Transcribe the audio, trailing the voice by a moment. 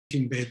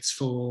wicking beds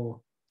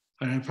for,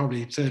 I don't know,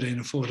 probably 13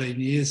 or 14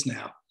 years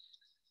now.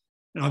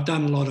 And I've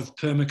done a lot of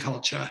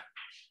permaculture,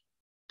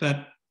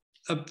 but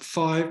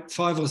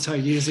five or so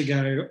years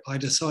ago, I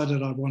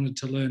decided I wanted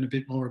to learn a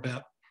bit more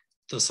about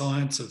the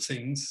science of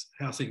things,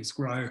 how things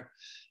grow,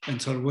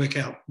 and sort of work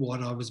out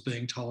what I was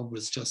being told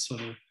was just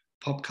sort of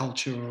pop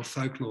culture or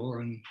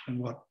folklore and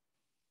what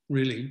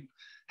really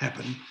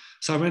happened.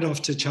 So I went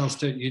off to Charles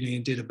Sturt Uni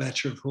and did a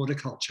Bachelor of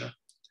Horticulture.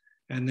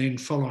 And then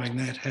following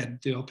that, had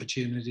the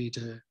opportunity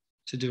to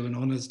do an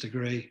honours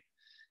degree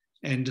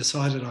and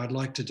decided I'd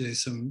like to do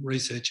some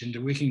research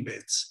into wicking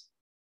beds.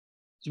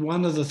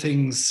 One of the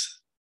things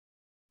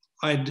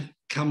I'd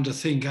come to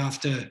think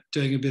after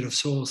doing a bit of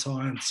soil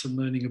science and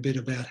learning a bit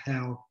about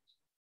how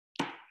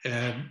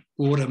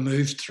water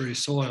moved through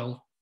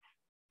soil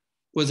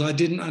was I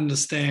didn't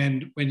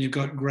understand when you've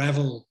got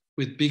gravel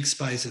with big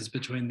spaces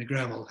between the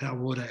gravel, how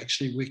water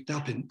actually wicked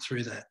up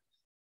through that.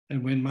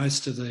 And when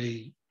most of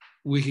the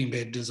wicking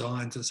bed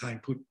designs are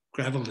saying put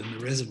gravel in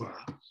the reservoir,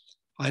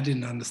 I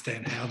didn't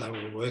understand how they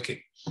were working.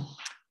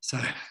 So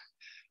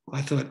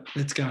I thought,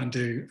 let's go and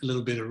do a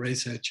little bit of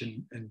research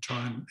and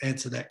try and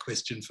answer that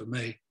question for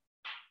me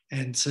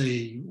and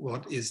see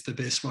what is the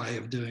best way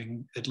of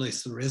doing at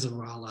least the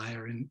reservoir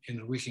layer in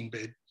a wicking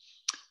bed.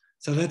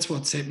 So that's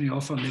what set me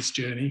off on this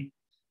journey.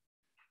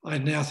 I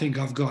now think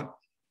I've got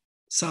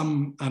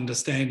some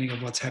understanding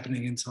of what's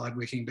happening inside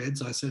wicking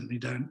beds. I certainly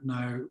don't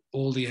know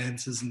all the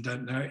answers and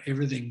don't know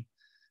everything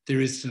there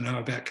is to know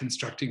about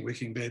constructing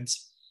wicking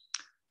beds,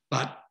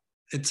 but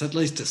it's at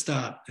least a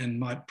start and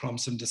might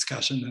prompt some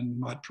discussion and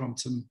might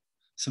prompt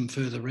some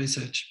further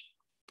research.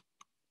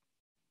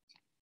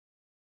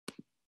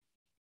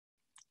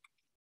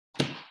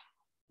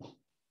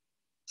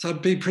 So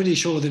I'd be pretty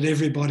sure that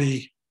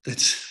everybody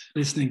that's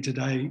listening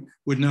today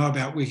would know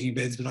about wicking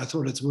beds, but I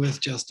thought it's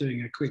worth just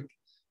doing a quick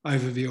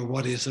overview of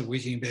what is a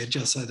wicking bed,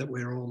 just so that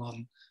we're all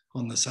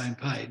on the same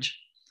page.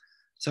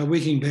 So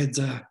wicking beds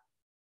are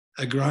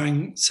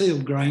a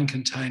sealed growing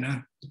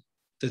container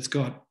that's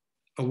got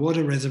a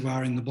water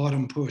reservoir in the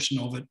bottom portion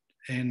of it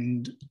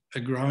and a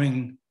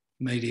growing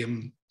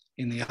medium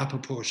in the upper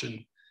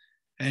portion.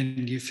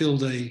 And you fill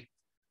the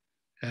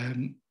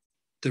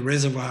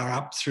reservoir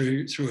up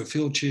through a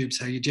fill tube,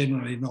 so you're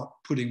generally not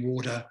putting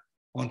water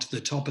onto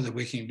the top of the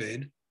wicking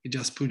bed. You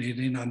just put it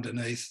in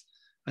underneath,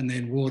 and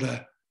then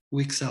water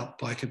wicks up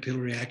by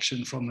capillary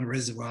action from the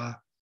reservoir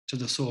to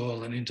the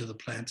soil and into the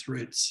plant's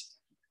roots.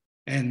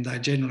 And they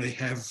generally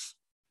have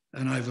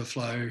an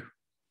overflow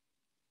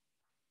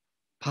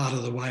part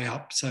of the way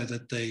up so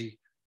that the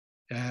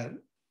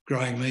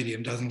growing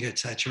medium doesn't get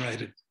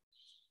saturated.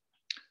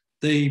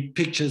 The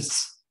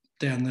pictures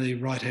down the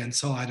right-hand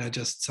side are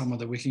just some of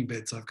the wicking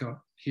beds I've got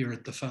here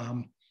at the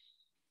farm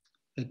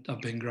that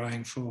I've been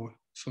growing for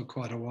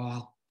quite a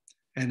while.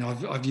 And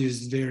I've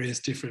used various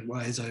different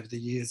ways over the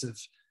years of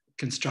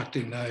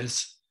constructing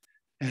those,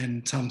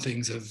 and some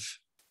things have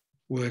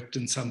worked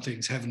and some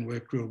things haven't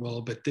worked real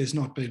well, but there's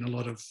not been a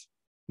lot of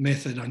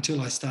method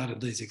until I started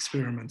these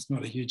experiments,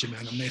 not a huge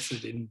amount of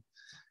method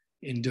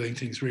in doing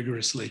things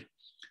rigorously.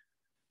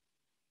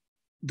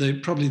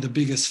 Probably the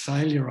biggest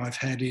failure I've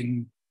had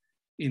in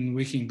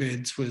wicking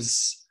beds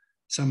was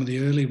some of the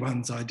early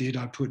ones I did.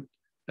 I put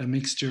a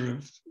mixture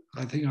of,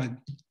 I think I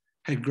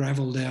had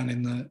gravel down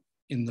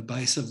in the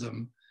base of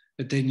them,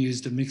 but then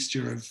used a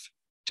mixture of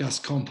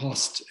just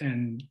compost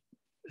and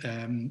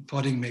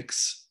potting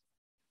mix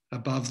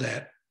above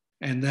that.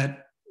 And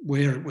that,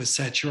 where it was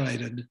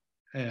saturated,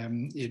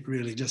 it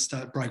really just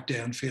broke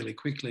down fairly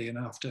quickly. And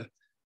after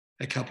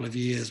a couple of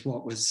years,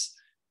 what was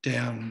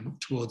down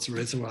towards the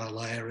reservoir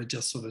layer, it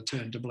just sort of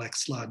turned to black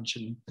sludge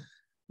and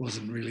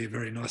wasn't really a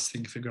very nice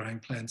thing for growing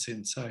plants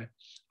in. So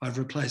I've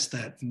replaced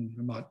that, and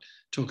we might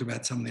talk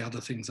about some of the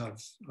other things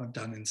I've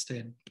done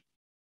instead.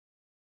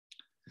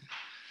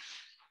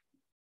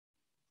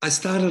 I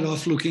started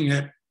off looking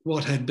at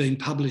what had been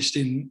published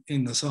in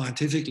the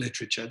scientific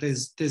literature.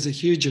 There's a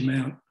huge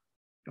amount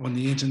on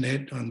the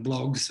internet, on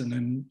blogs and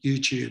on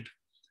YouTube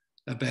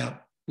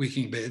about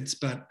wicking beds,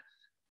 but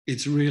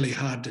it's really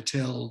hard to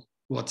tell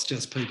what's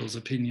just people's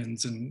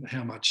opinions and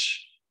how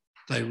much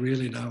they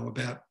really know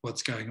about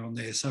what's going on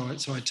there. So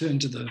I turned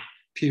to the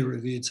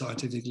peer-reviewed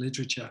scientific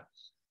literature,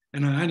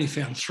 and I only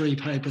found 3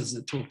 papers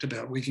that talked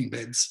about wicking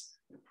beds.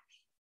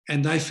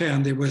 And they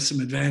found there were some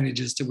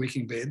advantages to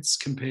wicking beds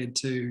compared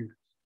to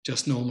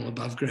just normal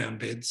above ground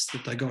beds,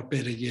 that they got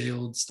better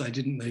yields, they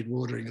didn't need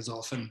watering as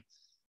often,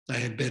 they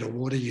had better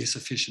water use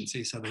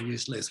efficiency, so they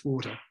used less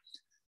water.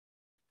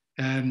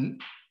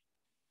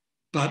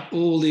 But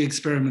all the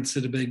experiments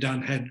that had been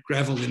done had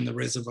gravel in the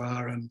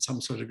reservoir and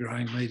some sort of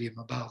growing medium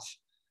above.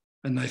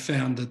 And they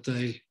found that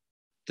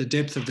the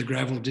depth of the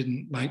gravel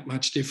didn't make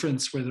much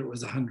difference, whether it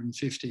was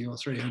 150 or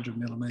 300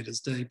 millimetres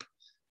deep.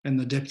 And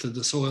the depth of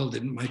the soil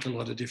didn't make a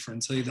lot of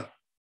difference either.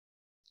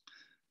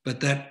 But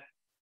that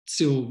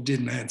still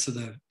didn't answer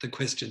the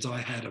questions I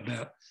had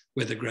about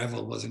whether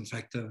gravel was in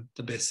fact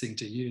the best thing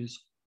to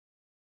use.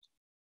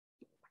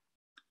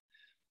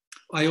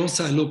 I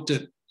also looked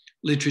at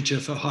literature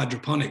for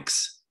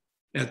hydroponics,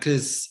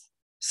 because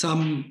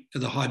Some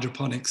of the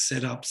hydroponics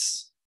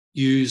setups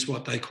use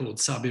what they call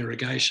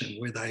sub-irrigation,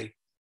 where they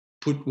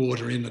put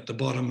water in at the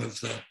bottom of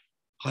the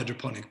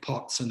hydroponic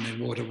pots and then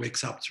water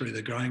wicks up through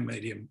the growing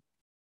medium.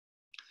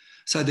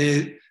 So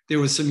there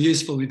was some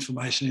useful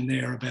information in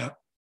there about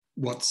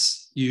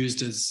what's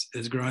used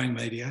as growing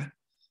media.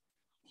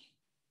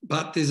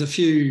 But there's a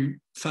few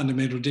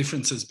fundamental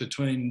differences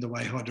between the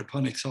way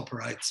hydroponics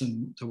operates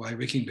and the way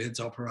wicking beds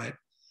operate,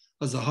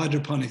 as the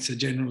hydroponics are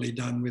generally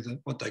done with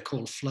what they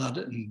call flood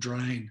and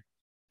drain,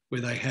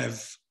 where they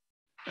have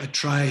a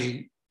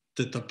tray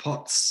that the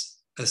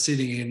pots are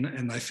sitting in,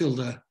 and they fill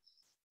the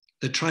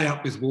tray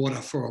up with water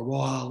for a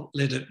while,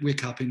 let it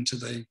wick up into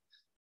the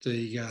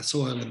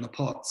soil in the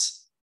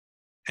pots,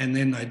 and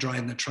then they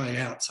drain the tray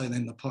out, so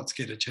then the pots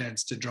get a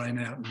chance to drain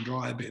out and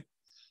dry a bit.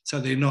 So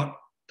they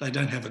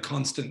don't have a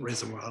constant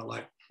reservoir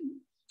like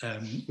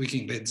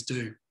wicking beds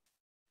do.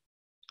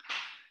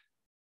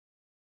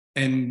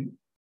 And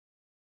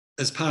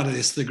as part of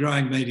this, the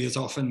growing media is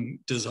often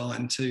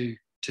designed to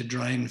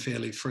drain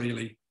fairly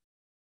freely.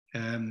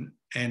 And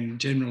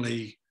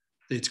generally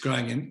it's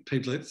growing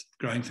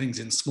things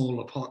in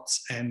smaller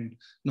pots and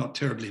not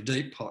terribly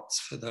deep pots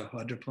for the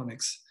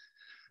hydroponics.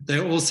 They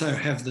also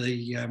have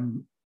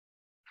the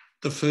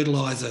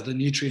fertiliser, the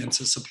nutrients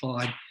are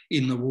supplied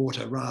in the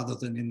water rather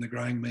than in the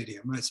growing media.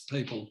 Most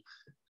people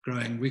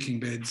growing wicking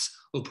beds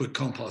will put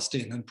compost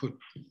in and put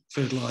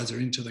fertiliser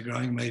into the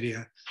growing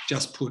media,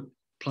 just put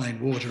plain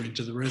water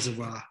into the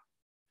reservoir.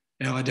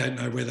 Now, I don't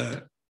know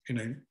whether,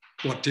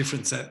 what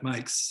difference that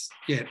makes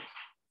yet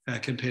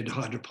compared to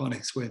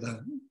hydroponics, where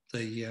the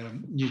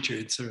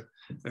nutrients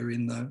are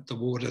in the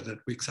water that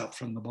wicks up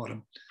from the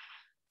bottom.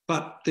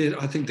 But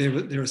I think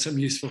there are some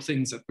useful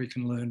things that we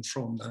can learn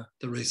from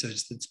the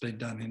research that's been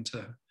done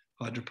into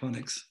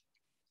hydroponics.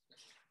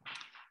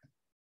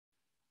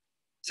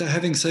 So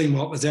having seen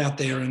what was out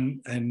there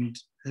and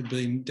had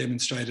been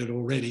demonstrated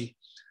already,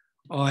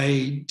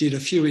 I did a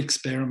few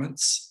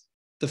experiments.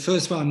 The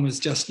first one was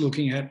just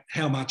looking at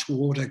how much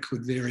water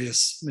could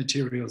various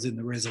materials in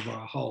the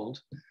reservoir hold,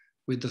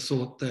 with the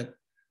thought that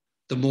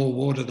the more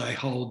water they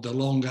hold, the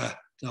longer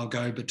they'll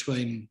go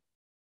between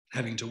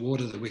having to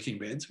water the wicking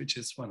beds, which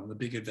is one of the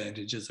big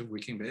advantages of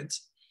wicking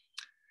beds.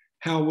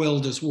 How well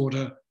does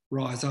water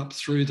rise up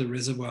through the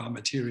reservoir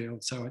material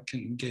so it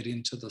can get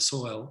into the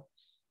soil?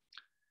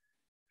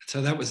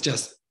 So that was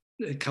just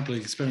a couple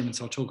of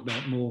experiments I'll talk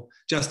about more,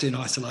 just in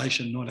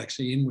isolation, not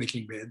actually in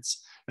wicking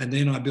beds. And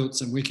then I built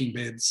some wicking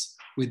beds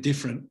with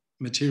different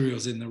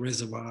materials in the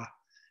reservoir.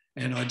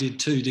 And I did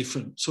two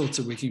different sorts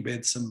of wicking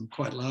beds, some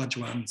quite large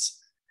ones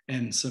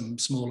and some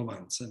smaller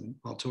ones. And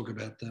I'll talk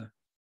about the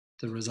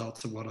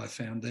results of what I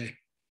found there.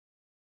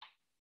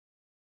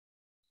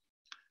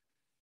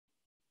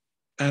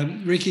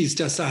 Ricky's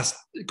just asked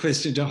a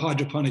question, do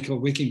hydroponic or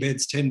wicking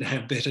beds tend to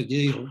have better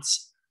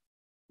yields?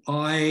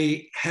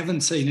 I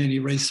haven't seen any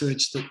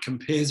research that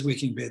compares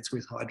wicking beds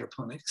with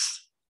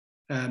hydroponics.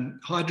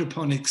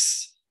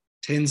 Hydroponics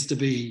tends to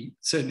be,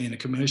 certainly in a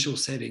commercial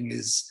setting,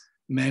 is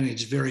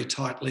managed very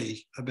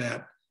tightly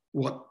about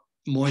what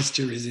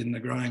moisture is in the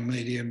growing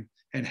medium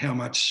and how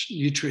much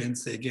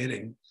nutrients they're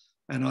getting.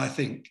 And I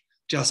think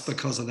just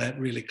because of that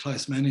really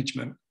close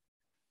management,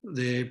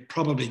 they're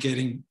probably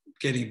getting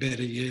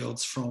better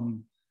yields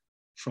from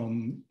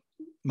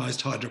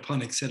most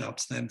hydroponic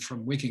setups than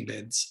from wicking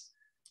beds.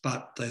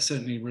 But they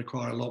certainly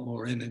require a lot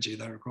more energy.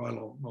 They require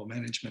a lot more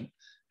management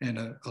and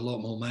a lot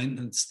more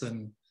maintenance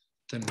than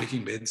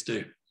wicking beds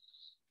do.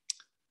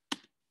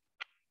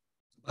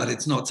 But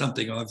it's not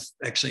something I've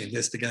actually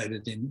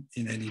investigated in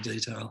any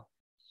detail.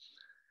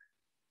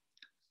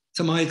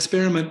 So my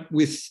experiment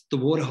with the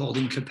water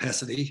holding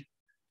capacity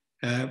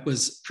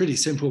was a pretty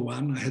simple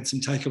one. I had some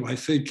takeaway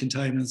food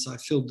containers. I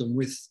filled them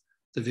with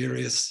the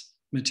various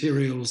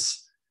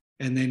materials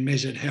and then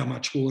measured how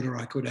much water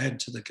I could add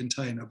to the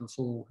container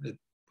before it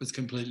was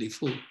completely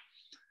full.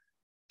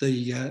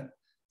 The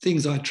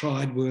things I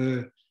tried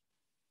were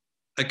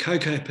a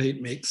cocoa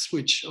peat mix,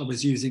 which I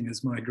was using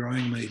as my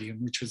growing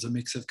medium, which was a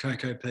mix of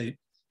cocoa peat,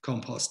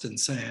 compost and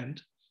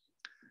sand.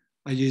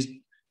 I used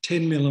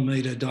 10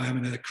 millimetre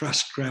diameter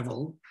crushed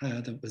gravel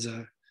that was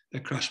a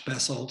crushed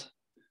basalt,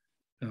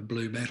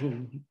 blue metal,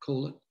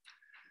 call it.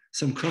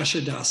 Some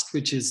crusher dust,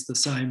 which is the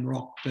same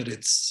rock, but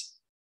it's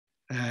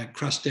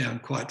crushed down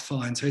quite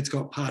fine. So it's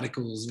got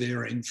particles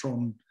varying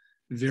from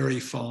very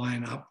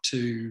fine up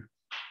to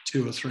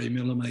 2 or 3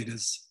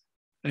 millimetres.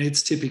 And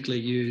it's typically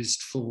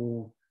used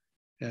for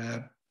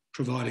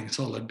providing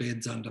solid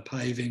beds under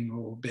paving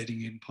or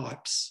bedding in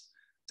pipes,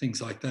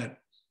 things like that.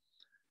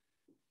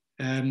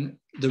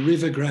 The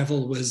river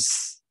gravel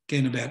was,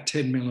 again, about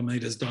 10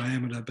 millimetres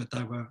diameter, but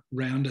they were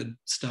rounded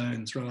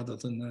stones rather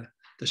than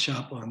the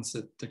sharp ones,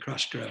 the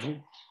crushed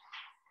gravel.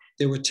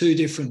 There were two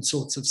different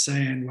sorts of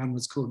sand. One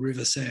was called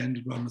river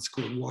sand, one was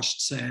called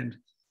washed sand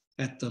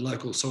at the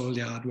local soil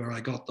yard where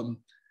I got them.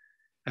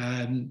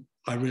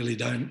 I really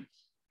don't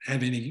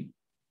have any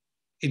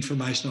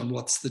information on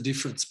what's the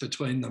difference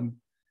between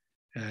them.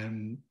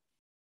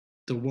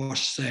 The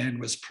washed sand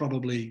was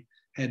probably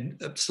had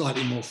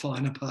slightly more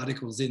finer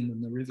particles in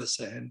than the river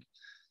sand,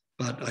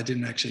 but I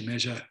didn't actually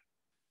measure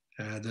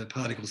the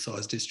particle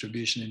size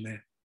distribution in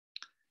there.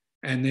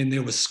 And then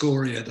there was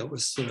scoria that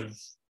was sort of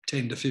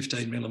 10 to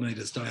 15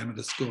 millimetres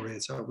diameter scoria,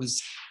 so it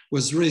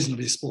was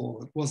reasonably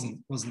small. It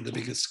wasn't the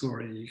biggest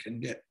scoria you can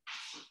get.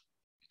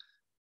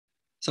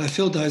 So I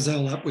filled those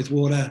all up with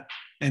water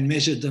and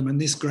measured them,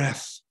 and this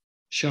graph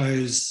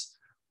shows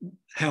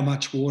how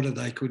much water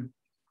they could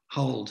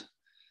hold.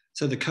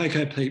 So the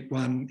cocoa peat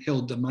one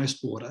held the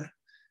most water.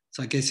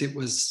 So I guess it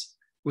was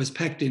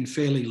packed in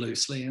fairly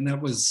loosely, and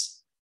that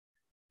was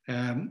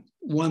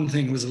one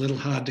thing was a little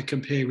hard to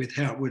compare with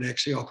how it would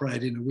actually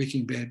operate in a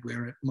wicking bed,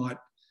 where it might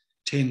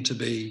tend to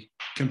be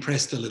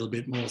compressed a little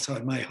bit more, so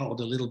it may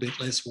hold a little bit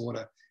less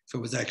water if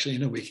it was actually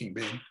in a wicking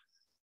bed.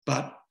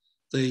 But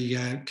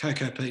the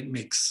cocoa peat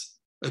mix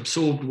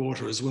absorbed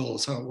water as well,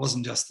 so it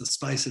wasn't just the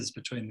spaces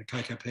between the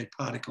cocoa peat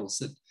particles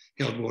that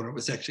held water, it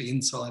was actually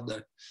inside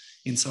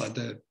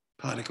the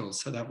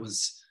particles, so that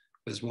was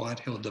why it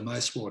held the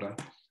most water.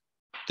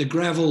 The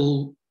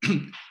gravel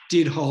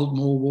did hold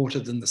more water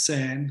than the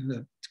sand.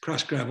 The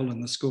crushed gravel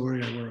and the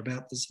scoria were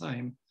about the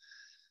same,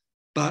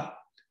 but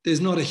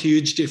there's not a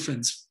huge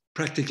difference,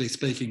 practically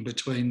speaking,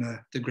 between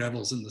the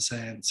gravels and the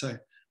sand. So,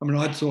 I mean,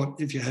 I thought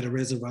if you had a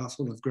reservoir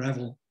full of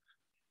gravel,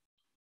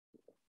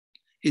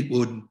 it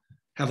would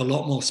have a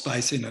lot more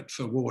space in it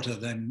for water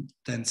than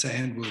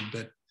sand would,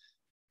 but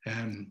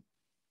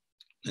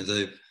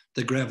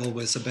the gravel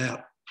was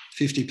about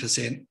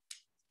 50%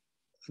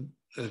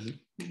 of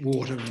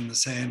water and the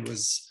sand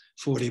was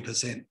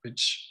 40%,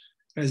 which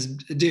is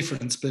a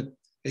difference, but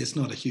it's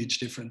not a huge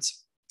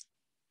difference.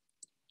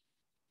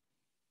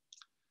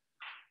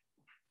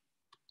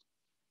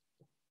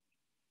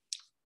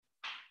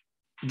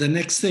 The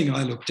next thing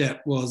I looked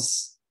at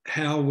was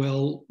how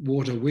well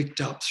water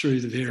wicked up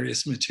through the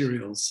various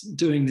materials.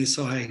 Doing this,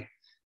 I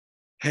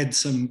had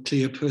some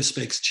clear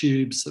perspex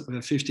tubes that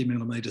were 50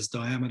 millimetres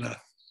diameter,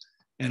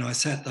 and I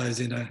sat those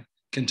in a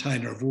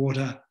container of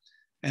water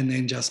and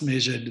then just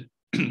measured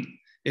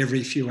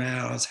every few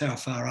hours how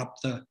far up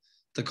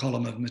the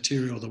column of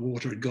material the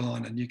water had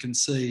gone. And you can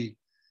see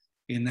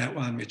in that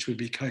one, which would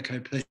be cocoa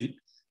peat,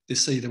 you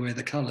see where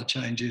the colour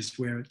changes,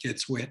 where it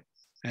gets wet,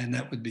 and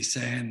that would be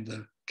sand,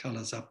 the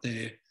colours up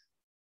there.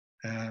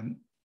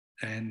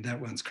 And that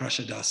one's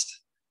crusher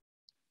dust.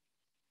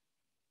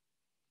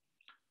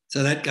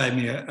 So that gave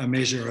me a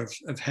measure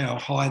of how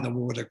high the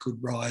water could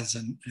rise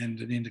and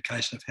an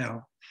indication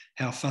of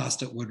how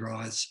fast it would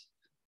rise.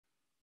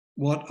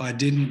 What I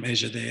didn't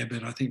measure there,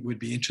 but I think would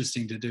be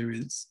interesting to do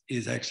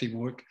is actually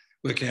work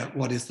out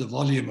what is the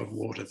volume of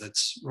water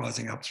that's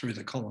rising up through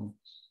the column.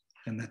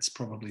 And that's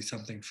probably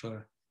something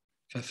for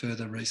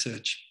further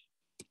research.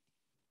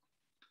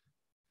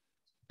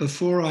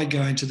 Before I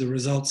go into the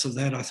results of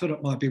that, I thought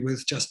it might be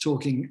worth just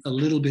talking a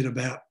little bit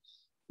about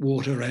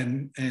water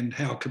and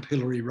how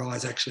capillary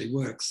rise actually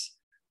works,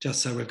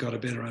 just so we've got a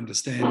better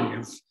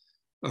understanding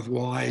of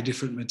why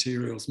different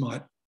materials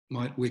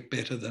might wick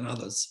better than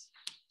others.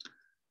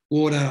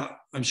 Water,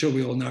 I'm sure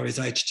we all know, is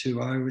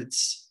H2O.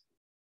 It's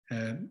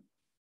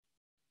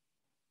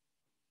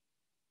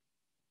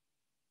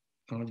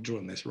I've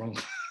drawn this wrong.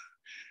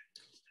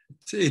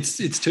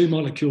 It's two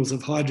molecules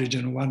of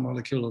hydrogen and one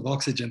molecule of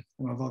oxygen.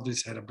 And I've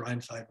obviously had a brain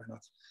fade when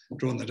I've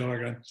drawn the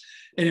diagram.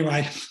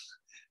 Anyway,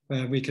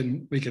 we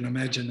can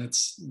imagine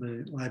it's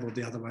labelled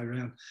the other way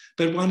around.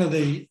 But one of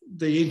the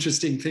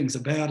interesting things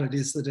about it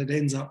is that it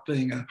ends up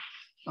being a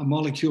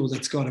molecule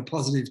that's got a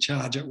positive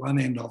charge at one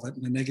end of it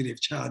and a negative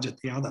charge at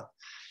the other.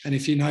 And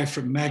if you know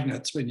from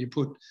magnets, when you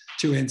put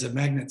two ends of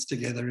magnets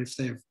together, if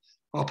they're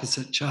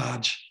opposite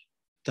charge,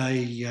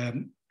 they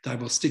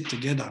will stick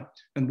together,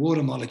 and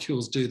water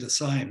molecules do the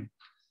same.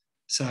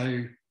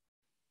 So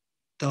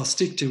they'll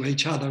stick to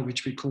each other,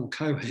 which we call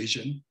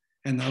cohesion,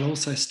 and they'll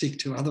also stick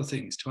to other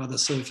things, to other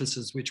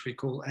surfaces, which we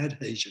call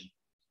adhesion.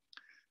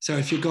 So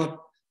if you've got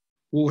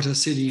water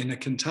sitting in a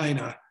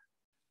container,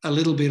 a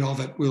little bit of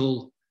it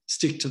will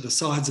stick to the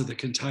sides of the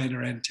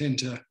container and tend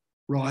to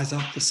rise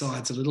up the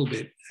sides a little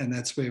bit, and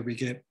that's where we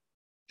get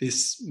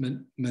this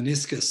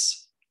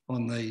meniscus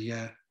on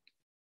the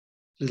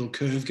little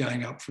curve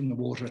going up from the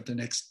water at the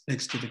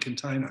next to the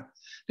container.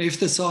 Now, if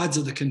the sides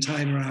of the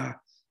container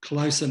are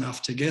close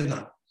enough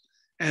together,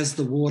 as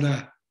the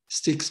water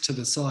sticks to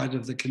the side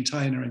of the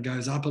container and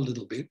goes up a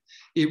little bit,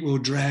 it will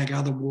drag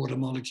other water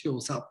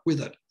molecules up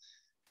with it.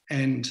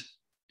 And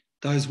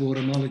those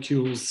water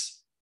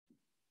molecules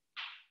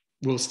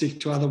will stick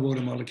to other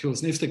water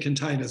molecules. And if the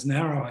container's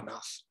narrow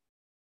enough,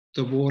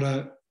 the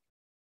whole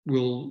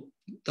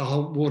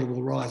water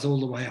will rise all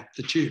the way up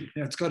the tube.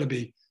 Now, it's got to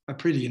be a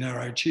pretty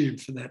narrow tube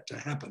for that to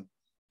happen.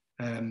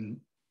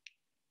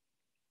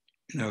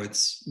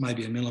 It's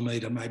maybe a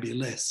millimetre, maybe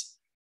less.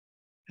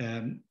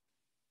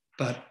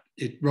 But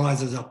it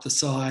rises up the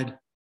side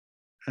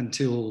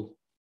until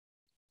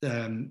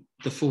the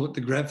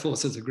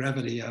forces of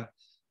gravity are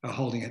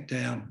holding it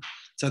down.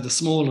 So the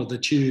smaller the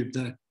tube,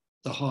 the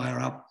higher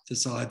up the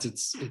sides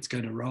it's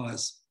going to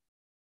rise.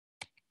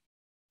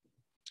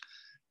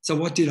 So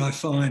what did I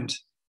find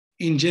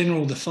in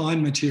general, the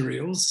fine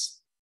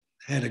materials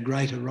had a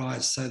greater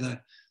rise. So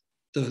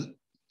the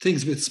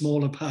things with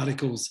smaller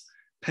particles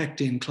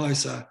packed in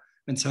closer,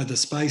 and so the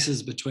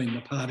spaces between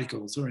the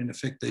particles, or in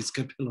effect these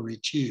capillary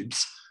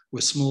tubes,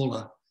 were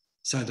smaller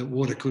so that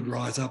water could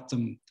rise up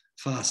them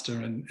faster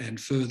and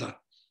further.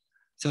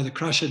 So the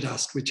crusher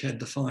dust, which had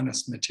the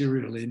finest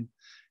material in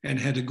and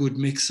had a good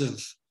mix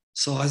of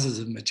sizes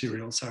of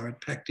material, so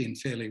it packed in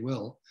fairly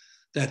well,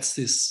 that's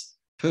this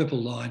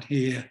purple line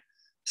here.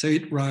 So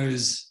it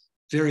rose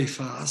very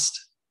fast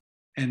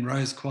and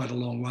rose quite a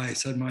long way.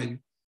 So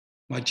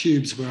my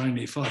tubes were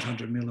only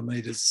 500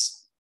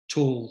 millimetres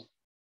tall.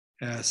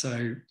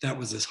 So that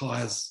was as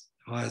high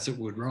as it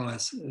would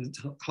rise, as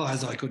high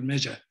as I could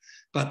measure.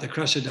 But the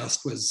crusher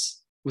dust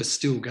was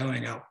still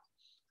going up.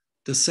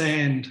 The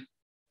sand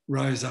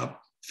rose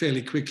up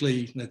fairly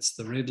quickly, that's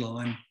the red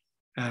line,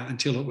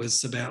 until it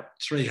was about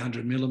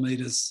 300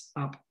 millimetres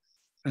up.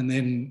 And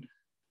then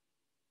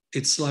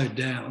it slowed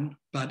down,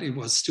 but it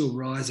was still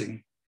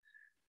rising.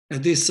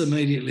 And this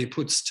immediately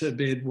puts to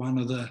bed one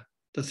of the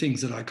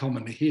things that I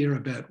commonly hear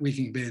about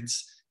wicking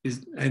beds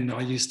is, and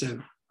I used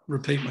to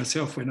repeat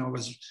myself when I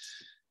was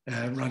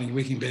running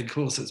wicking bed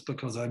courses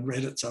because I'd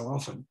read it so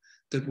often,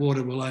 that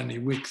water will only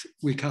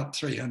wick up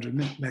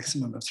 300,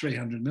 maximum of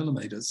 300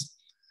 millimetres.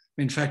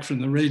 In fact,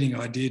 from the reading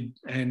I did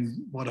and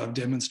what I've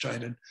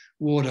demonstrated,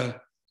 water,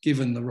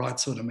 given the right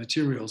sort of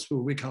materials,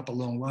 will wick up a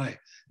long way.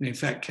 And in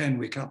fact, can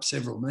wick up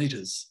several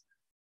metres.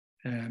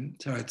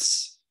 So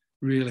it's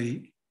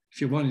really, if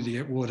you're wanting to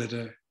get water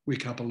to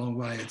wick up a long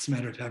way, it's a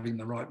matter of having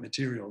the right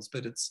materials,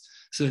 but it's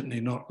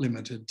certainly not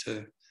limited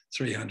to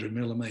 300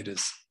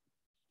 millimetres.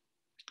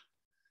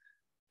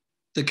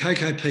 The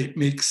cocoa peat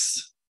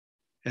mix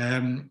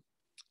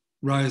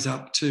rose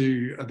up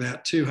to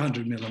about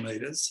 200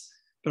 millimetres,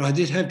 but I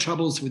did have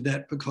troubles with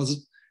that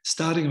because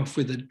starting off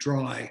with it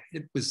dry,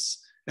 it was,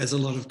 as a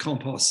lot of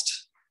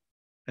compost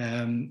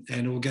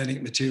and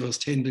organic materials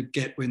tend to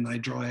get when they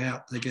dry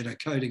out, they get a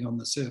coating on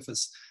the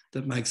surface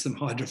that makes them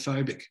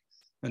hydrophobic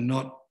and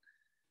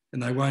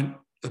they won't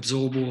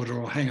absorb water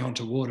or hang on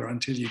to water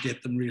until you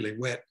get them really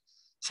wet.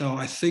 So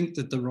I think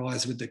that the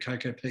rise with the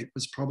cocoa peat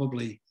was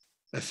probably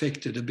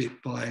affected a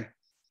bit by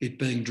it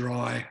being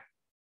dry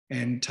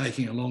and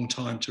taking a long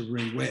time to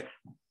re-wet.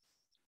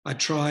 I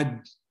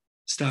tried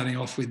starting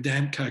off with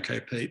damp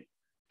cocoa peat,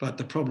 but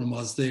the problem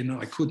was then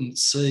I couldn't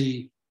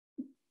see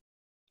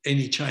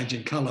any change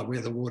in colour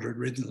where the water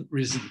had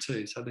risen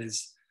to. So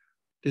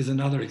there's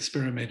another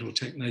experimental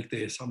technique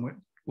there somewhat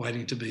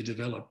waiting to be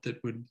developed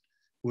that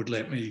would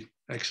let me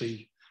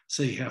actually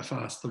see how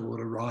fast the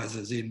water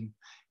rises in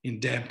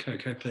damp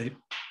cocoa peat.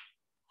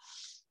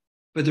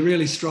 But the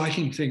really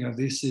striking thing of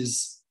this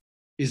is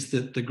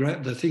that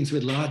the things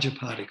with larger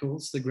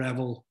particles, the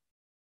gravel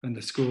and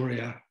the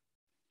scoria,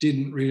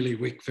 didn't really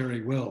wick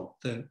very well.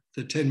 The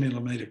 10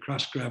 millimetre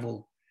crushed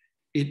gravel,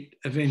 it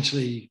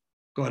eventually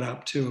got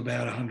up to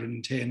about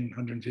 110,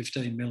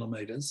 115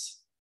 millimetres.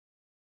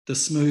 The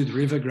smooth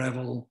river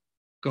gravel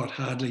got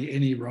hardly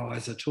any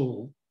rise at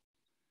all.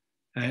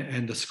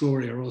 And the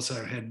scoria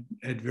also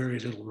had very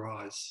little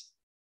rise.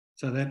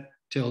 So that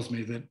tells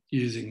me that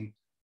using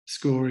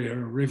scoria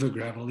or river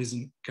gravel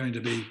isn't going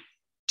to be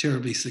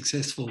terribly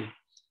successful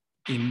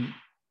in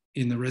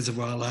the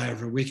reservoir layer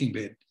of a wicking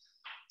bed.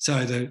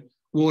 So the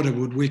water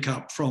would wick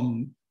up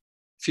from,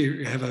 if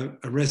you have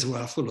a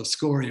reservoir full of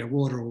scoria,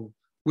 water will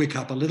wick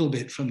up a little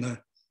bit from the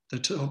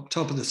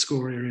top of the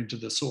scoria into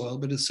the soil,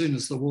 but as soon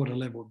as the water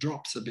level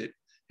drops a bit,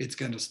 it's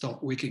going to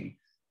stop wicking,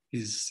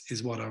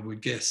 is what I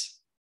would guess.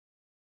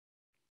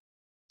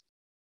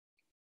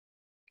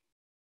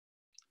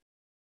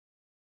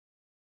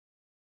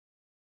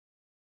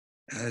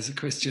 There's a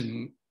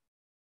question,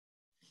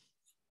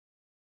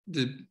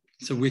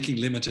 so wicking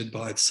limited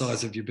by the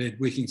size of your bed,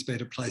 wicking's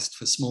better placed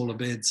for smaller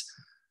beds.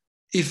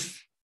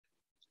 If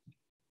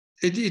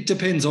it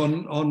depends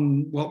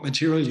on what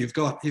material you've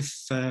got.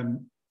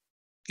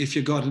 If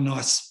you've got a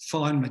nice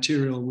fine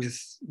material with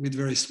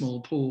very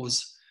small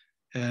pores,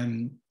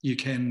 you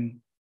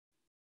could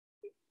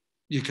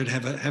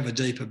have a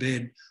deeper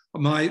bed.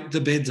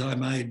 The beds I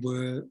made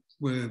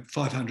were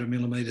 500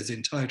 millimetres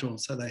in total,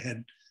 so they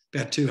had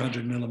about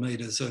 200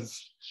 millimetres of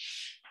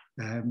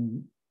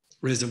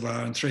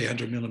reservoir and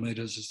 300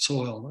 millimetres of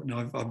soil. And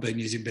I've been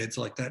using beds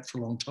like that for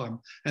a long time,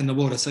 and the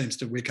water seems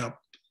to wick up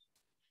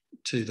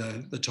to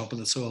the top of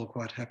the soil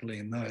quite happily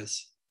in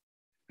those.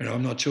 And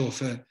I'm not sure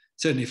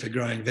certainly for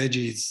growing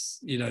veggies,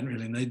 you don't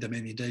really need them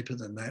any deeper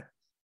than that.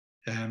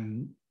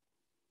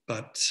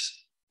 But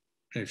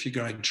if you're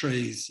growing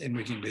trees in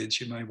wicking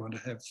beds, you may want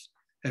to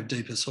have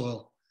deeper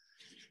soil.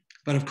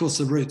 But of course,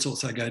 the roots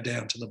also go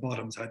down to the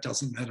bottom, so it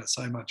doesn't matter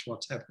so much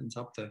what happens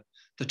up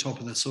the top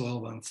of the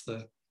soil once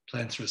the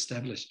plants are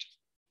established.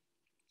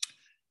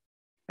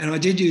 And I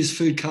did use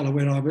food colour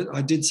when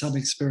I did some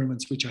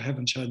experiments, which I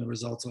haven't shown the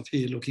results of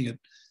here, looking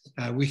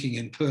at wicking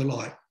in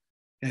perlite,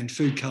 and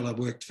food colour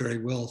worked very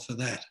well for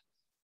that.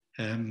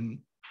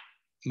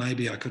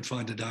 Maybe I could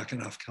find a dark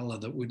enough colour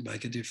that would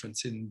make a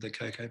difference in the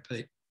cocoa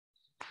peat.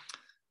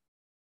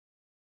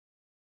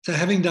 So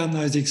having done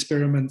those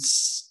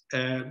experiments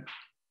in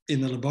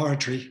the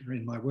laboratory or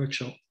in my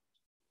workshop,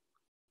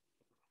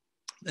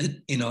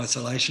 in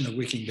isolation of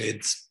wicking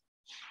beds,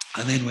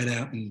 I then went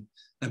out and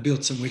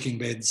built some wicking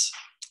beds,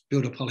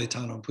 built a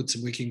polytunnel and put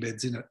some wicking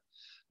beds in it.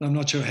 And I'm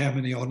not sure how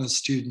many honours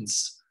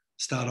students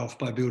start off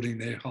by building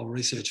their whole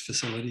research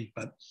facility,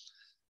 but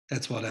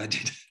that's what I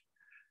did.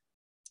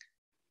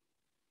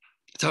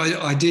 So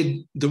I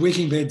did, the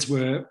wicking beds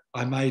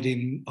I made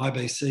in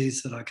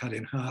IBCs that I cut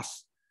in half.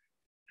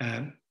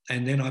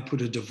 And then I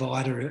put a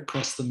divider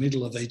across the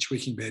middle of each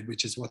wicking bed,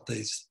 which is what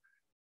these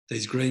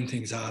green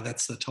things are.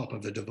 That's the top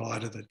of the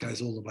divider that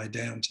goes all the way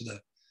down to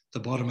the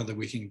bottom of the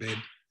wicking bed.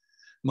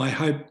 My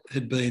hope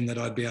had been that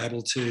I'd be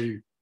able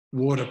to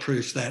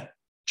waterproof that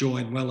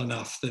join well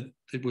enough that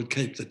it would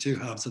keep the two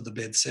halves of the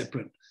bed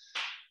separate.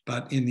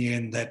 But in the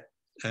end, that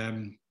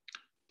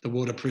the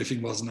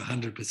waterproofing wasn't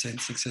 100%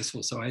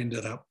 successful. So I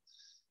ended up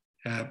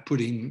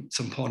putting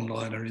some pond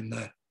liner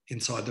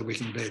inside the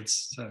wicking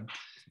beds. So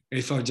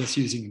if I were just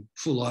using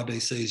full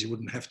IBCs, you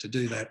wouldn't have to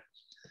do that.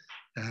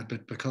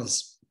 But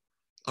because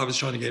I was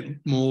trying to get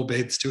more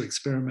beds to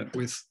experiment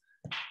with,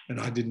 and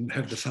I didn't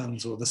have the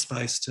funds or the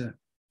space to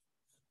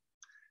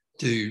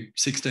do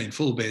 16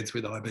 full beds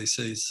with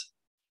IBCs,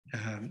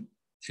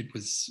 it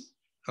was,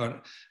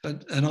 an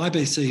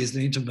IBC is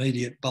an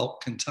intermediate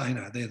bulk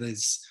container. They're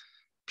these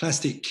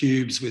plastic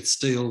cubes with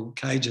steel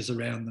cages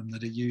around them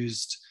that are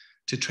used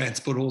to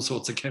transport all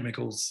sorts of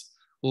chemicals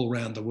all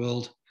around the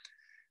world.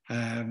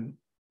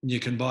 You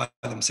can buy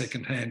them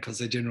secondhand because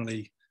they're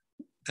generally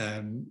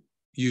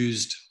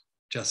used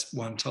just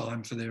one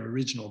time for their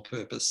original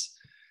purpose.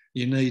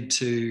 You need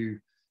to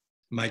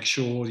make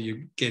sure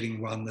you're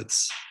getting one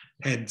that's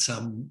had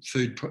some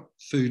food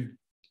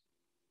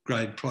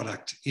grade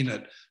product in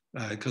it,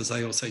 because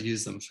they also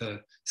use them for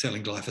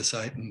selling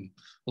glyphosate and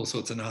all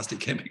sorts of nasty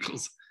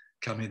chemicals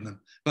come in them.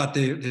 But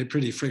they're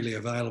pretty freely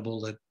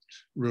available at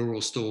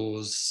rural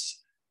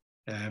stores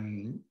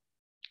and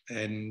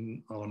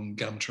on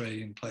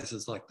Gumtree and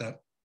places like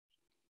that.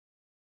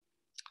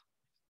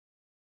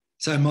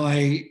 So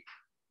my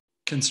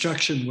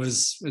construction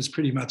was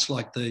pretty much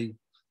like the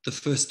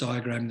first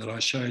diagram that I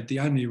showed. The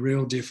only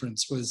real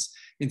difference was,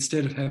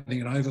 instead of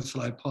having an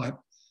overflow pipe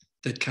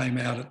that came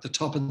out at the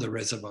top of the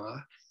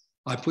reservoir,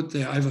 I put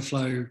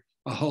a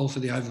hole for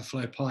the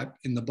overflow pipe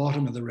in the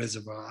bottom of the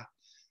reservoir,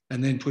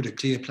 and then put a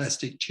clear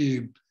plastic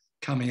tube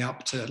coming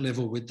up to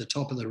level with the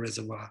top of the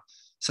reservoir,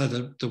 so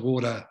that the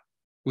water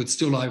would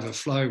still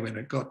overflow when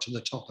it got to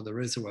the top of the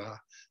reservoir,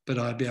 but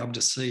I'd be able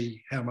to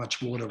see how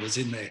much water was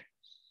in there.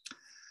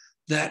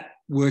 That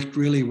worked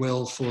really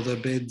well for the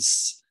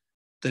beds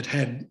that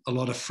had a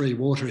lot of free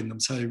water in them,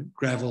 so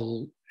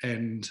gravel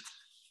and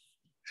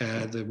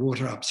the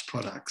water ups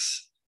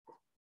products.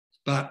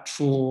 But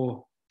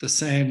for the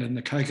sand and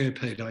the cocoa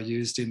peat I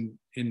used in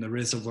the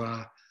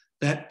reservoir,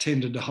 that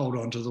tended to hold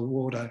onto the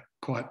water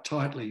quite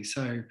tightly.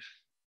 So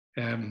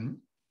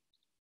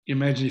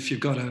imagine if you've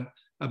got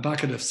a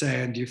bucket of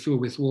sand you fill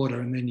with water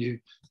and then you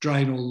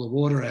drain all the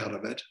water out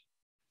of it.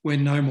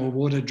 When no more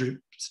water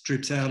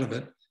drips out of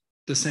it,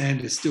 the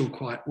sand is still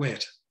quite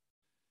wet.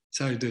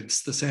 So the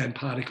sand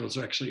particles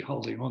are actually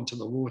holding onto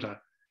the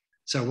water.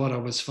 So what I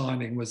was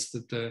finding was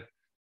that the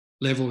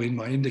level in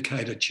my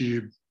indicator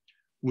tube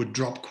would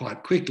drop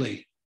quite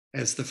quickly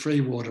as the free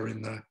water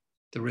in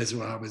the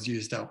reservoir was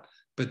used up,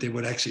 but there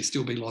would actually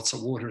still be lots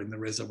of water in the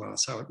reservoir.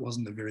 So it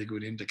wasn't a very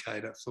good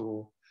indicator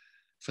for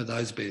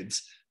those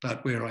beds.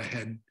 But where I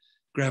had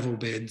gravel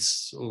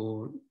beds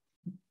or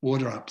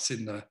water ups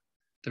in the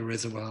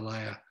reservoir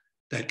layer,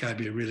 that gave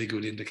me a really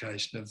good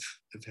indication of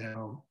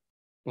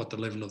what the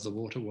level of the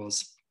water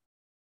was.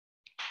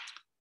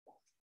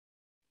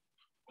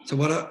 So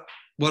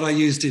what I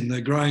used in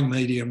the growing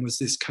medium was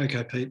this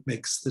cocoa peat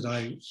mix that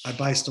I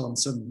based on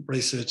some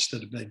research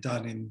that had been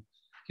done in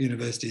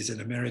universities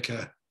in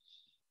America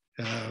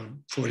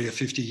 40 or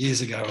 50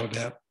 years ago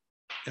about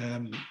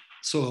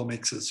soil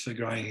mixes for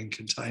growing in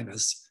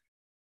containers.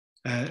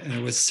 And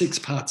it was 6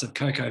 parts of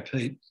cocoa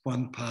peat,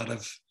 1 part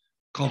of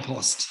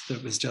compost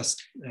that was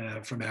just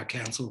from our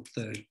council,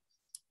 the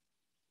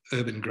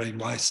urban green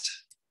waste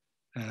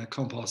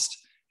compost,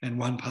 and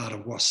 1 part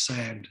of washed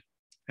sand.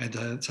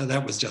 And so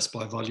that was just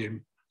by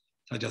volume.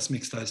 I just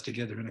mixed those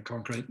together in a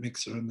concrete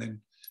mixer and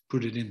then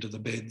put it into the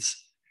beds.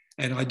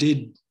 And I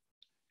did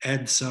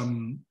add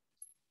some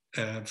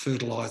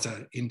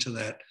fertiliser into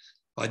that.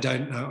 I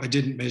don't know, I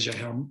didn't measure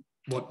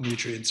what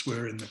nutrients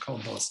were in the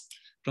compost,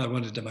 but I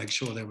wanted to make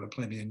sure there were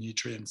plenty of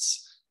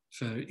nutrients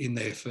in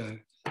there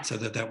so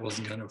that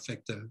wasn't going to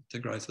affect the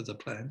growth of the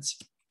plants.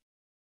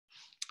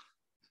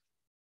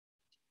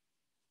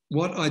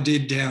 What I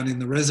did down in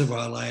the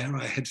reservoir layer,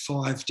 I had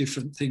 5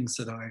 different things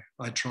that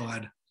I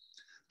tried.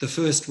 The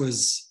first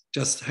was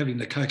just having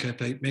the cocoa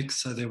peat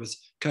mix. So there was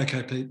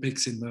cocoa peat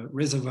mix in the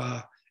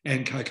reservoir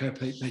and cocoa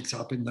peat mix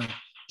up in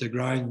the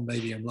growing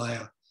medium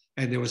layer.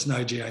 And there was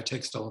no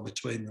geotextile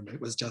between them. It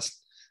was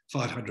just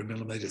 500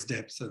 millimetres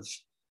depth of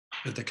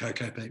the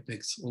cocoa peat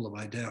mix all the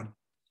way down.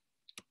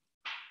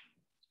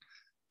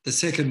 The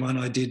second one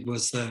I did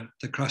was the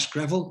crushed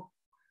gravel.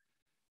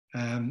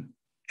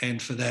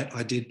 And for that,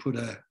 I did put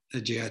a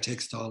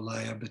geotextile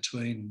layer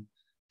between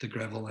the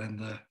gravel and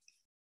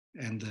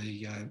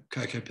the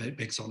cocoa peat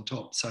mix on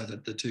top, so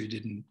that the two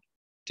didn't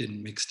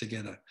mix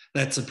together.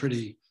 That's a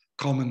pretty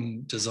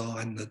common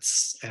design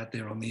that's out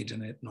there on the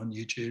internet and on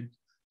YouTube,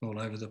 all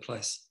over the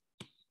place.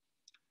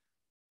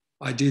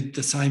 I did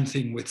the same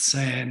thing with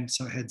sand.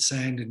 So I had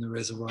sand in the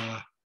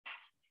reservoir,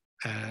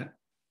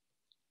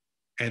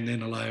 and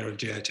then a layer of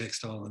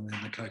geotextile, and then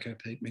the cocoa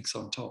peat mix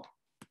on top.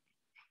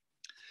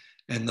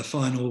 And the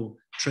final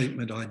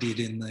treatment I did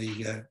in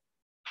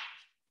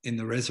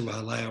the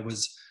reservoir layer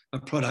was a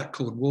product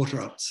called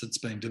Water Ups that's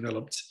been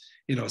developed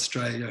in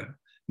Australia,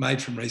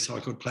 made from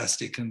recycled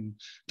plastic, and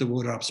the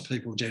Water Ups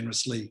people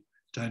generously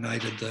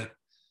donated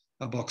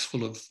a box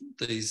full of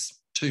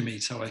these to me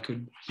so I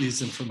could use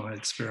them for my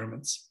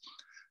experiments.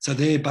 So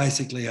they're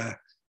basically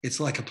it's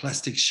like a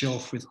plastic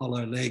shelf with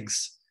hollow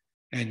legs,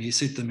 and you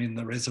sit them in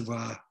the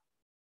reservoir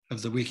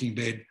of the wicking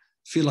bed,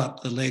 fill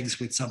up the legs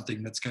with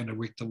something that's going to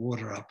wick the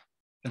water up,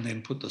 and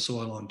then put the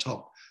soil on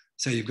top.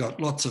 So you've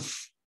got lots of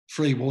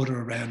free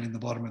water around in the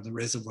bottom of the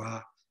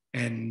reservoir,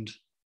 and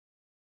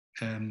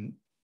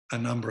a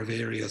number of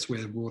areas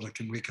where water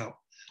can wick up.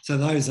 So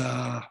those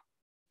are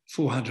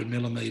 400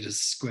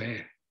 millimetres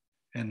square,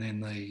 and then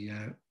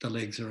the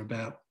legs are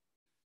about,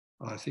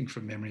 I think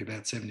from memory,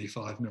 about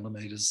 75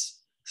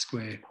 millimetres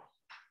square.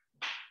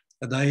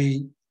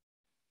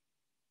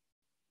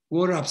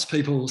 Water Ups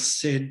people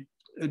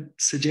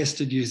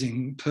suggested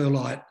using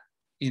perlite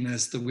in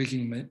as the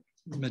wicking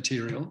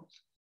material,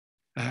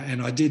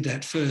 and I did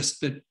that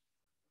first, but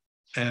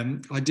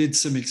I did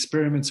some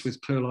experiments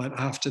with perlite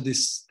after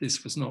this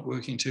was not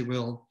working too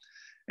well,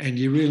 and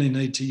you really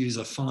need to use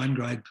a fine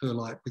grade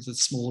perlite with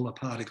as smaller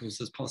particles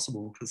as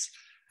possible, because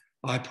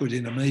I put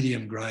in a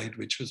medium grade,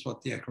 which was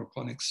what the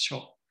aquaponics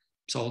shop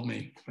sold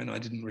me when I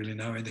didn't really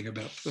know anything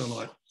about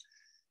perlite,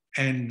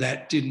 and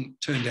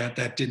turned out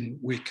that didn't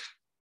wick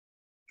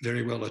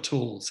very well at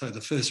all. So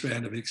the first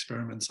round of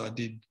experiments I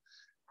did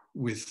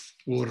with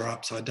Water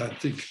Ups, I don't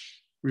think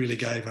really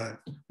gave a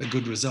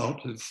good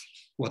result of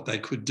what they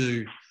could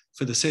do.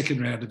 For the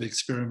second round of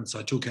experiments,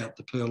 I took out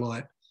the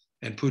perlite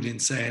and put in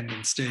sand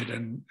instead,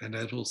 and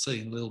as we'll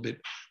see in a little bit,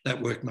 that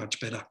worked much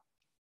better.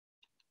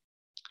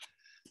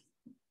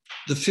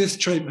 The fifth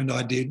treatment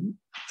I did,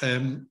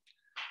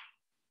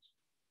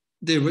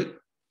 there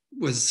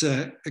was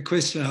a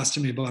question asked to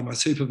me by my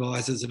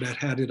supervisors about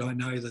how did I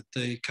know that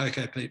the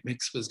cocoa peat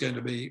mix was going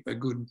to be a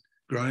good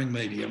growing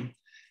medium,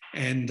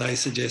 and they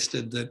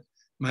suggested that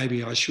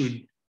maybe I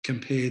should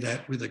compare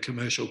that with a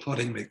commercial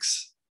potting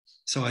mix.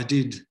 So I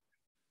did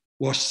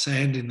wash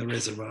sand in the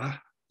reservoir,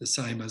 the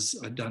same as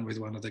I'd done with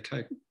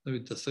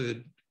the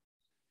third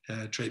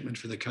treatment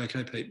for the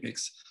cocoa peat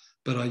mix,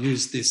 but I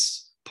used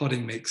this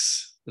potting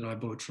mix that I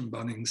bought from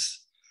Bunnings.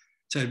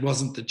 So it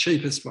wasn't the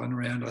cheapest one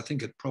around. I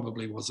think it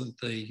probably wasn't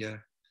the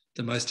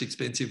most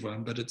expensive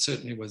one, but it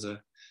certainly was a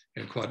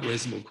quite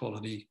reasonable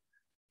quality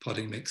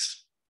potting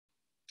mix.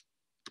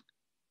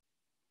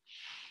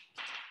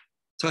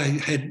 So I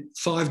had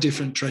 5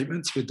 different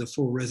treatments with the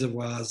 4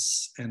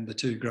 reservoirs and the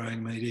 2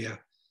 growing media,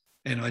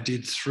 and I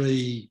did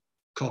 3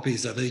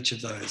 copies of each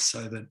of those,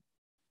 so that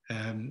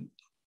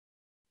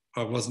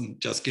I wasn't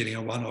just getting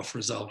a one-off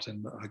result,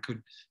 and I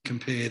could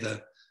compare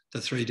the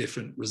 3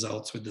 different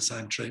results with the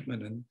same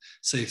treatment and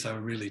see if they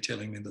were really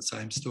telling me the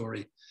same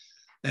story.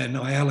 And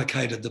I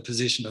allocated the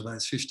position of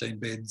those 15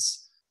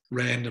 beds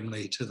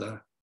randomly to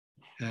the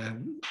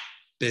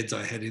beds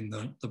I had in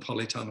the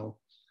polytunnel,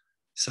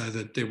 so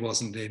that there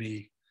wasn't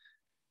any,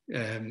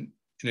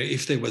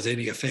 if there was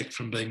any effect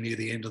from being near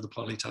the end of the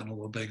polytunnel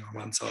or being on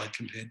one side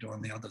compared to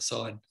on the other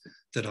side,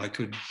 that I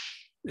could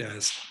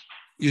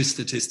use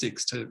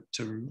statistics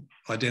to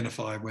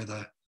identify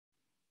whether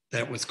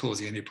that was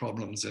causing any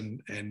problems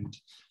and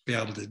be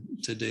able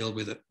to deal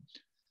with it.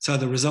 So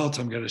the results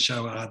I'm going to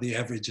show are the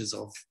averages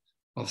of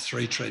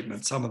 3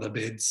 treatments. Some of the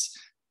beds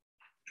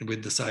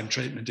with the same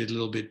treatment did a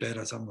little bit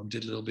better, some of them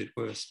did a little bit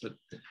worse, but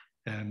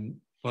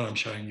what I'm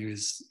showing you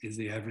is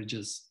the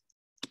averages.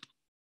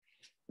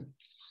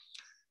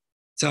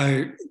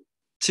 So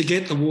to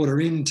get the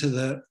water into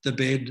the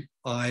bed,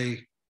 I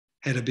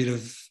had a bit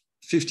of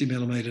 50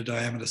 millimetre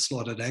diameter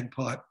slotted ag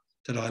pipe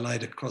that I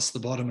laid across the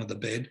bottom of the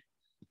bed.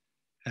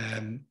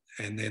 And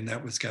then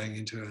that was going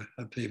into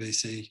a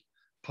PVC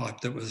pipe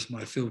that was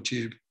my fill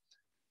tube.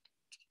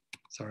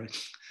 Sorry.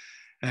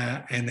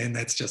 And then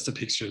that's just a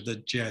picture of the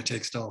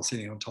geotextile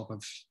sitting on top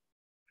of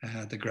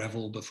the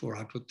gravel before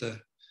I put the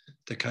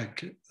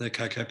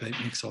cocoa peat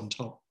mix on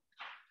top.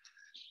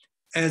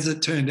 As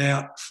it turned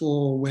out,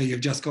 for where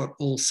you've just got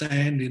all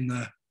sand in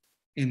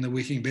the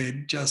wicking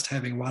bed, just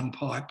having one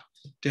pipe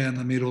down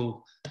the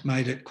middle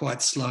made it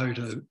quite slow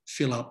to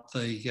fill up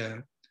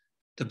the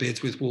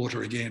beds with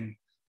water again.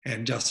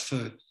 And just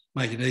for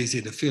making it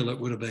easier to fill, it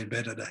would have been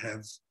better to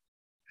have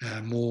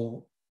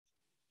more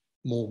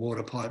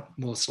water pipe,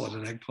 more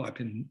slotted ag pipe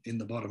in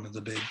the bottom of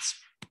the beds.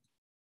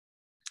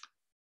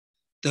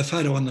 The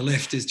photo on the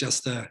left is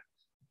just a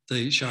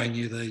showing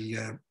you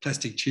the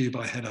plastic tube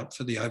I had up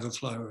for the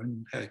overflow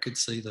and how you could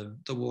see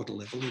the water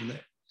level in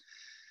there.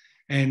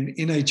 And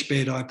in each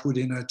bed, I put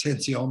in a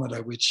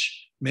tensiometer,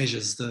 which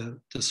measures the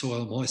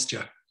soil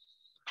moisture.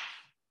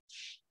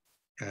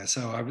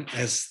 So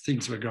as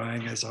things were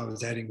growing, as I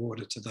was adding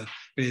water to the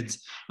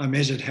beds, I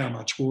measured how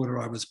much water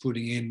I was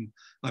putting in.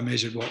 I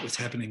measured what was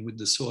happening with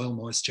the soil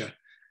moisture.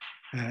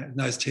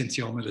 Those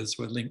tensiometers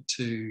were linked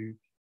to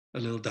a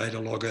little data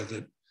logger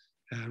that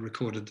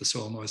recorded the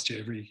soil moisture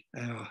every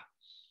hour.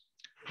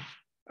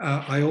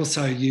 I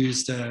also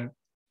used, I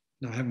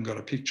haven't got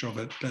a picture of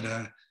it, but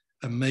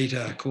a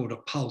meter called a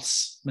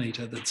pulse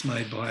meter that's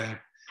made by a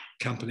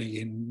company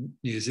in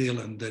New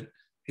Zealand that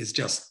is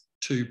just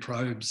two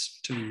probes,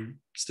 two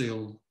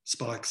steel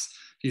spikes.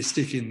 You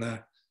stick in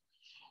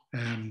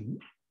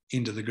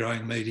into the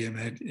growing medium,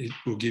 it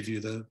will give you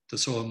the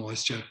soil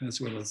moisture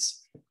as well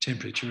as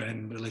temperature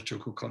and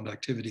electrical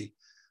conductivity.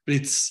 But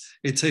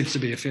it seems to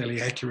be a fairly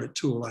accurate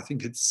tool. I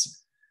think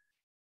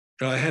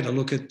I had a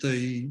look at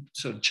the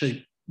sort of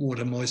cheap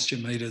water moisture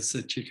meters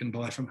that you can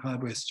buy from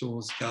hardware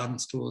stores, garden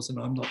stores, and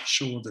I'm not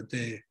sure that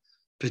they're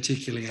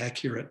particularly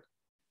accurate.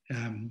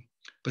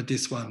 But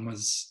this one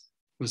was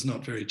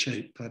not very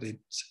cheap, but it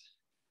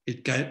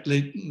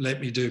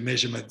let me do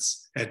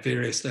measurements at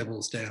various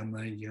levels down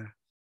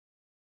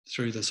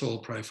through the soil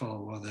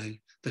profile, while the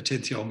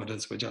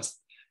tensiometers were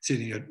just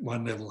sitting at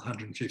one level,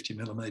 150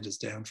 millimetres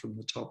down from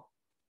the top.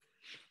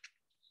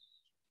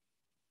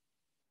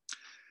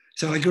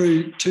 So I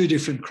grew two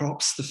different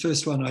crops. The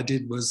first one I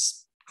did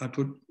was I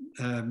put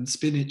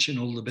spinach in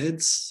all the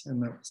beds,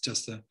 and that was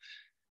just a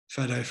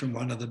photo from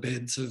one of the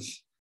beds of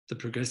the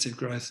progressive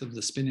growth of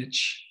the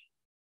spinach.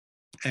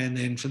 And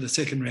then for the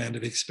second round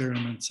of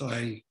experiments,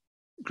 I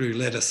grew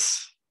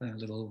lettuce,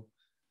 little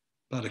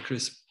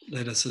buttercrisp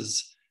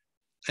lettuces.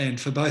 And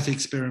for both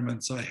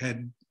experiments, I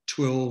had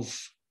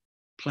 12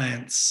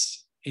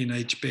 plants in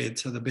each bed.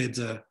 So the beds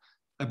are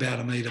about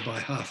 1 metre by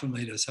half a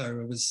metre.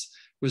 So it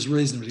was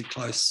reasonably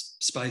close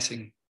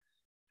spacing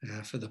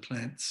for the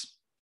plants.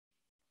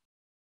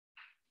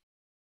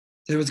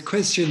 There was a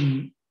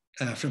question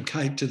from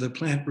Kate, do the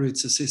plant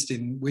roots assist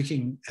in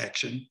wicking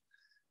action?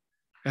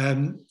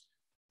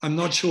 I'm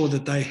not sure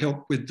that they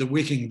help with the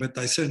wicking, but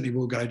they certainly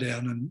will go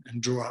down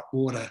and draw up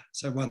water.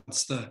 So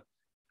once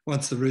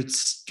the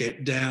roots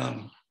get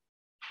down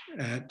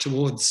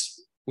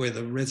towards where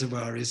the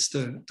reservoir is,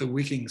 the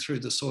wicking through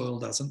the soil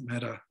doesn't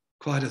matter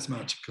quite as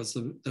much, because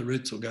the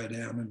roots will go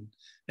down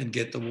and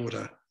get the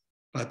water.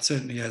 But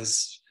certainly,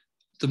 as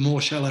the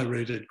more shallow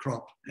rooted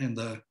crop and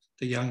the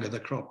younger the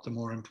crop, the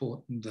more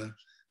important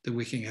the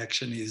wicking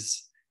action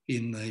is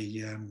in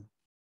the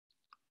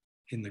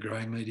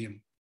growing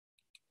medium.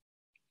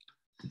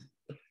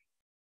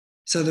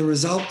 So the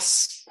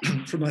results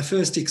from my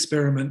first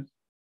experiment,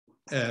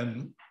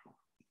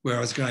 where I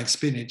was growing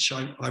spinach,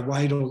 I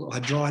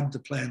dried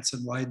the plants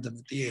and weighed them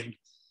at the end.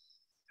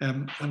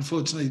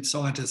 Unfortunately,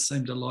 scientists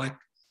seem to like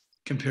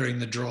comparing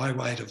the dry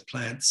weight of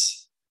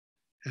plants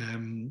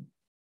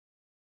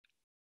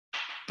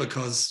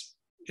because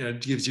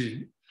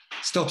it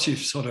stops you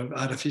sort of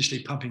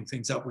artificially pumping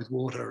things up with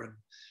water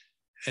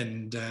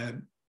and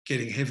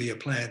getting heavier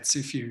plants.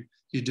 If you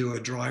do a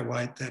dry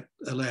weight, that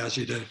allows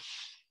you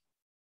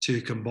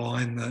to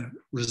combine the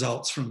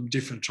results from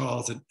different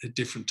trials at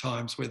different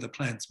times, where the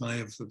plants may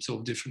have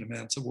absorbed different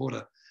amounts of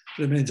water.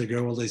 But it means I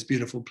grow all these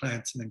beautiful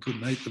plants and then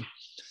couldn't eat them.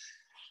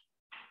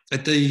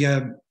 At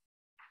the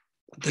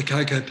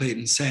cocoa peat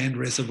and sand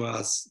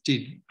reservoirs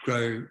did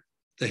grow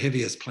the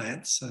heaviest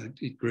plants, so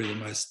it grew the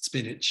most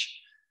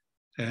spinach.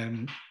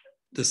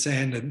 The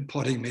sand and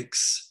potting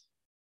mix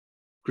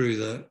grew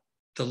the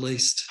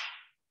least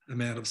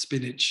amount of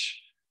spinach,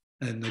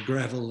 and the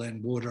gravel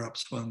and water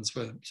ups ones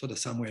were sort of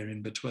somewhere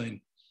in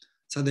between.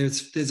 So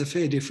there's a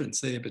fair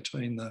difference there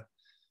between the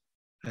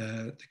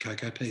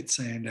cocoa peat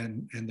sand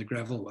and the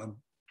gravel one.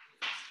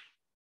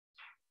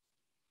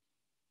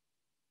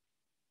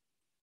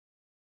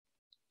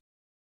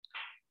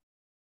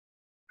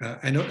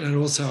 And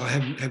also, I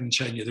haven't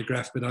shown you the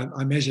graph, but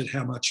I measured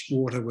how much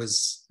water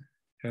was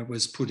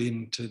put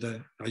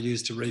into I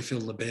used to refill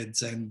the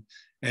beds, and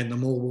the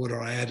more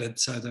water I added,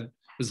 so that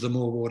was the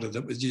more water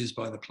that was used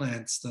by the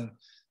plants,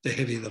 the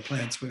heavier the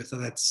plants were. So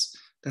that's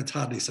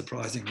hardly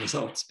surprising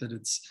results, but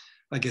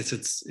I guess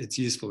it's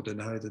useful to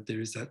know that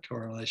there is that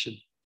correlation.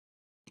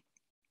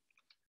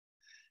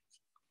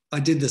 I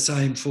did the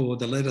same for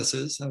the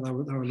lettuces. They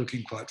were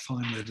looking quite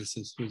fine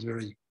lettuces. It was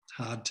very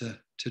hard to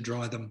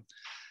dry them.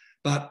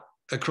 But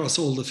across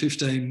all the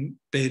 15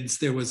 beds,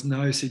 there was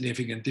no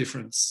significant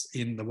difference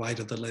in the weight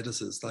of the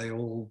lettuces. They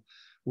all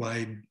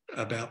weighed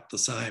about the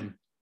same.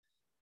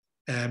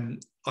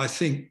 I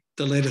think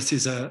the lettuce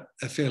is a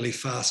fairly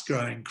fast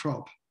growing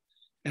crop.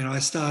 And I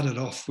started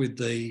off with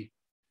the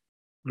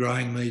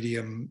growing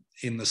medium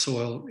in the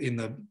soil, in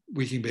the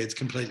wicking beds,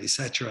 completely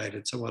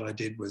saturated. So what I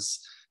did was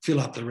fill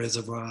up the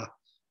reservoir,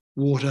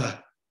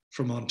 water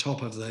from on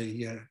top of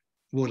the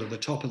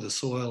top of the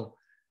soil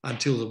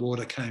until the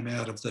water came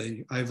out of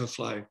the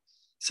overflow,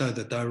 so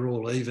that they were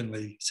all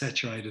evenly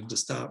saturated to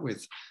start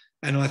with.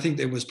 And I think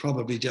there was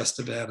probably just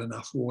about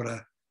enough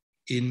water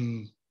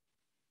in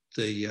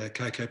the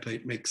cocoa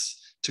peat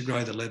mix to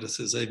grow the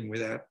lettuces, even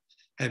without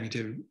having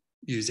to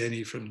use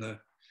any from the,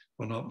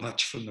 well, not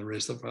much from the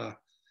reservoir.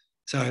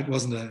 So it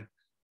wasn't a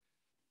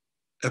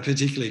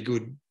particularly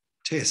good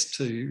test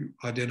to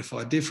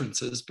identify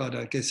differences, but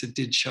I guess it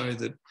did show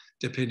that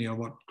depending on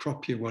what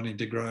crop you're wanting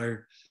to grow,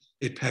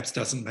 it perhaps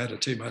doesn't matter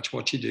too much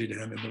what you do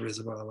down in the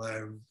reservoir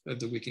layer of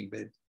the wicking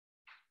bed.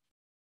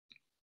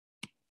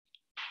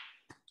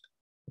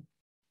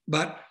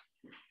 But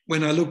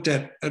when I looked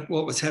at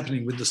what was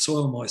happening with the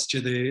soil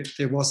moisture,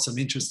 there was some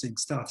interesting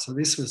stuff. So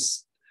this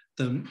was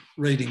the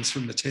readings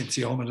from the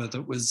tensiometer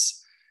that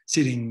was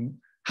sitting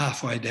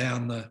halfway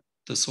down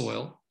the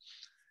soil.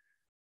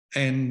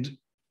 And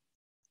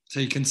so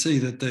you can see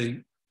that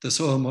the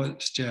soil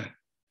moisture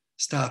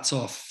starts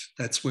off,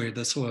 that's where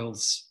the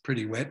soil's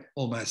pretty wet,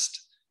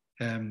 almost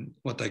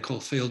what they call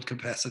field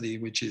capacity,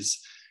 which is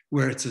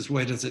where it's as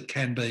wet as it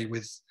can be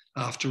with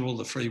after all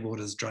the free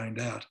water's drained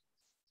out.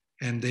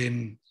 And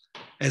then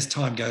as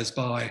time goes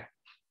by,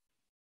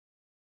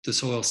 the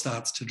soil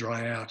starts to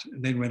dry out.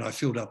 And then when I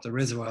filled up the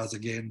reservoirs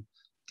again,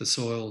 the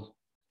soil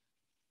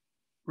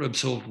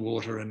absorbed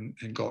water and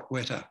got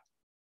wetter.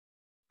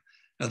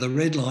 Now the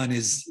red line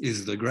is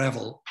the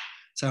gravel.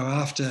 So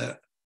after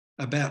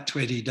about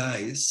 20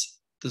 days,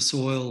 the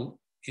soil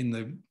in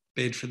the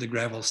bed for the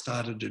gravel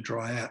started to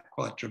dry out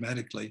quite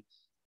dramatically,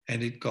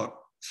 and it got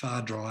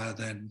far drier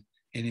than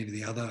any of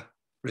the other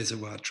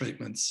reservoir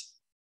treatments.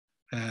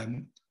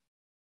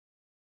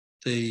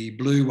 The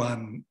blue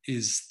one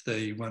is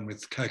the one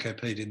with cocoa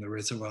peat in the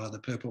reservoir. The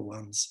purple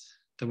one's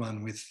the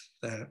one with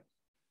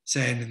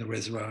sand in the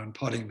reservoir and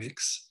potting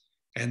mix.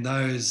 And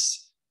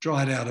those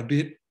dried out a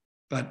bit,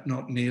 but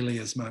not nearly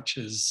as much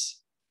as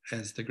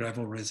the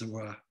gravel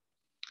reservoir.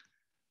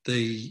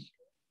 The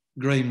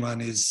green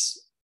one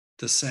is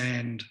the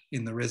sand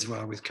in the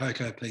reservoir with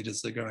cocoa peat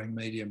as the growing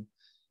medium.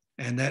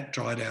 And that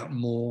dried out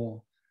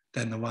more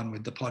than the one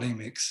with the potting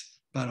mix.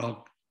 But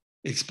I'll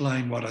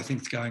explain what I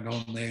think is going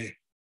on there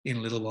in a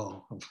little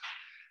while. I'll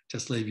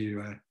just leave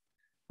you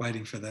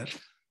waiting for that.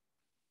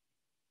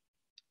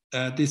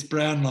 This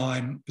brown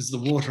line was the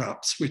water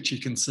ups, which you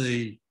can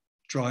see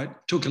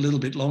took a little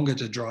bit longer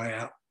to dry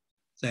out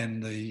than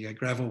the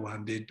gravel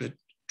one did, but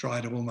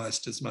dried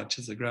almost as much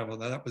as the gravel.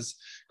 Now, that was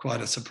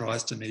quite a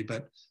surprise to me,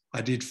 but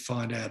I did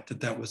find out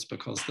that was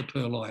because the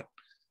perlite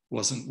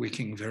wasn't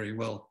wicking very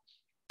well.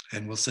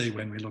 And we'll see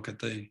when we look at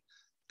the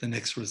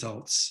next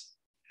results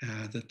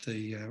that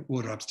the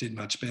water ups did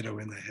much better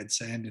when they had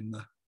sand in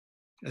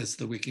as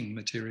the wicking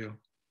material.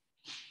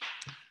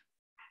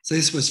 So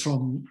this was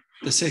from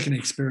the second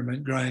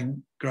experiment,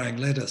 growing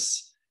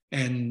lettuce,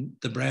 and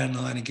the brown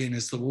line again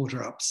is the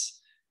water ups.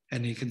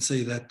 And you can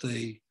see that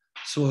the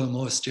soil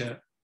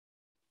moisture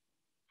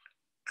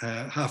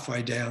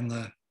halfway down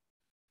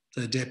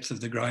the depth of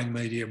the growing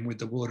medium with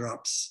the water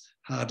ups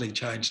hardly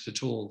changed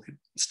at all. It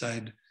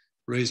stayed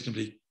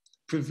reasonably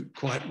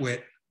quite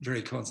wet,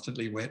 very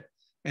constantly wet.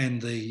 And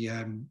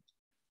the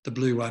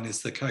blue one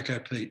is the cocoa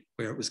peat,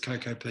 where it was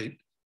cocoa peat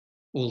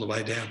all the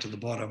way down to the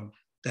bottom.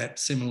 That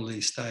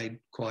similarly stayed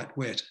quite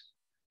wet.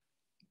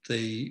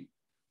 The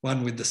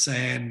one with the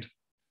sand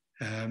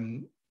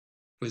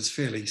was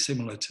fairly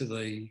similar to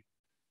the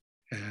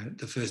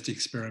first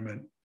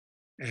experiment,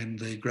 and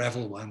the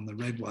gravel one, the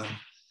red one,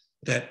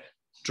 that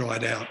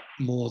dried out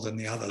more than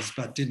the others,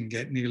 but didn't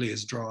get nearly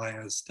as dry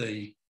as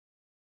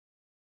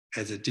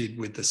it did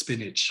with the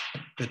spinach.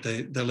 But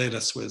the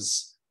lettuce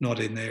was not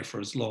in there for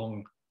as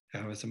long.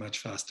 It was a much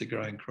faster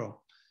growing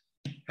crop.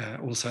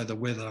 Also, the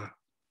weather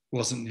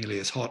wasn't nearly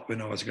as hot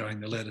when I was growing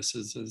the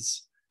lettuces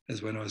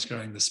as when I was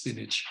growing the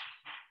spinach.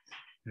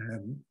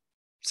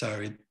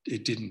 So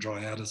it didn't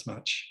dry out as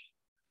much.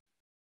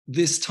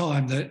 This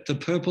time, the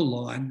purple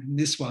line,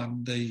 this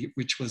one,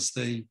 which was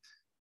the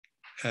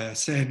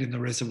sand in the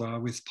reservoir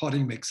with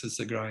potting mix as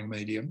the growing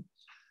medium,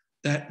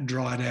 that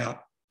dried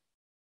out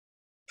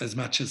as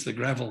much as the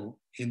gravel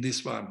in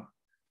this one.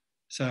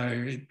 So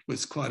it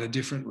was quite a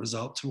different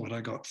result to what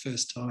I got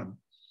first time.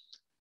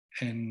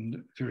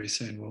 And very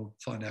soon we'll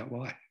find out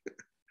why.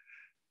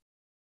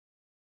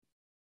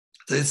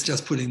 Let's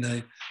just put in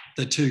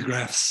the two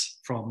graphs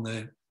from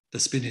the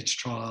spinach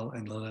trial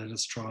and the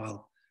lettuce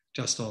trial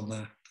just on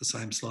the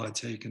same slide,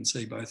 so you can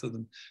see both of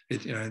them.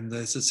 And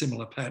there's a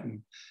similar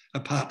pattern,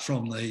 apart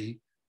from the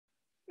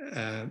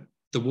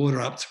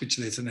water ups, which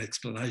there's an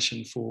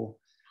explanation for,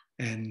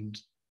 and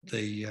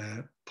the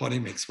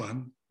potting mix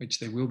one, which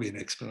there will be an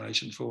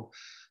explanation for.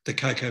 The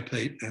cocoa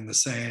peat and the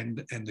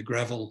sand and the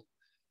gravel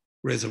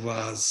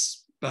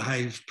reservoirs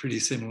behave pretty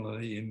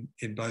similarly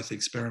in both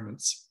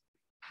experiments.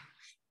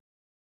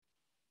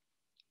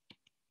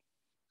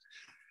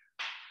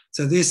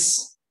 So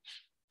this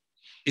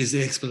is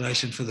the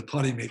explanation for the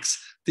potting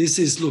mix. This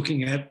is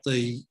looking at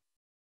the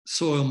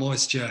soil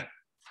moisture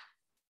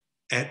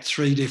at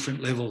 3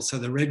 different levels. So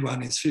the red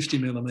one is 50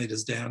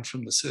 millimetres down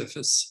from the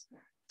surface.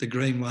 The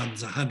green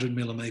one's 100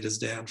 millimetres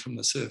down from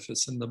the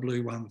surface, and the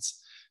blue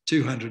one's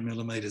 200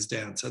 millimetres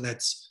down. So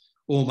that's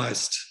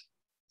almost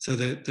So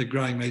the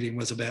growing medium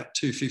was about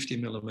 250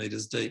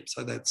 millimetres deep.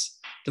 So that's,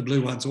 the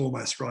blue one's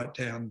almost right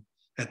down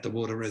at the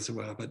water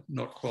reservoir, but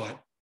not quite.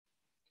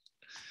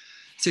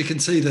 So you can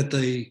see that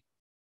the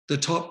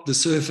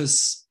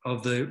surface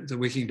of the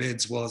wicking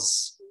beds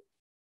was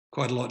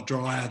quite a lot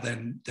drier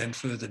than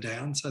further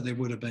down. So there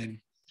would have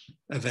been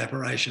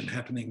evaporation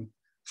happening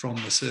from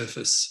the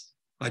surface.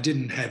 I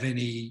didn't have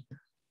any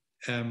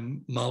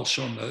mulch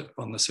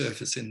on the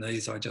surface in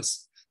these. I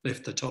just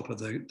left the top of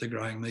the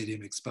growing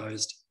medium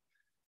exposed.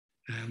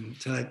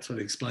 So that sort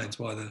of explains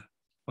why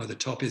the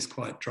top is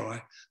quite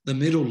dry. The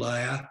middle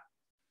layer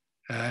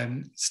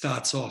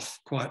starts off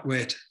quite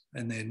wet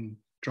and then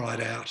dried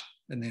out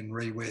and then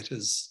re-wet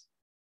as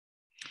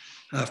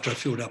after I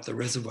filled up the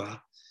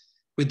reservoir.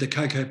 With the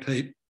cocoa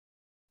peat,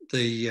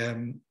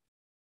 the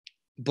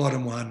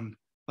bottom one,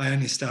 I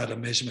only started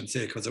measurements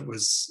there because it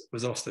was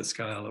off the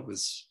scale. It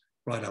was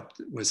right up,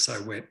 it was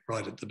so wet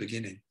right at the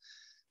beginning.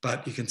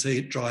 But you can see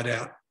it dried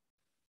out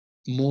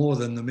more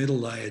than the middle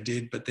layer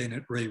did, but then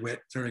it re-wet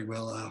very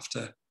well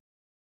after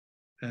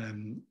I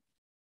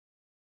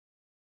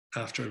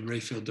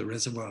refilled the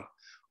reservoir.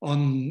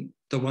 On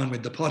the one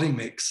with the potting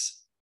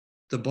mix,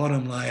 the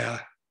bottom layer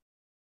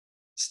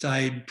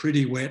stayed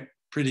pretty wet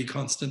pretty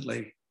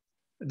constantly.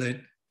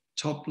 The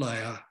top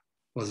layer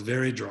was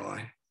very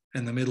dry,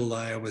 and the middle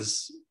layer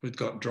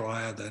got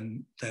drier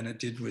than it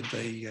did with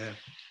the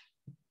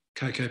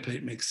cocoa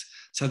peat mix.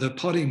 So the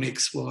potting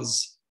mix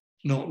was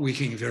not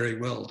wicking very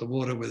well. The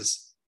water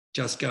was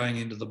just going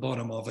into the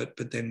bottom of it,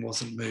 but then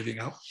wasn't moving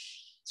up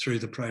through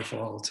the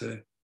profile to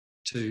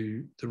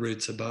the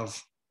roots above.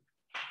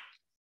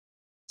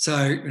 So,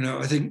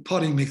 I think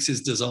potting mix is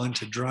designed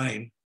to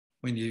drain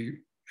when you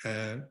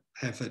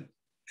have it,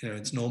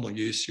 its normal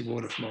use, you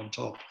water from on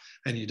top,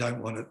 and you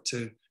don't want it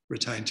to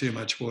retain too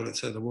much water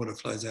so the water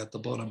flows out the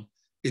bottom.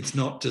 It's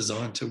not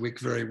designed to wick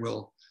very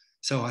well.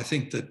 So I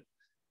think that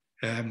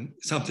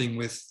something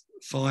with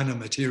finer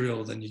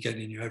material than you get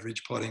in your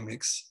average potting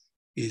mix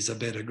is a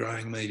better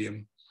growing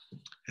medium.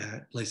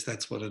 At least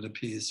that's what it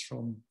appears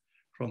from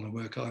the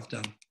work I've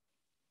done.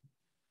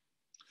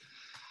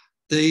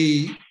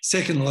 The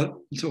second lot,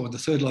 or the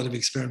third lot of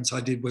experiments I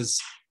did was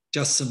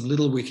just some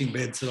little wicking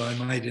beds that I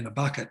made in a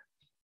bucket.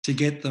 To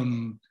get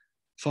them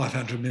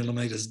 500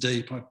 millimetres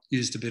deep, I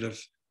used a bit of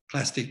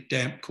plastic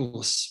damp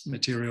coarse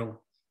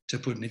material to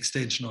put an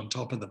extension on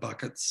top of the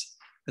buckets,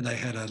 and they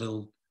had a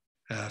little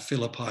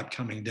filler pipe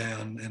coming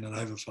down and an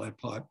overflow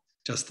pipe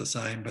just the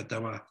same, but they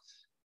were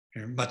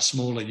much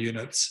smaller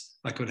units.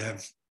 I could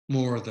have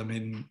more of them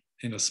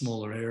in a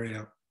smaller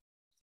area.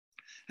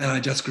 And I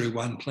just grew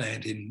one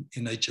plant in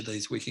each of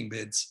these wicking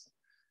beds.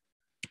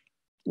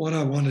 What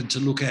I wanted to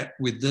look at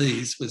with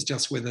these was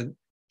just whether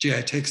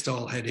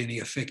geotextile had any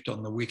effect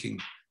on the wicking.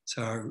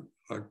 So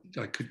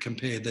I could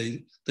compare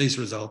these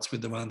results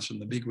with the ones from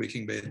the big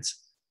wicking beds.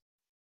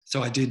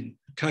 So I did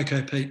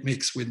cocoa peat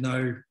mix with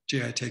no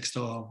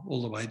geotextile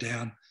all the way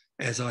down,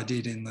 as I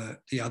did in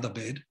the other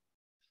bed.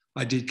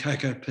 I did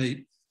cocoa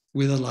peat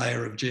with a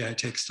layer of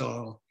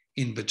geotextile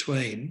in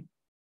between.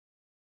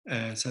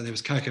 So there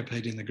was cocoa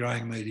peat in the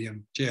growing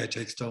medium,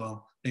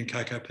 geotextile, then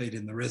cocoa peat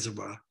in the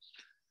reservoir.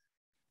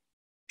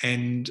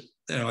 And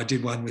I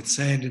did one with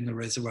sand in the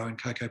reservoir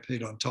and cocoa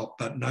peat on top,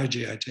 but no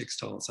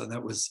geotextile. So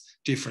that was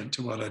different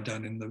to what I'd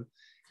done in the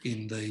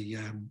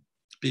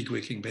big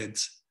wicking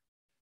beds.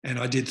 And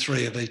I did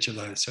 3 of each of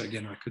those. So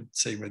again, I could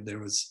see whether there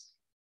was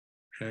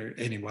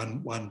any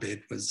one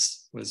bed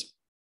was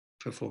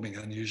performing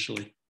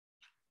unusually.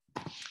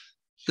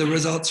 The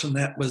results from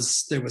that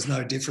was there was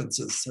no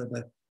differences. So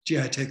the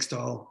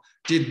geotextile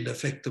didn't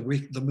affect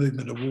the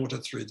movement of water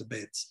through the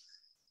beds.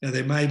 Now,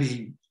 there may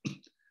be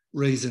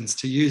reasons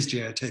to use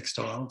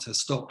geotextile to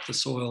stop the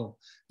soil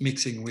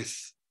mixing with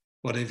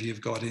whatever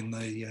you've got in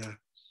the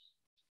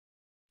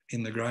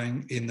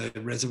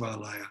reservoir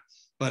layer,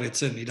 but it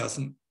certainly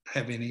doesn't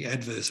have any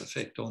adverse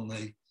effect on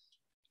the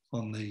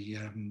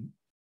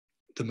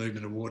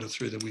movement of water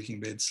through the wicking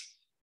beds.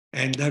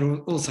 And that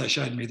also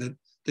showed me that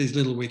these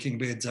little wicking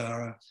beds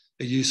are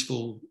a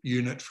useful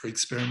unit for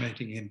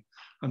experimenting in.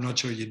 I'm not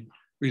sure you'd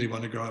really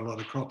want to grow a lot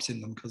of crops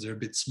in them because they're a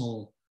bit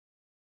small.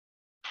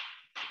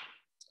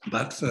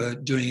 But for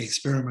doing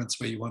experiments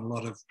where you want a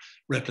lot of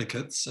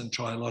replicates and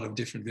try a lot of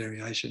different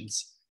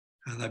variations,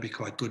 they'd be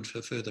quite good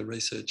for further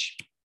research.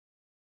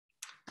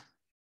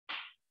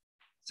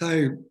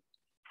 So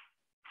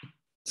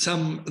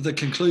some of the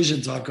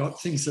conclusions I've got,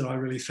 things that I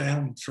really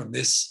found from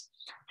this,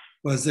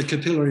 was the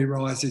capillary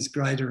rise is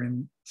greater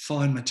in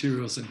fine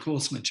materials than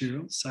coarse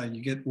materials. So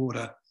you get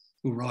water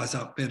will rise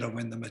up better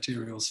when the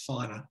material's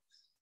finer.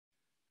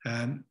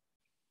 And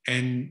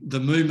the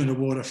movement of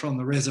water from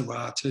the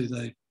reservoir to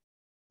the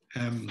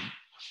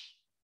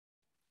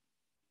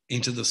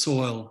into the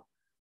soil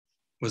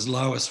was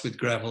lowest with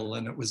gravel,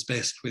 and it was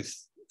best with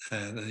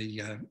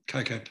the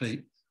cocoa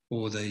peat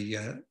or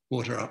the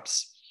water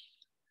ups.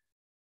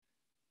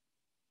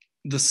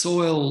 The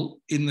soil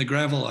in the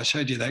gravel, I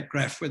showed you that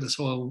graph where the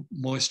soil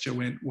moisture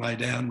went way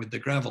down with the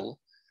gravel.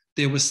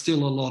 There was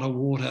still a lot of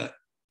water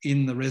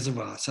in the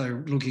reservoir.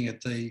 So looking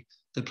at the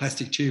the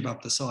plastic tube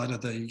up the side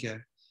of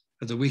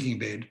the wicking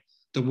bed,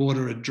 the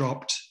water had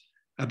dropped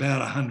about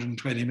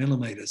 120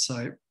 millimetres.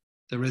 So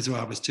the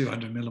reservoir was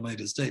 200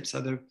 millimetres deep.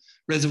 So the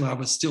reservoir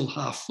was still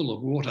half full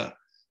of water,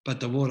 but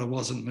the water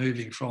wasn't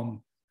moving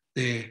from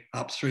there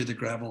up through the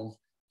gravel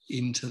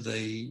into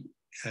the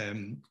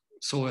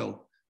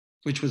soil,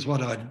 which was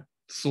what I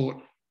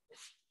thought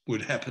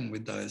would happen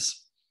with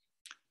those.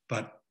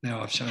 But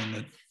now I've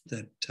shown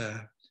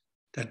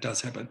that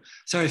does happen.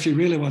 So if you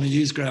really want to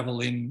use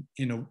gravel in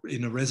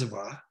a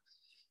reservoir,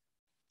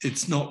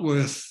 it's not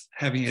worth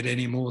having it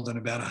any more than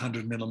about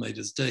 100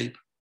 millimetres deep.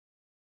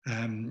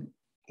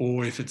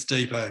 Or if it's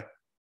deeper,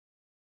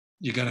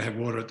 you're going to have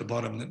water at the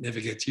bottom that never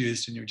gets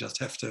used, and you just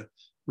have to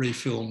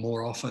refill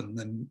more often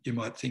than you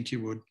might think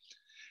you would.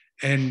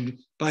 And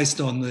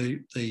based on the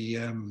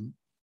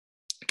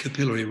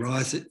capillary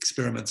rise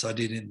experiments I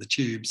did in the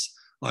tubes,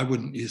 I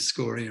wouldn't use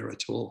scoria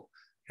at all.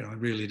 You know, I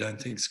really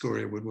don't think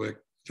scoria would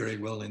work very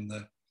well in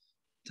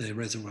the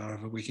reservoir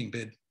of a wicking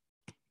bed.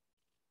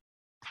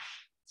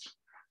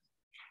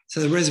 So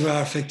the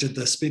reservoir affected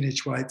the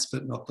spinach weights,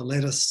 but not the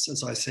lettuce,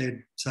 as I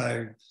said.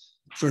 So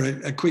for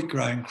a quick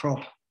growing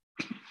crop,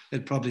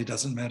 it probably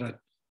doesn't matter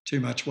too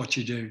much what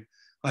you do.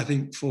 I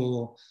think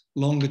for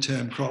longer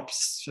term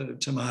crops,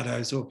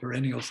 tomatoes or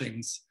perennial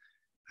things,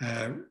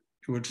 you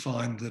would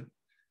find that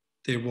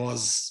there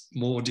was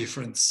more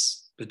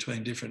difference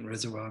between different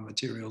reservoir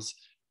materials,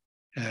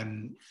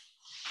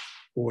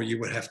 or you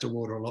would have to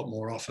water a lot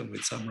more often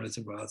with some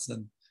reservoirs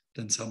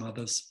than some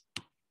others.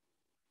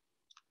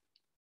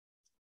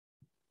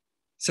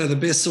 So the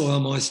best soil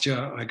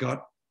moisture I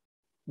got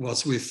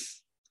was with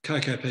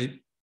cocoa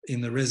peat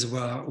in the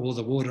reservoir, or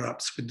the water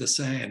ups with the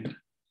sand.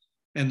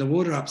 And the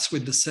water ups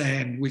with the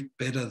sand wick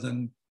better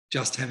than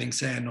just having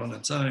sand on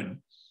its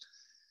own.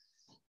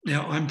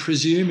 Now, I'm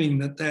presuming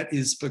that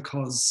is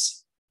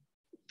because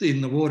in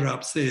the water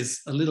ups,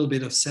 there's a little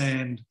bit of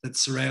sand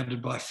that's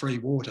surrounded by free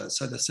water.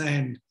 So the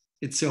sand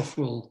itself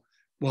will,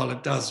 while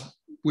it does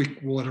wick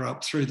water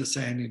up through the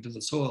sand into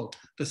the soil,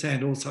 the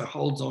sand also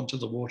holds onto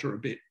the water a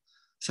bit.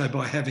 So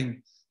by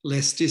having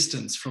less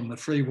distance from the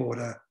free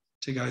water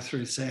to go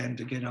through sand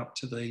to get up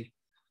to the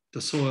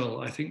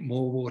soil, I think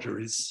more water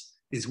is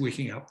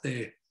wicking up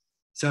there.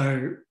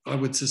 So I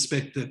would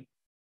suspect that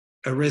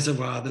a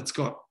reservoir that's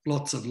got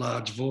lots of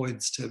large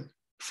voids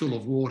full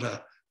of water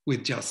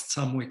with just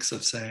some wicks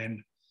of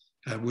sand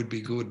would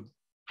be good.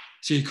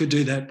 So you could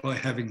do that by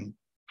having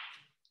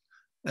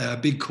a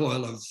big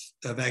coil of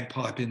ag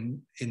pipe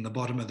in the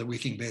bottom of the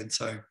wicking bed.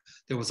 So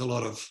there was a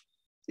lot of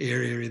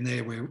area in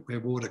there where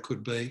water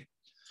could be.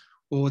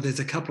 Or there's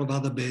a couple of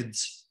other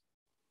beds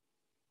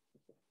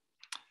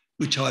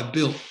which I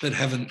built but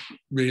haven't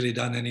really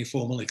done any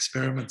formal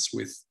experiments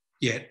with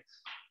yet.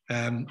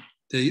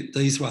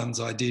 These ones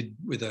I did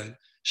with a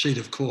sheet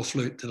of core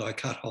flute that I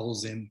cut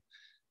holes in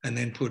and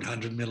then put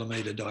 100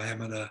 millimetre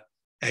diameter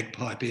ag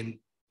pipe in,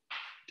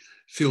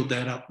 filled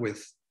that up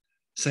with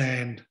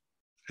sand,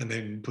 and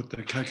then put the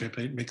cocoa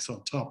peat mix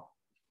on top.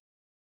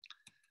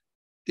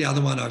 The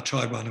other one, I've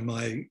tried one of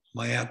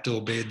my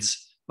outdoor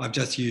beds. I've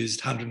just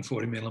used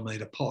 140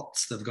 millimetre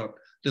pots. They've got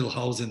little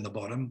holes in the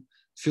bottom,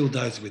 filled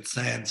those with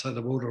sand so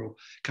the water will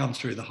come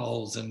through the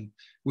holes and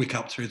wick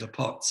up through the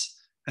pots.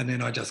 And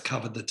then I just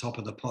covered the top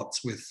of the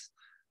pots with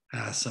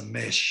some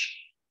mesh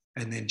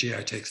and then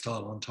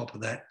geotextile on top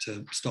of that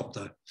to stop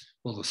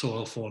all the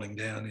soil falling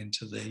down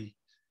into the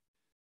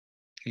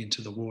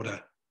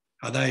water.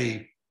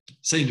 They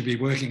seem to be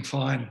working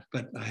fine,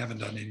 but I haven't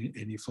done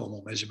any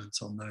formal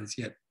measurements on those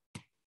yet.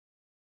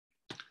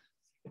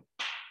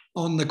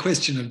 On the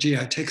question of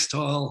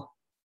geotextile,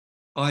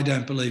 I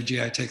don't believe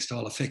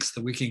geotextile affects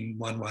the wicking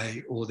one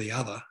way or the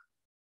other.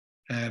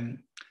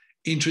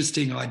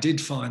 Interesting, I did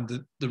find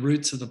that the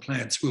roots of the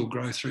plants will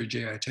grow through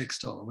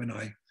geotextile. When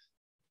I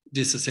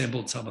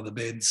disassembled some of the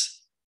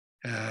beds,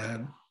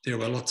 there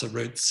were lots of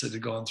roots that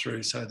had gone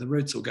through, so the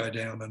roots will go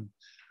down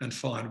and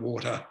find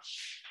water.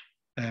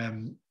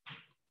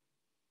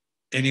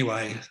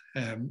 Anyway,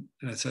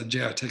 so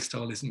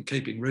geotextile isn't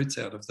keeping roots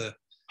out of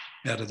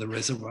the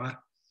reservoir.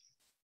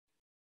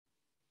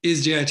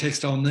 Is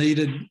geotextile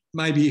needed?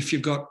 Maybe if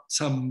you've got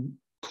some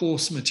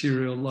coarse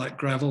material like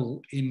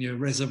gravel in your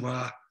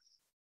reservoir,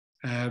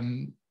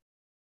 the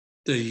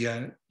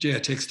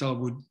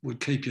geotextile would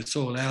keep your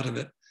soil out of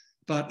it.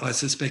 But I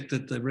suspect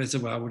that the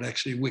reservoir would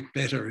actually wick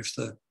better if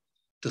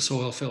the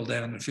soil fell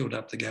down and filled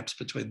up the gaps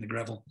between the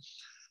gravel.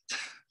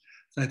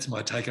 That's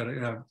my take on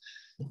it.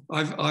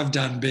 I've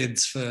done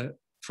beds for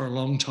a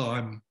long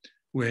time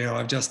where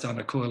I've just done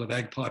a coil of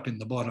ag pipe in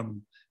the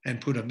bottom and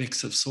put a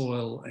mix of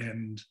soil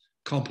and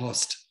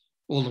compost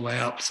all the way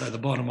up. So the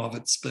bottom of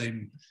it's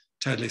been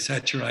totally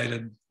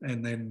saturated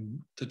and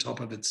then the top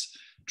of it's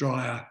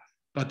drier,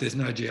 but there's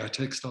no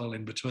geotextile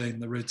in between.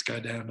 The roots go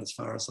down as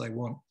far as they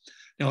want.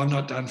 Now, I've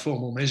not done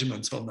formal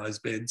measurements on those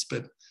beds,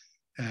 but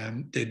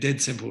they're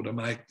dead simple to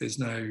make. There's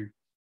not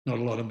a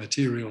lot of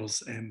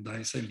materials and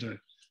they seem to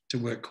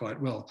work quite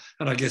well.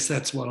 And I guess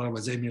that's what I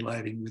was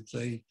emulating with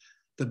the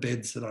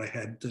beds that I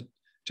had that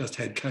just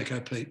had cocoa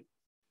peat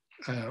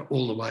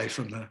all the way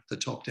from the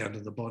top down to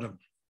the bottom.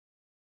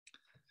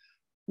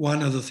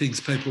 One of the things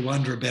people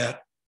wonder about,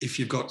 if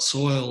you've got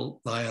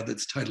soil layer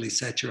that's totally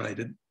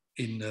saturated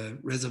in the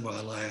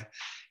reservoir layer,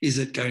 is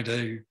it going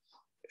to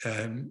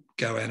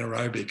go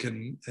anaerobic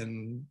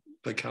and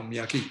become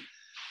yucky?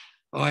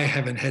 I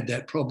haven't had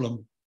that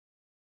problem.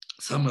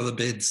 Some of the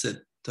beds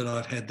that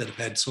I've had that have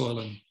had soil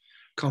and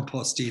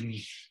compost in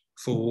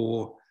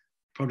for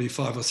probably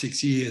 5 or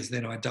 6 years,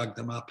 then I dug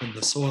them up and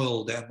the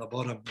soil down the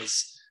bottom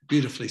was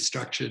beautifully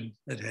structured.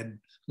 It had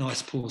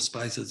nice pore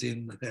spaces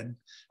in, it had a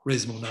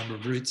reasonable number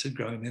of roots had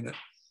grown in it,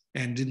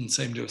 and didn't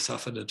seem to have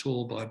suffered at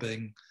all by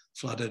being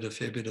flooded a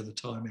fair bit of the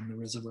time in the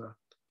reservoir.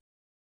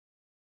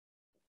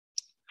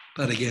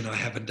 But again, I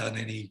haven't done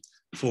any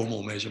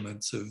formal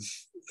measurements of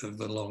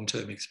a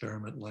long-term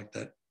experiment like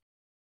that.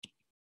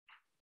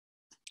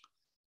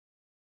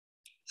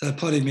 So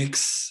potting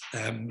mix,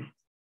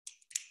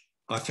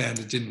 I found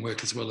it didn't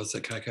work as well as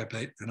the cocoa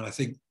peat, and I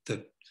think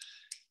that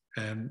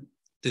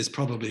there's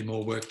probably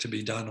more work to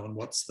be done on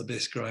what's the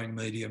best growing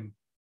medium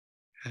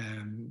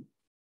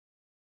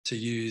to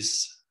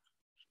use.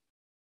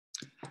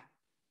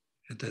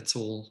 And that's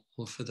all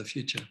for the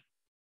future.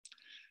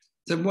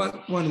 Then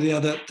one of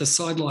the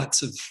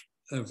sidelights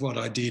of what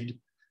I did,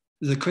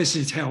 the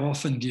question is, how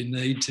often do you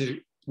need to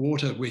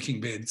water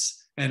wicking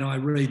beds? And I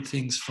read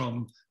things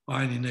from,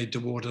 I only need to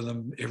water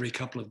them every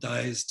couple of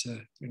days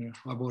to,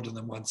 I water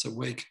them once a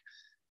week.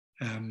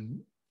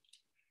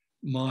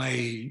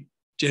 My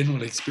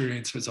general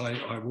experience was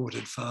I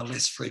watered far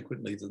less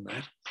frequently than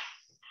that.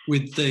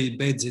 With the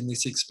beds in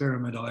this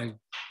experiment, I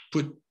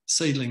put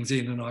seedlings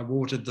in and I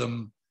watered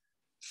them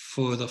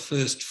for the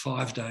first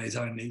 5 days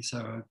only. So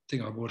I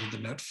think I watered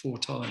them out 4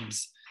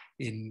 times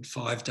in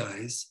 5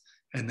 days,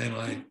 and then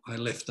I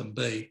left them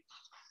be.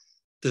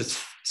 The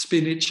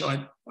spinach,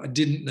 I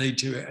didn't need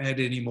to add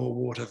any more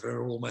water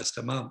for almost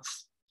a month.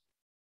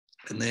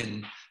 And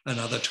then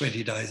another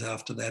 20 days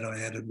after that, I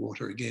added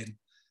water again.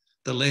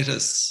 The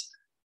lettuce,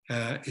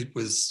 it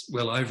was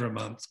well over a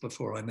month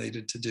before I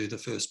needed to do the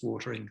first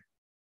watering.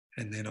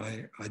 And then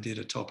I did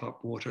a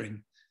top-up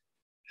watering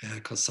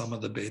because some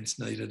of the beds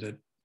needed it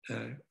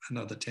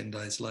another 10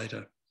 days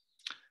later.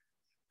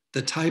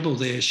 The table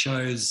there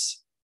shows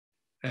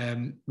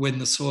when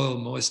the soil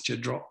moisture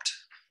dropped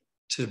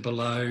to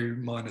below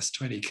minus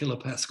 20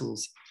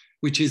 kilopascals,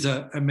 which is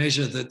a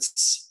measure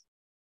that's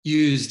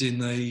used in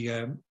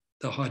the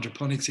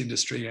hydroponics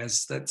industry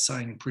as that's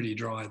saying pretty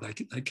dry. They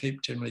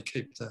generally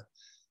keep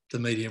the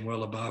medium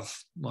well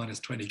above minus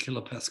 20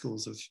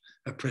 kilopascals of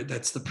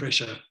that's the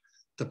pressure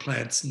the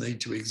plants need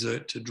to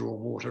exert to draw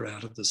water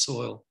out of the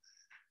soil.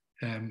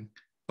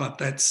 But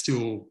that's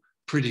still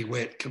pretty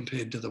wet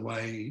compared to the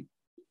way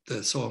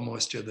the soil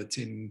moisture that's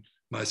in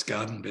most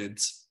garden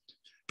beds.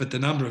 But the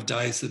number of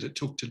days that it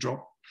took to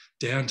drop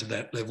down to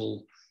that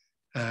level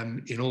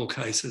in all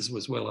cases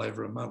was well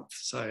over a month.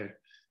 So,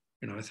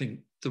 I think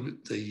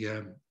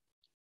the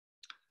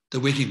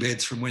wicking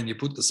beds from when you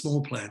put the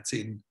small plants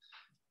in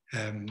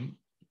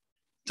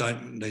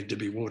don't need to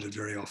be watered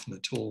very often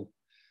at all.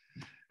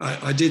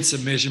 I did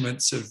some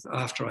measurements of,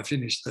 after I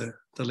finished the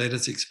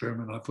lettuce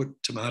experiment, I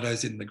put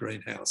tomatoes in the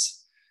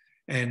greenhouse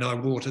and I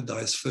watered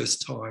those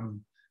first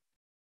time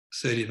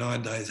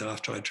 39 days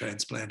after I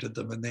transplanted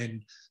them, and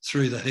then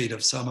through the heat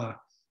of summer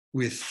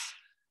with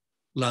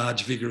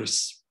large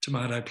vigorous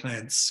tomato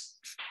plants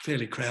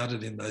fairly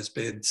crowded in those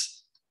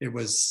beds, it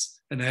was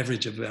an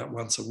average of about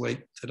once a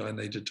week that I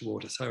needed to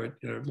water. So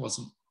it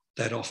wasn't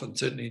that often,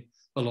 certainly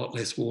a lot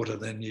less water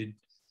than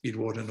you'd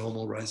water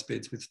normal raised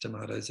beds with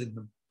tomatoes in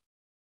them.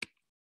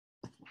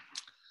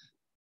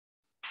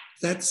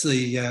 That's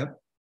the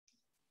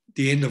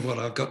end of what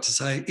I've got to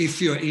say.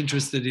 If you're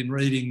interested in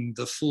reading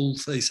the full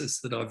thesis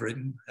that I've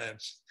written,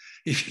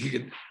 if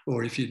you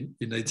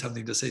need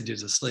something to send you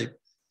to sleep,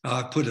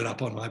 I've put it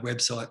up on my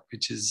website,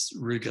 which is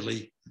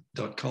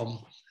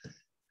roogulli.com,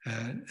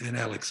 and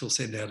Alex will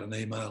send out an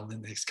email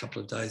in the next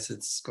couple of days.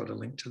 It's got a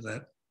link to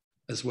that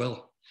as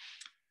well.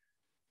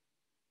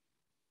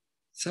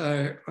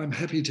 So I'm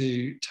happy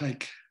to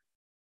take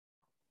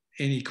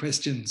any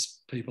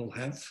questions people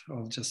have.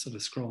 I'll just sort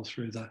of scroll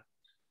through the...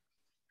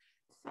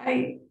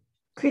 So,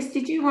 Chris,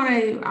 did you want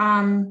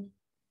to,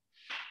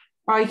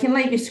 you can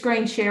leave your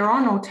screen share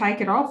on or take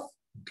it off?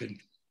 You can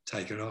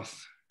take it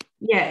off.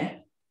 Yeah.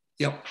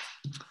 Yep.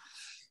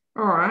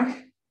 All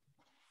right.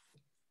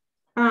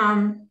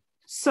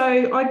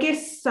 So I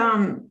guess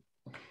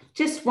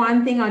just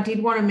one thing I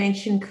did want to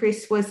mention,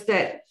 Chris, was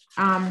that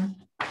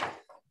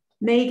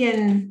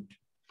Megan,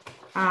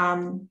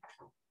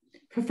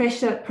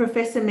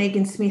 Professor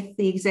Megan Smith,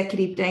 the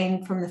Executive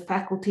Dean from the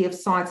Faculty of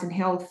Science and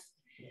Health,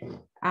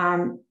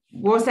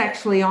 was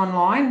actually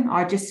online.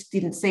 I just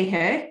didn't see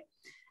her.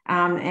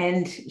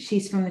 And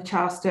she's from the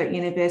Charles Sturt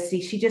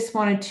University. She just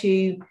wanted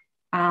to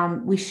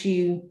wish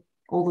you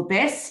all the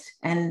best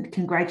and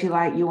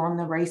congratulate you on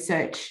the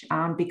research,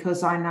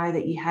 because I know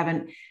that you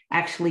haven't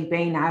actually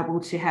been able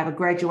to have a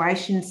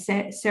graduation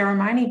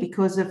ceremony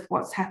because of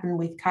what's happened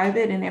with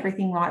COVID and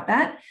everything like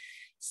that.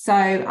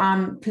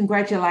 So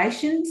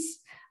congratulations.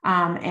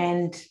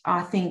 And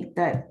I think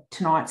that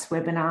tonight's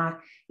webinar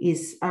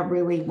is a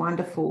really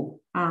wonderful,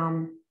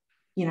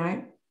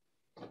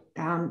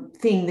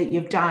 thing that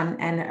you've done,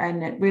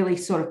 and it really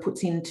sort of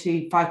puts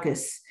into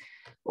focus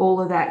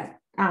all of that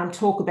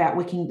talk about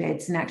wicking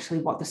beds and actually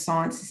what the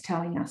science is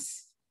telling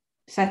us.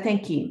 So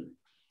thank you.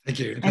 Thank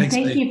you. And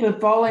thank you for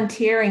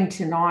volunteering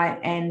tonight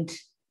and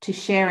to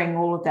sharing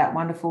all of that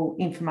wonderful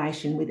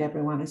information with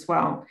everyone as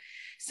well.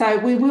 So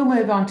we will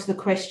move on to the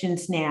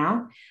questions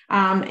now.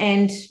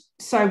 And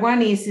so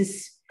one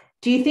is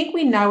do you think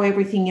we know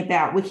everything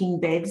about wicking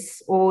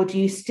beds, or do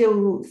you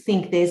still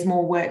think there's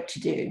more work to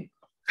do?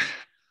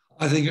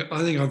 I think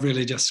I've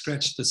really just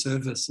scratched the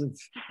surface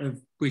of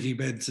wicking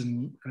beds,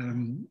 and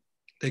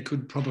there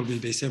could probably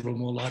be several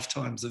more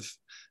lifetimes of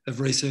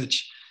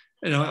research.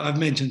 And I've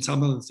mentioned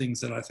some of the things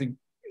that I think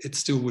it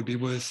still would be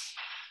worth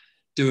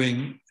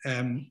doing,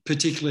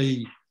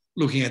 particularly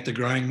looking at the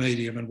growing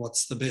medium and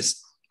what's the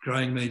best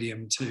growing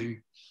medium to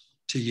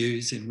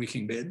use in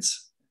wicking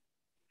beds.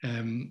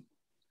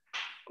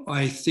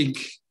 I think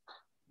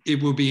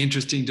it will be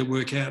interesting to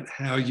work out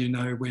how you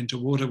know when to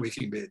water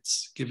wicking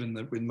beds, given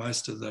that with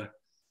most of the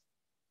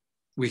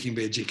wicking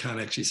beds you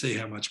can't actually see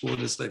how much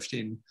water's left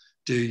in.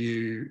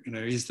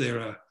 Is there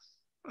a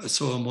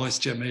soil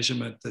moisture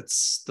measurement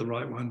that's the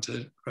right one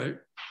to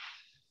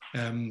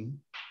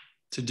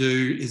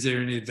do? Is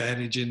there any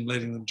advantage in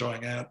letting them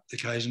drying out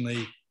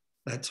occasionally?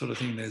 That sort of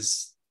thing.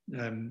 There's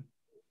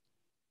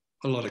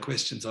a lot of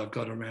questions I've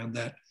got around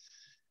that.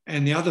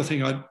 And the other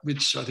thing,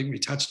 which I think we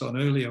touched on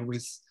earlier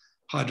with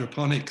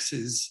hydroponics,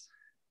 is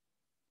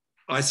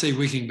I see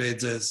wicking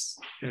beds as,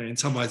 in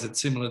some ways it's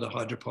similar to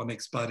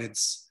hydroponics, but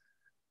it's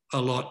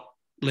a lot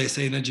less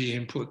energy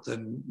input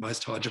than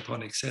most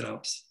hydroponic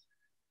setups.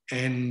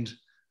 And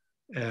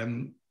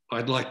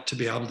I'd like to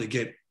be able to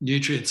get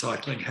nutrient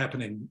cycling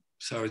happening,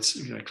 so it's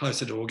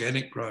closer to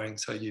organic growing.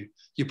 So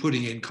you're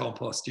putting in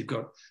compost, you've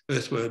got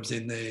earthworms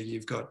in there,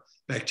 you've got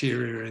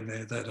bacteria in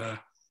there that are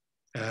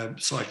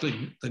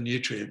cycling the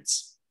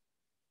nutrients.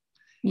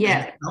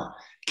 Yeah. And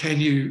can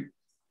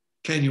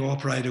you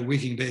operate a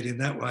wicking bed in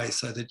that way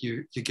so that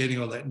you're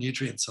getting all that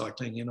nutrient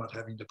cycling? You're not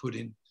having to put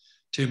in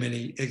too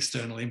many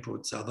external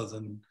inputs other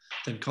than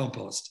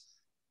compost.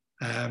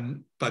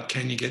 But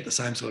can you get the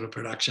same sort of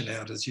production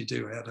out as you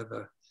do out of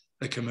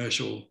a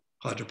commercial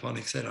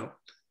hydroponic setup?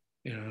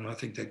 And I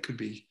think that could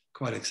be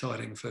quite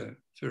exciting for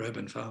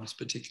urban farms,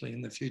 particularly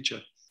in the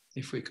future,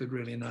 if we could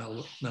really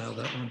nail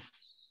that one.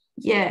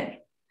 Yeah.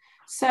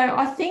 So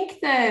I think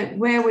that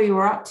where we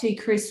were up to,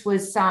 Chris,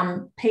 was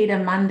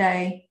Peter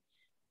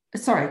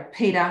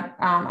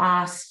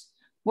asked,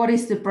 what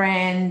is the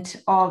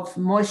brand of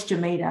moisture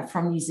meter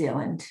from New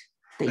Zealand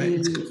that you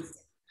use?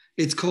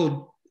 It's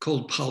called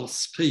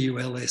Pulse,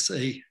 Pulse.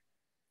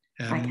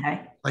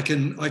 Okay. I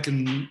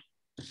can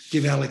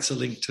give Alex a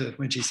link to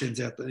when she sends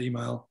out the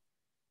email.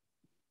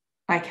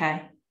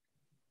 Okay.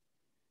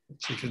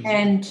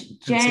 And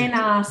Jan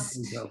asked,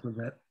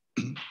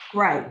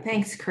 great,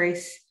 thanks,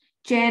 Chris.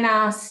 Jan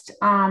asked,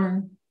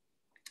 I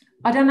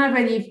don't know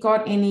whether you've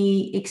got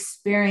any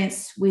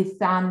experience with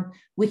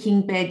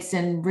wicking beds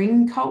and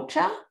ring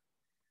culture.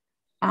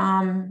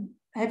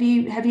 Have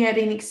you had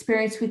any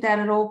experience with that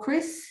at all,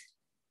 Chris?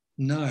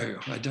 No,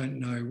 I don't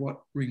know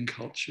what ring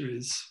culture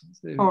is.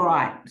 All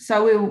right,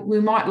 so we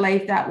might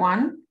leave that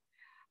one.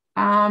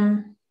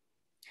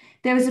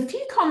 There was a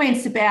few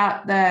comments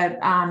about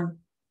the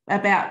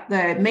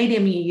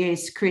medium you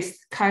used, Chris,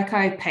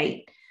 cocoa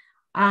peat.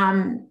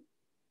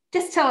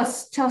 Just tell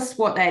us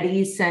what that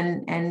is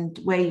and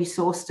where you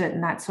sourced it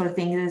and that sort of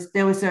thing.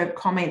 There was a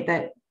comment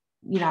that,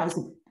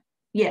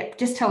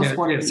 just tell us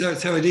what it is.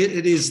 So it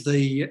is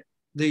the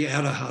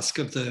outer husk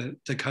of the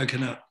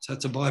coconut. So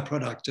it's a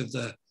byproduct of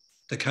the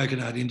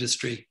coconut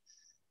industry.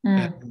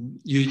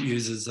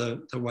 Uses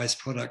the waste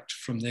product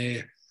from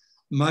there.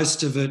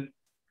 Most of it,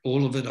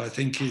 all of it, I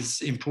think,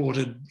 is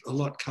imported. A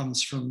lot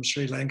comes from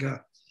Sri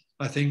Lanka,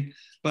 I think,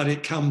 but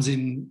it comes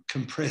in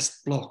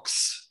compressed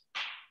blocks.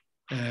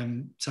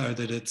 So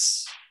that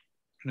it's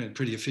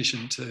pretty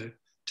efficient to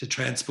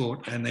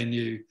transport, and then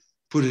you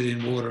put it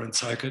in water and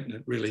soak it, and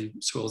it really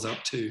swells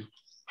up to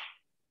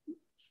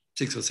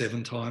 6 or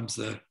 7 times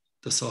the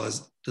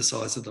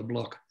size of the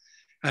block.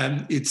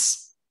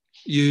 It's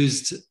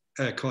used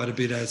quite a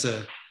bit as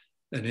an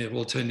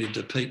alternative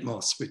to peat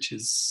moss, which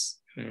is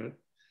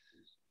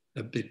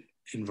a bit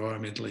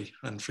environmentally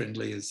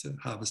unfriendly as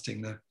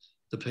harvesting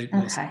the peat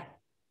moss. Okay.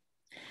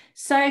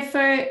 So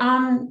for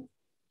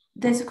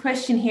there's a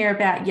question here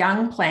about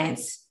young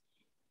plants.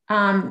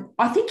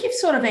 I think you've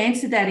sort of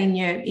answered that in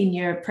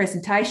your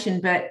presentation,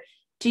 but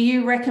do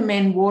you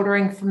recommend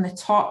watering from the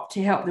top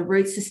to help the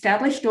roots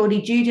establish, or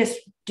did you just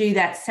do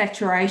that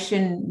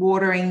saturation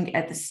watering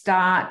at the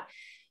start?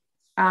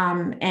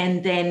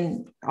 And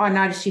then I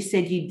noticed you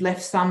said you'd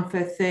left some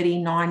for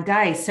 39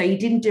 days. So you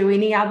didn't do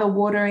any other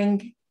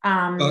watering?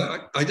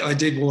 I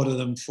did water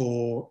them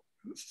for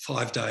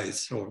 5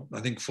 days, or I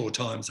think 4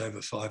 times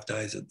over 5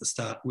 days at the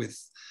start, with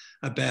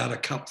about a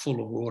cupful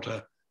of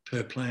water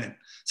per plant.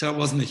 So it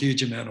wasn't a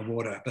huge amount of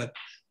water, but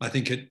I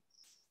think it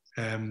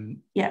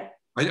Yeah.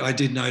 I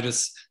did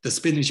notice the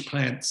spinach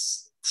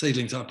plants,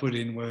 seedlings I put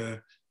in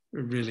were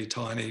really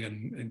tiny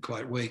and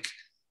quite weak,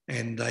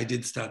 and they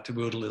did start to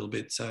wilt a little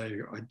bit, so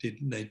I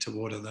did need to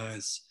water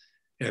those.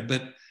 Yeah,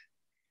 but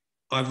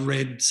I've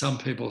read some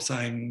people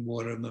saying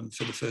water them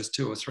for the first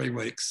 2 or 3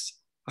 weeks.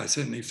 I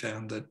certainly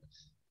found that,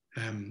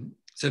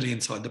 certainly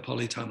inside the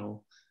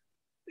polytunnel,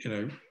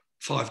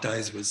 5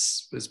 days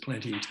was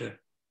plenty to,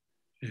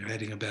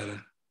 adding about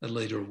a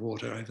litre of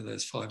water over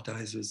those 5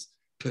 days was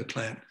per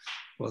plant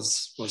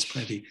was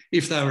plenty.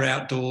 If they were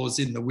outdoors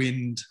in the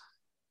wind,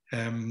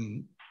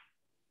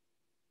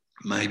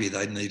 maybe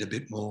they'd need a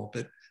bit more,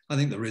 but I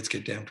think the roots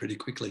get down pretty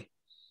quickly.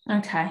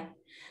 Okay.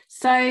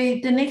 So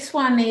the next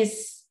one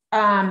is,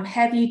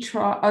 have you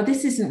tried,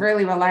 this isn't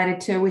really related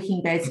to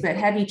wicking beds, but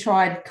have you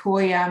tried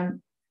koi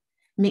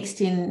mixed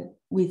in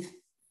with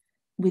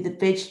a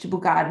vegetable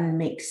garden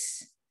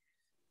mix?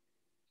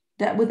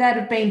 Would that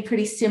have been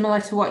pretty similar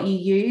to what you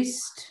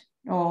used,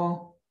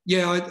 or?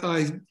 Yeah,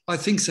 I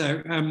think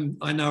so.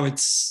 I know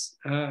it's.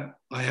 I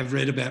have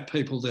read about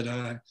people that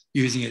are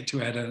using it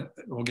to add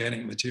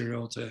organic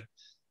material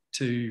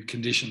to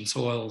conditioned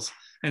soils,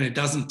 and it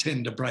doesn't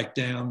tend to break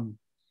down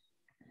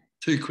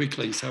too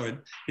quickly, so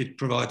it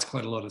provides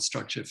quite a lot of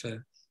structure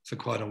for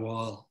quite a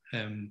while.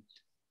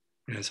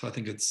 So I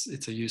think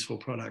it's a useful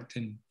product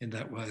in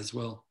that way as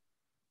well.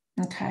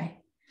 Okay.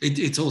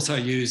 It's also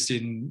used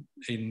in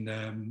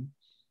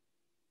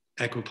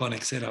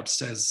aquaponic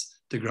setups as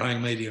the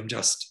growing medium,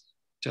 just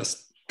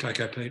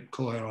cocoa peat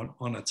koi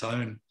on its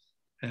own,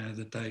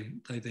 that they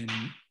then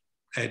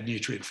add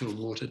nutrient-filled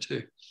water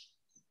to.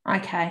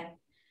 Okay.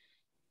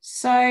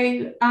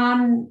 So,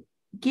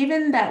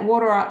 given that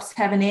water ups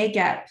have an air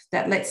gap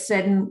that lets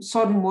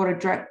sodden water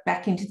drip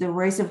back into the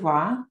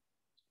reservoir,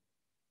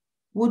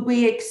 would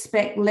we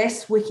expect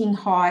less wicking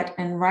height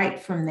and rate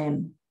from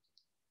them?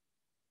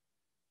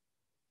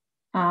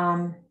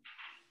 I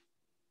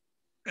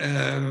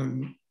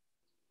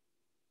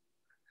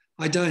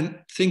don't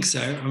think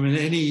so. I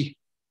mean,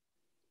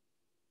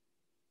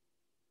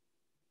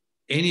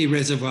 any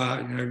reservoir,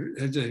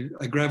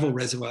 a gravel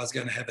reservoir is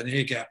going to have an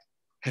air gap,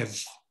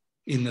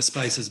 in the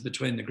spaces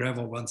between the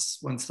gravel once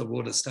the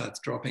water starts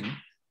dropping.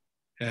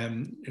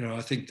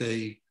 I think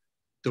the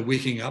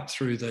wicking up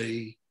through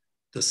the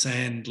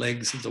sand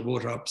legs of the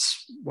water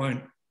ups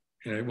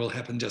will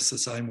happen just the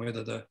same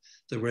whether the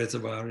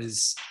reservoir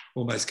is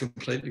almost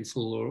completely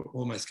full or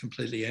almost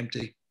completely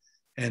empty,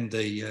 and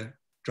the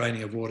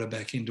draining of water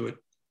back into it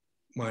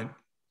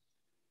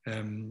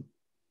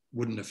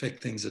wouldn't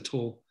affect things at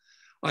all.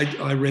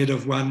 I read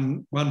of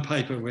one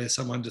paper where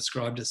someone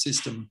described a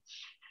system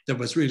that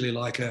was really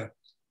like a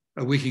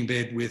wicking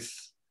bed without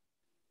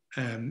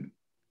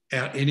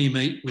any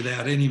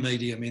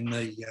medium in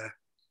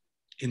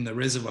the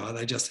reservoir.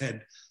 They just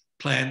had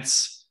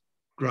plants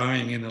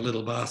growing in a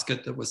little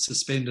basket that was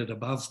suspended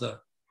above a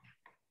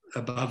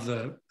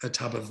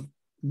tub of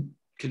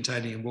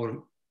containing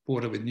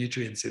water with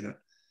nutrients in it,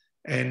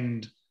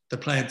 and the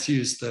plants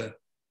used the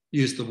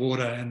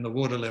water, and the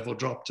water level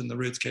dropped and the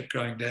roots kept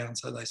growing down,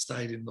 so they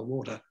stayed in the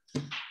water.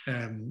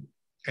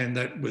 And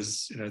that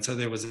was, so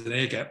there was an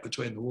air gap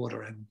between the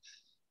water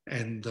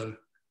and the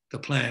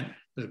plant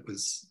that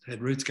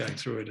had roots going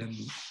through it, and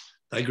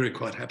they grew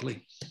quite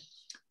happily.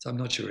 So I'm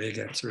not sure air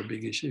gaps are a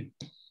big issue.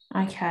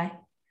 Okay.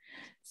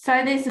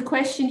 So there's a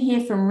question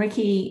here from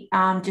Ricky,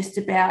 just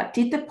about,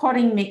 did the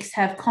potting mix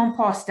have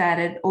compost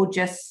added or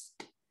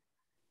just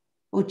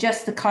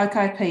the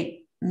cocoa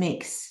peat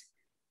mix?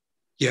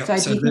 Yeah. So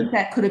do you think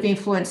that could have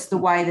influenced the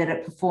way that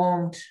it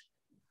performed?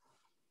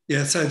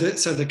 Yeah. So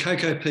the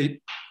cocoa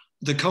peat,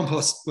 the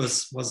compost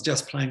was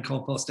just plain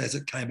compost as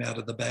it came out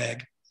of the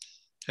bag,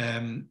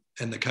 and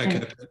the cocoa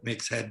peat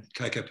mix had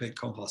cocoa peat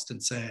compost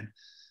and sand.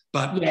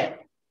 But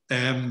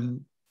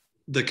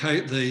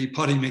the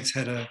potting mix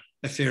had a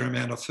fair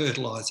amount of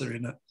fertiliser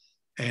in it,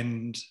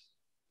 and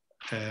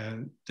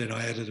then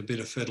I added a bit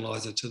of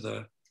fertiliser to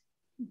the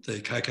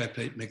cocoa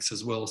peat mix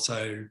as well.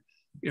 So,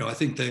 I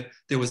think that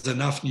there was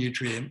enough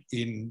nutrient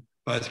in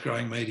both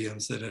growing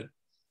mediums that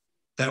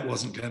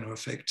wasn't going to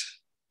affect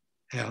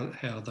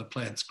how the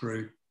plants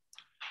grew.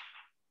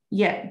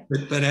 Yeah.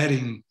 But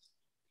adding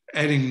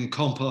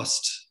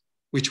compost,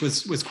 which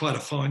was quite a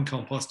fine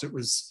compost, it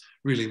was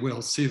really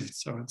well sieved,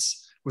 so it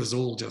was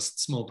all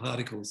just small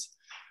particles.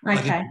 Okay.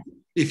 I think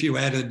if you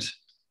added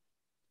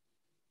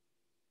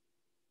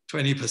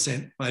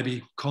 20%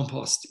 maybe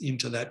compost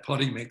into that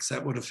potting mix,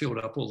 that would have filled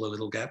up all the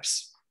little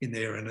gaps in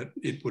there, and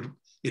it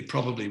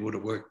probably would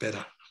have worked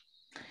better.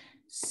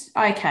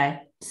 Okay,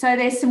 so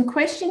there's some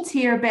questions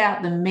here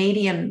about the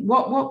medium.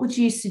 What would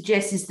you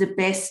suggest is the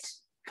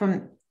best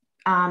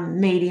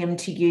medium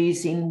to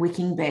use in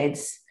wicking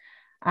beds,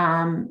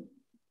 in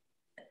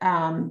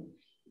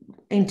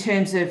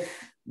terms of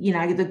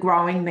the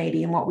growing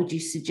medium? What would you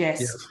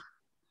suggest?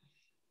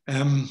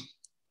 Yeah.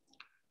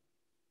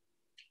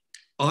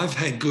 I've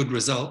had good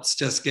results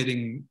just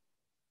getting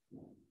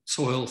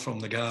soil from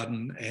the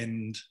garden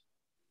and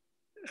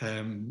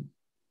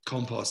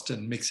compost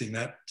and mixing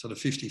that sort of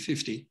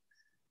 50-50.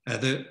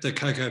 The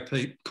cocoa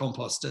peat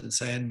compost and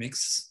sand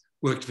mix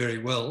worked very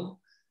well,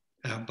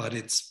 but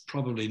it's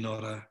probably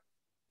not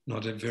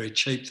a very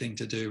cheap thing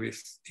to do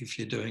if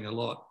you're doing a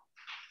lot.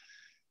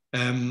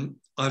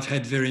 I've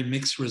had very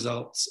mixed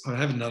results. I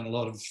haven't done a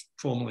lot of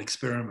formal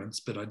experiments,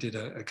 but I did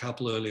a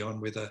couple early on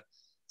with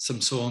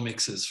some soil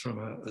mixes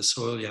from a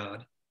soil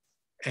yard,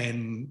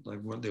 and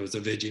there was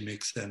a veggie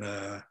mix and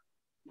a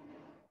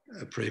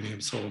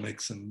premium soil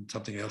mix and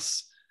something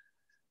else.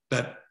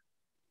 But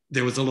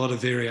there was a lot of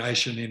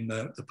variation in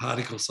the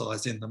particle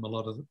size in them.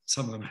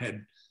 Some of them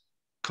had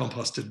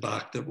composted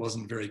bark that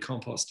wasn't very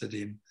composted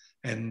in,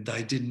 and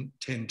they didn't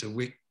tend to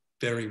wick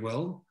very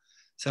well.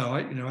 So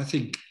I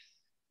think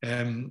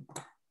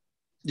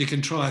you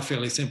can try a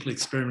fairly simple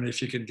experiment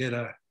if you can get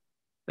a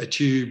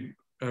tube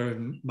or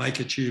make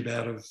a tube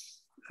out of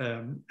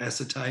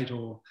acetate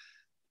or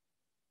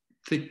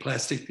thick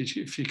plastic.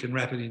 If you can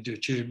wrap it into a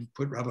tube,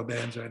 put rubber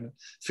bands around it,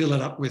 fill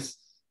it up with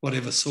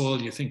whatever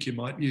soil you think you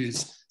might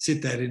use,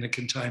 sit that in a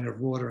container of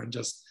water and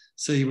just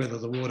see whether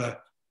the water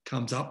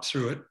comes up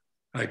through it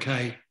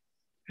okay,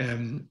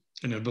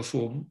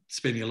 before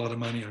spending a lot of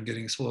money on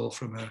getting soil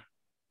from a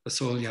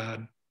soil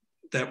yard.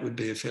 That would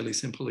be a fairly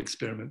simple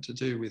experiment to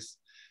do with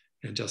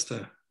just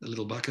a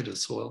little bucket of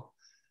soil.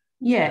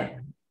 Yeah.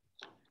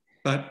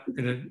 But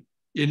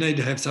you need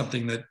to have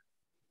something that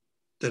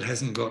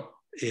hasn't got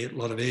a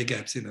lot of air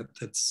gaps in it,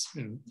 that's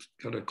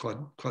got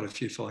quite a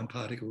few fine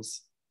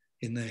particles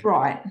in there.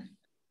 Right.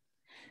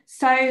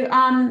 So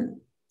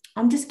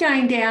I'm just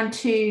going down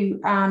to,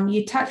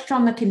 you touched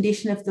on the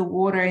condition of the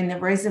water in the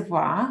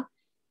reservoir,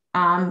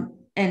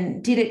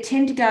 and did it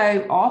tend to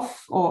go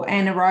off or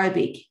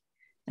anaerobic?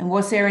 And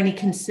was there any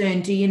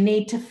concern? Do you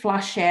need to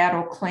flush out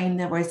or clean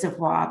the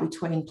reservoir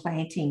between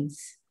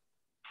plantings?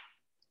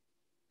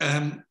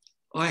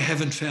 I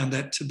haven't found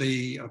that to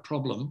be a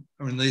problem.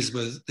 I mean, this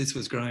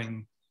was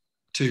growing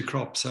 2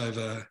 crops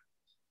over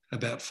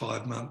about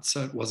 5 months,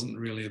 so it wasn't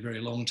really a very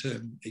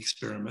long-term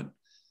experiment.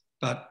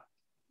 But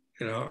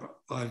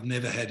I've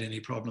never had any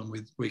problem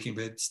with wicking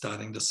beds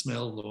starting to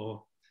smell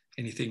or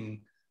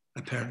anything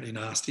apparently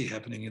nasty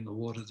happening in the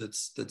water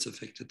that's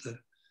affected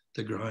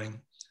the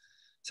growing.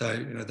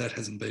 So that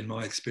hasn't been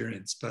my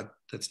experience, but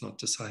that's not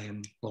to say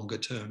in longer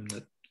term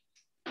that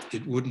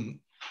it wouldn't.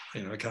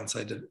 I can't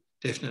say that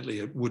definitely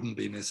it wouldn't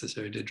be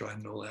necessary to drain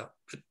it all out,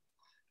 but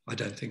I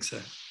don't think so.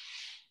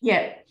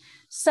 Yeah.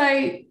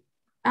 So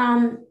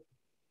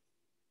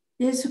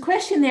there's a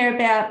question there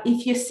about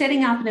if you're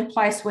setting up in a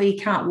place where you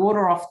can't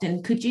water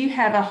often, could you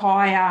have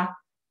a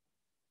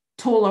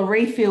taller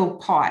refill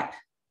pipe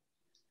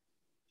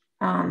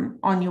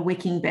on your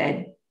wicking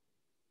bed?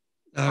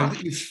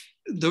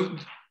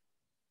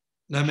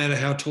 No matter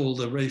how tall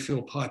the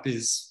refill pipe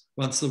is,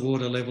 once the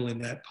water level in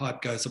that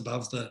pipe goes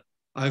above the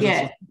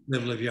overflow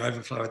level of your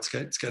overflow, it's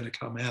going to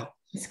come out.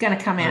 It's going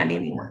to come out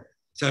anyway.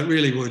 So it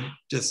really would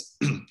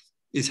just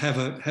is have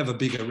a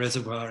bigger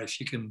reservoir if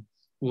you can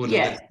water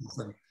that.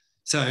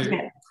 So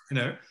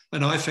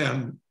and I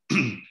found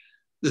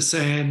the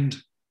sand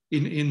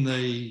in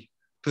the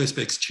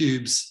Perspex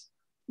tubes,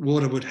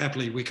 water would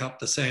happily wick up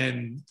the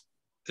sand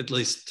at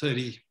least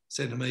 30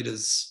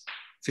 centimetres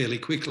fairly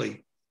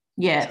quickly.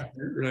 Yeah.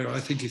 So, I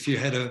think if you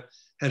had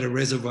a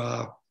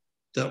reservoir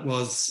that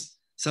was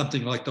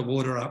something like the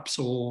water ups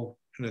or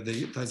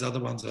those other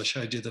ones I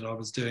showed you that I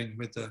was doing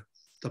with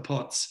the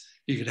pots,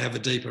 you could have a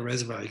deeper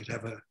reservoir. You could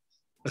have a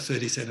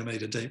 30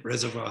 centimetre deep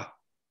reservoir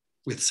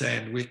with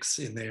sand wicks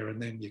in there, and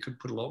then you could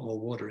put a lot more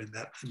water in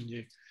that than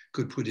you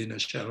could put in a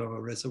shallower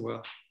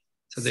reservoir.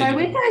 So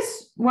with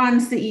those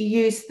ones that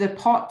you use the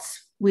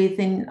pots with,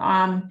 and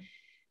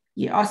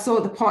I saw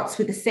the pots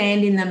with the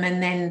sand in them,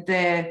 and then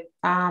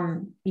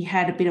you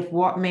had a bit of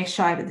white mesh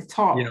over the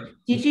top. Yeah.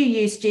 Did you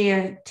use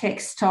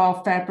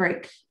geotextile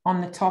fabric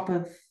on the top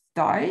of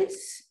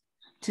those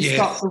to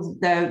stop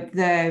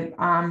the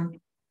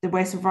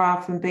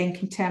reservoir from being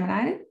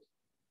contaminated?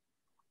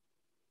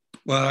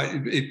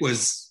 Well, it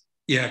was,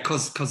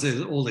 because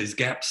there's all these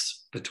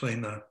gaps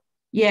between the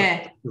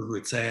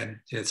with sand.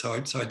 Yeah, so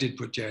I did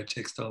put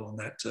geotextile on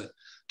that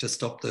to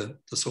stop the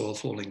soil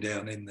falling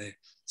down in there.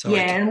 So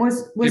and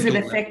was it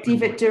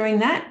effective at doing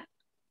that?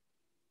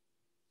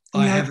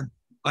 I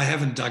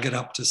haven't dug it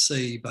up to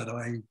see, but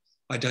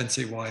I don't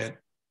see why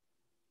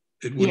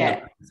it wouldn't have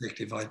been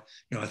effective.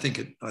 I think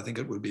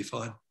it would be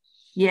fine.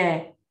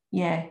 Yeah.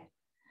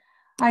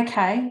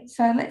 Okay,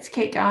 so let's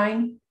keep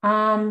going.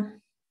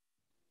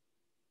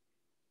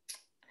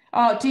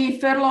 Do you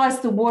fertilise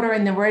the water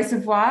in the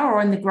reservoir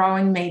or in the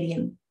growing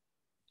medium?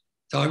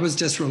 So I was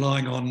just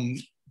relying on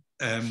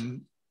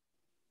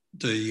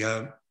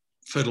the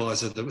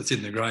fertiliser that was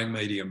in the growing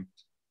medium.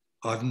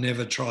 I've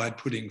never tried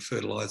putting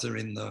fertiliser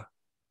in the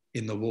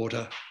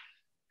water.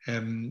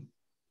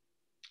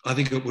 I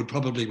think it would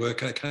probably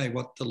work okay.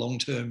 What the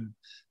long-term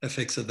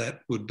effects of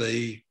that would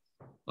be,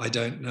 I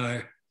don't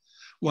know.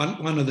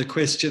 One of the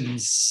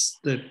questions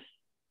that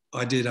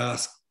I did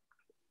ask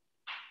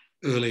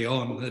early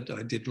on that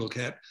I did look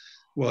at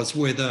was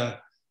whether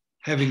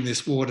having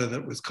this water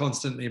that was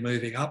constantly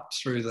moving up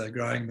through the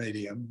growing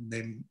medium, and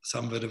then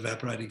some of it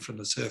evaporating from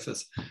the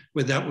surface,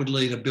 where that would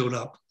lead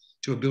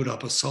to a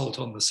build-up of salt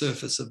on the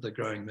surface of the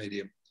growing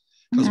medium.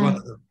 Because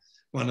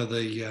one of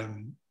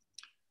the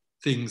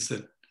things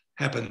that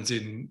happens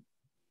in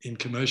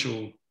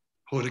commercial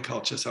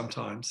horticulture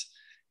sometimes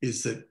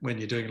is that when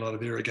you're doing a lot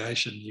of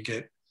irrigation, you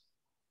get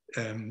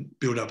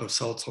build-up of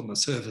salts on the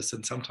surface,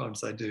 and sometimes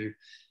they do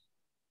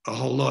a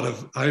whole lot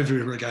of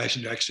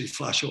over-irrigation to actually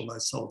flush all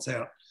those salts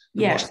out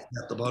and wash them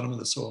out the bottom of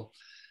the soil.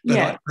 But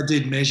I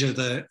did measure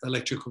the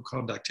electrical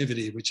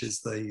conductivity, which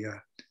is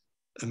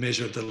a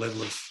measure of the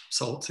level of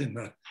salts in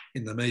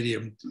the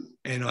medium,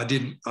 and I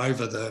didn't,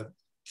 over the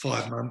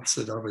 5 months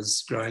that I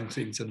was growing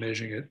things and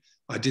measuring it,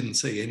 I didn't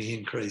see any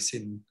increase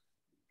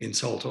in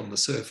salt on the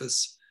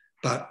surface.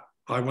 But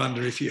I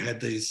wonder if you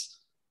had these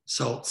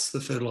salts,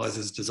 the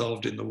fertilizers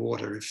dissolved in the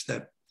water, if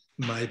that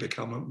may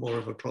become more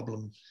of a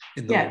problem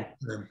in the long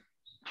term.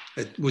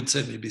 It would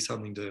certainly be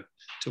something to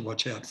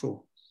watch out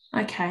for.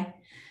 Okay.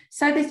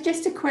 So there's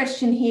just a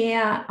question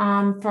here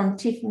from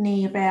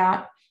Tiffany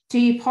about, do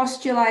you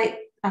postulate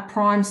a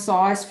prime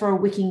size for a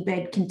wicking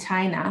bed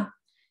container?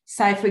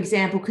 So, for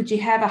example, could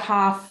you have a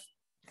half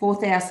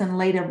 4,000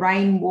 litre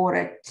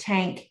rainwater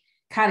tank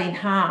cut in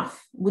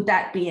half? Would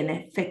that be an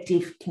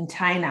effective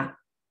container?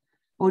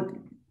 Or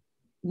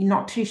you're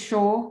not too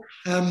sure?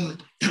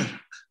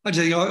 I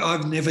tell you,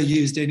 I've never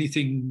used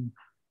anything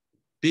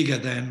bigger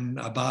than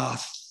a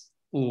bath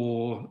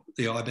or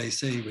the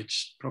IBC,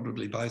 which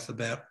probably both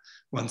about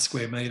 1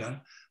 square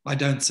metre. I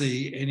don't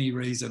see any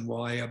reason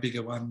why a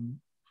bigger one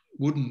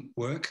wouldn't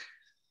work.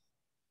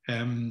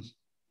 You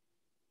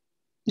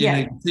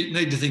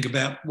need to think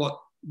about what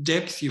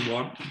depth you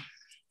want,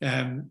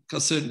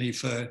 because certainly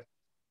for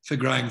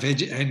growing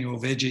annual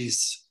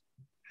veggies,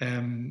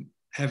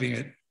 having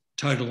it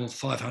total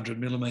 500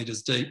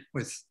 millimetres deep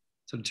with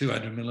some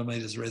 200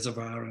 millimetres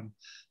reservoir and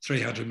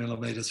 300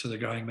 millimetres for the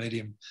growing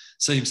medium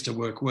seems to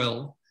work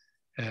well.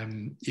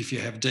 If you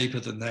have deeper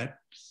than that,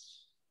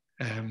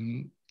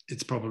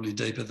 it's probably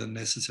deeper than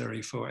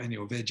necessary for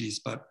annual veggies,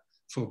 but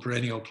for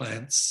perennial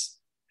plants,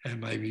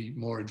 maybe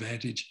more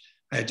advantage.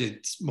 And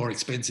it's more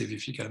expensive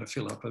if you're going to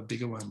fill up a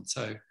bigger one.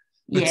 So,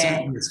 but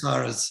certainly as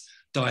far as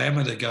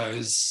diameter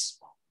goes,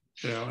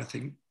 I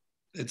think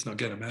it's not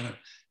going to matter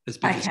as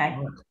big as you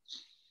like.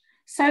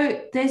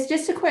 So there's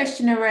just a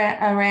question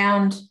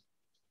around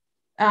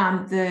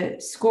the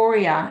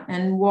scoria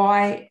and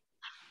why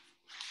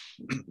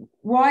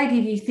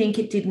did you think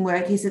it didn't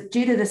work? Is it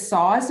due to the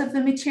size of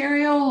the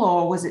material,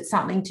 or was it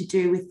something to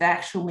do with the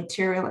actual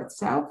material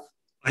itself?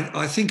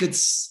 I think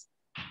it's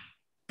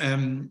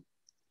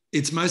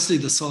mostly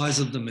the size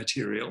of the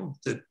material,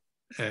 that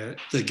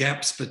the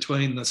gaps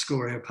between the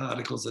scoria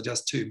particles are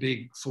just too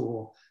big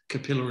for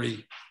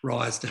capillary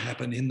rise to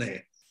happen in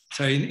there.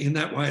 So in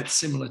that way, it's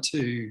similar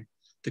to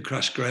the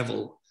crushed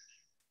gravel,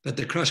 but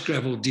the crushed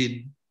gravel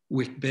did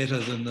wick better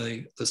than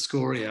the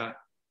scoria.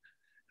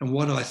 And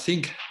what I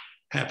think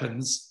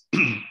happens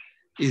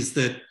is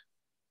that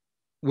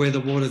where the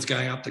water's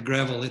going up the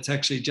gravel, it's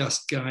actually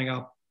just going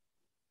up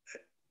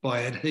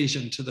by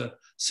adhesion to the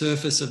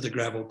surface of the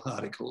gravel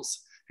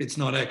particles. It's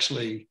not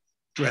actually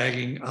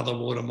dragging other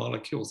water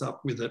molecules up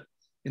with it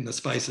in the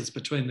spaces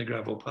between the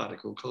gravel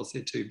particles because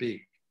they're too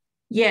big.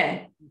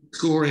 Yeah.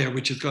 Scoria,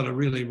 which has got a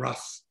really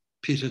rough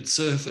pitted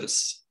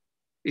surface,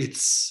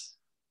 there's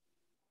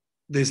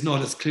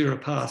not as clear a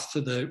path for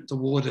the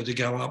water to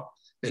go up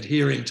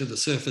adhering to the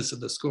surface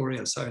of the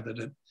scoria so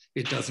that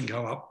it doesn't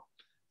go up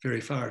very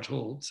far at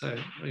all. So,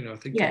 I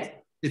think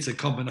it's a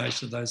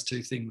combination of those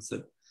two things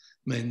that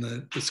mean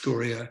the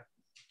scoria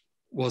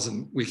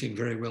wasn't wicking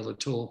very well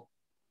at all.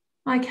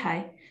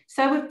 Okay.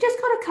 So we've just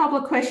got a couple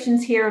of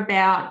questions here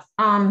about,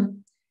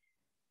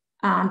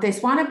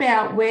 there's one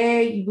about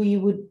where we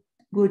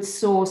would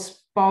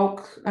source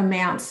bulk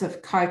amounts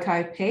of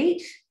cocoa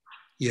peat.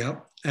 Yeah.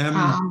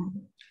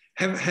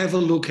 Have a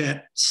look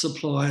at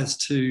suppliers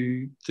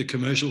to the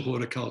commercial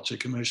horticulture,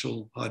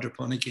 commercial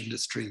hydroponic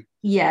industry.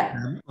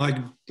 Yeah.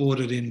 I bought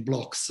it in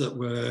blocks that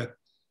were,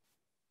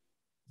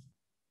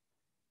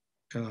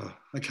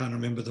 I can't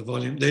remember the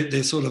volume.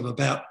 They're sort of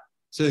about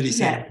 30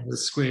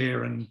 centimetres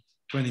square and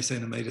 20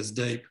 centimetres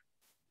deep.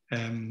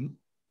 And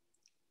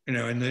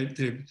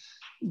the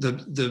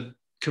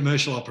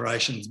commercial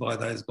operations buy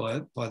those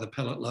by the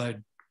pallet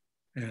load.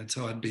 And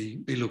so I'd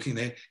be looking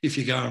there. If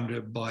you're going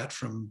to buy it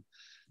from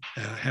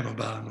Hammer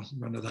Barn,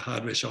 one of the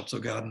hardware shops or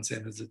garden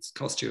centres, it's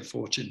cost you a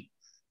fortune.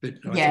 But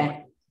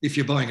if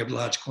you're buying a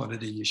large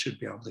quantity, you should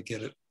be able to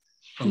get it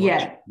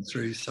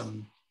through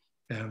some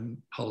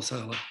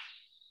wholesaler.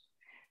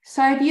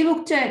 So have you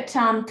looked at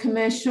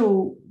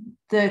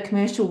the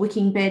commercial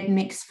wicking bed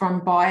mix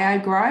from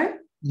BioGrow?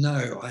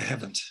 No, I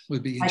haven't.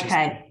 Would be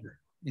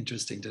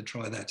interesting to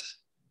try that.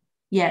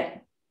 Yeah.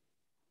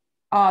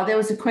 Oh, there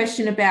was a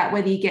question about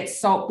whether you get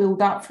salt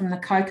build up from the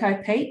cocoa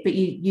peat, but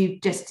you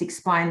just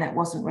explained that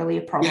wasn't really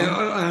a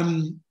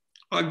problem.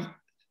 Yeah,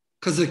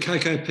 because the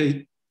cocoa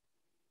peat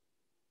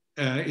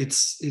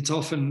it's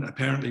often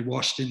apparently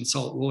washed in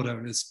salt water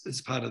and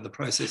is part of the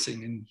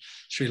processing in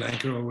Sri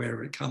Lanka or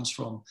wherever it comes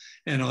from.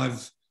 And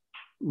I've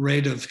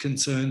read of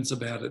concerns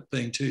about it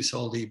being too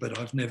salty, but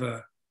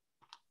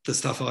the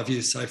stuff I've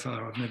used so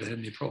far, I've never had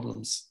any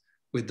problems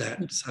with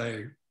that.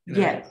 So,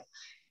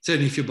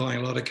 certainly if you're buying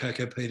a lot of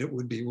cocoa peat, it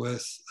would be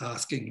worth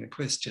asking a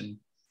question.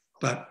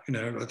 But,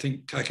 I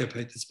think cocoa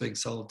peat that's being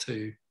sold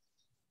to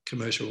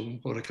commercial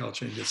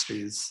horticulture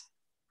industry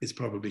is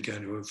probably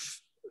going to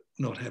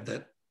not have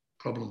that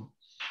problem.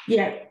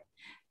 Yeah.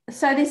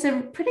 So there's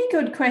a pretty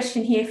good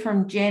question here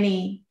from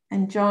Jenny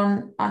and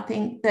John, I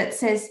think, that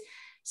says,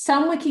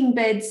 some wicking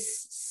bed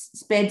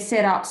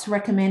setups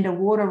recommend a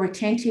water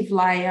retentive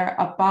layer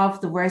above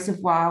the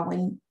reservoir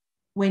when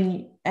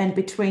and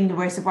between the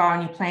reservoir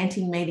and your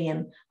planting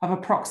medium of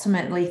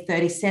approximately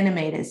 30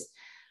 centimetres.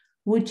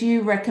 Would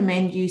you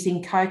recommend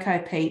using cocoa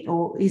peat,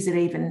 or is it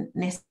even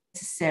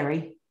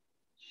necessary?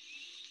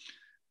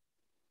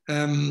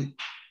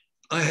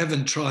 I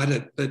haven't tried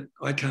it, but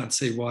I can't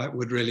see why it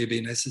would really be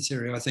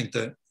necessary. I think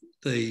that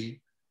the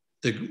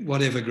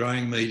whatever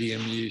growing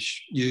medium you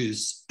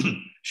use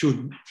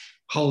should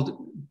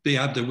be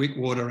able to wick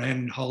water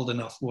and hold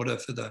enough water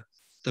for the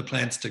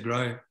plants to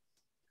grow.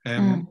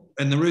 And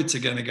the roots are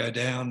going to go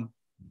down.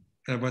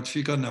 Once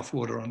you've got enough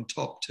water on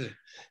top to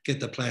get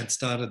the plant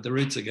started, the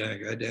roots are going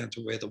to go down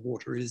to where the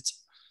water is.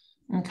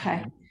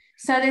 Okay.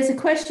 So there's a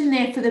question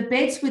there for the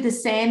beds with the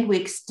sand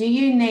wicks. Do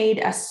you need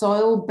a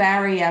soil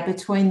barrier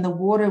between the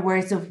water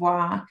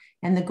reservoir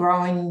and the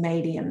growing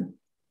medium?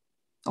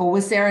 Or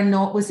was there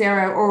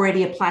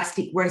already a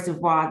plastic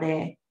reservoir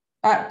there,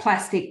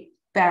 plastic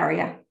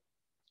barrier?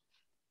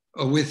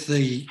 With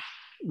the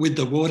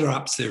water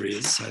ups there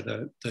is,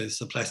 so there's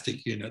the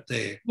plastic unit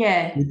there.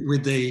 Yeah.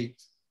 With the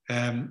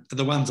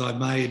ones I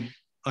made,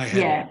 I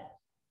had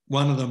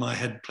one of them. I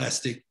had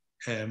plastic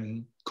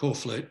core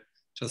flute,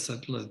 just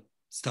that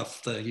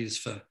stuff they use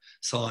for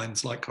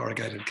signs, like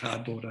corrugated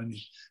cardboard,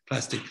 only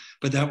plastic.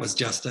 But that was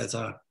just as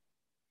all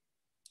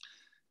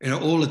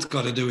it's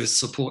got to do is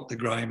support the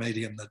growing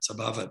medium that's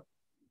above it.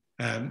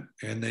 And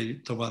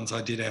the ones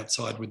I did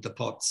outside with the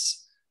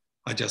pots,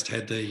 I just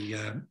had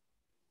the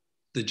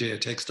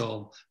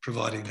geotextile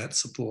providing that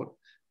support.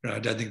 I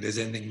don't think there's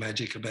anything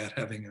magic about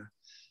having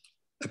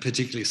a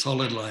particularly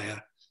solid layer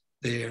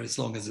there, as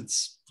long as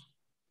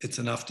it's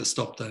enough to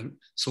stop the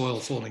soil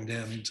falling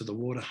down into the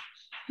water.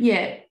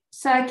 Yeah.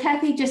 So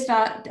Kathy just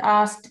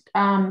asked,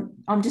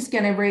 I'm just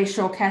going to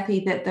reassure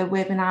Kathy that the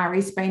webinar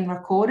is being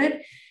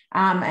recorded,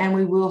 and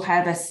we will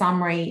have a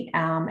summary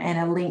and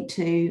a link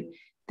to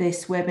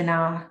this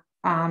webinar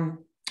on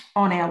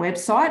our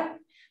website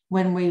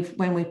when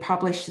we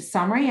publish the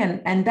summary,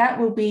 and that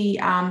will be,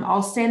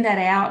 I'll send that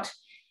out,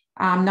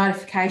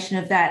 notification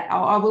of that.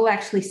 I will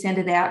actually send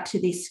it out to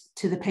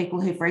the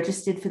people who've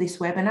registered for this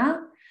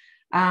webinar.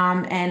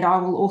 And I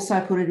will also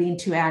put it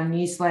into our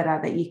newsletter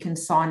that you can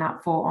sign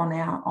up for on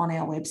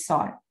our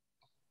website.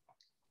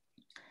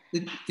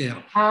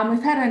 Yeah.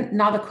 We've had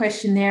another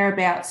question there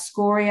about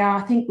scoria.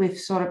 I think we've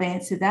sort of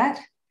answered that.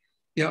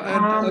 Yeah,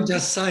 I'll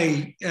just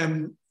say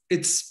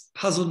it's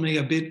puzzled me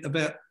a bit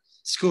about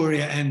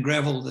scoria and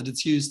gravel, that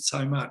it's used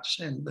so much,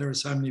 and there are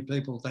so many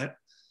people that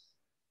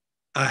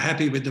are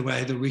happy with the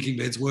way the wicking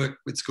beds work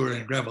with scoria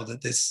and gravel,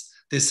 that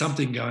there's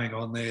something going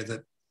on there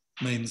that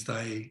means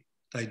they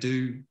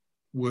do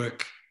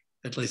work,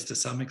 at least to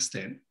some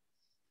extent.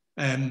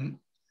 And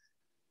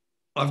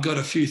I've got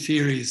a few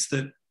theories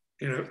that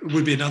it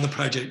would be another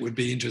project would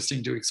be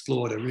interesting to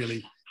explore, to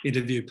really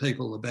interview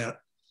people about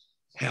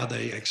how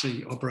they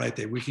actually operate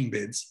their wicking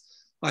beds.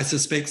 I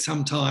suspect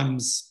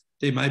sometimes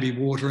there may be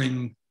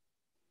watering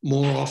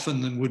more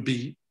often than would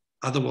be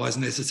otherwise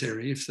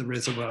necessary if the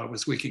reservoir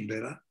was wicking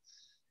better.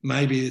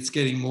 Maybe it's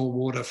getting more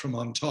water from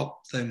on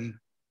top than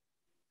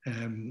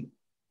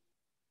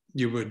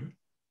you would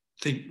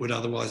think would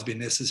otherwise be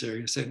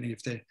necessary, certainly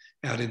if they're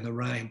out in the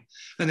rain.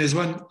 And there's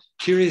one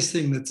curious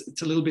thing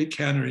it's a little bit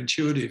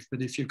counterintuitive,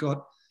 but if you've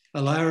got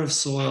a layer of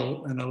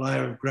soil and a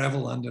layer of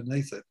gravel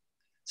underneath it,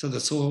 so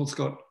the soil's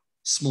got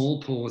small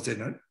pores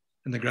in it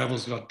and the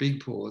gravel's got big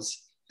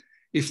pores,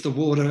 if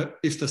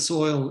the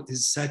soil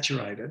is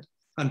saturated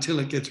until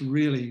it gets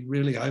really,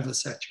 really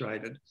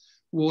oversaturated,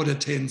 water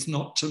tends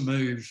not to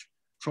move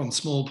from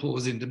small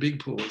pores into big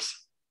pores.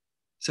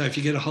 So if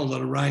you get a whole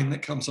lot of rain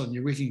that comes on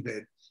your wicking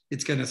bed,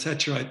 it's going to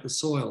saturate the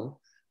soil,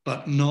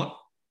 but not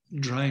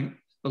drain.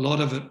 A lot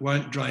of it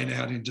won't drain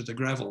out into the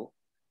gravel.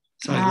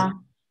 So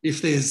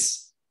if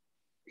there's,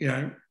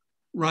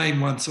 rain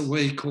once a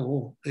week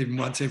or even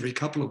once every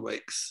couple of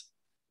weeks,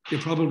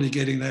 you're probably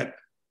getting that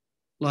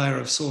layer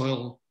of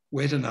soil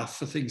wet enough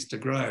for things to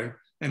grow,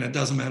 and it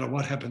doesn't matter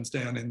what happens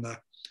down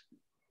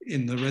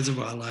in the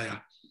reservoir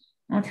layer.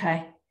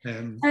 Okay.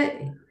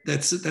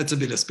 That's a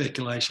bit of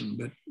speculation,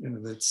 but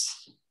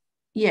that's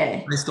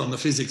yeah, based on the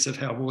physics of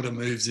how water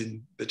moves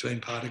in between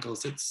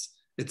particles.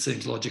 It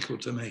seems logical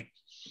to me.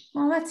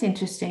 Well, that's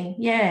interesting.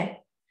 Yeah.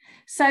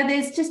 So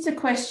there's just a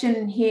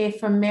question here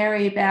from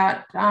Mary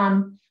about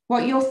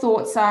what your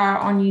thoughts are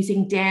on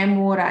using dam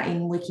water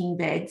in wicking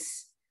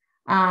beds.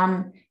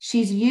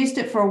 She's used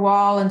it for a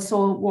while and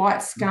saw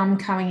white scum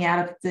coming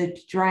out of the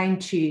drain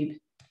tube.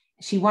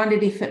 She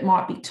wondered if it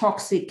might be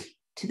toxic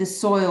to the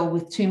soil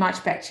with too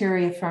much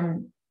bacteria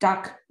from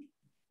duck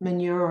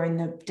manure in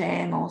the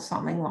dam or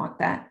something like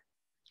that.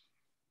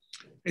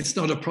 It's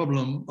not a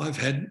problem. I've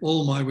had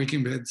all my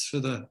wicking beds for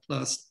the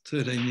last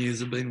 13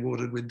 years have been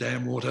watered with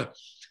dam water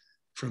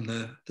from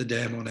the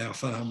dam on our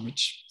farm,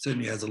 which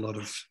certainly has a lot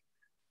of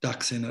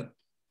ducks in it,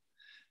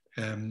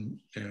 and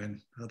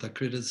other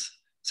critters.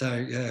 So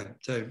yeah,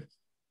 so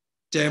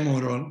dam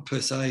water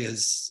per se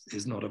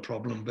is not a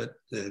problem, but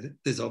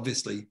there's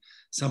obviously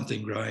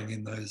something growing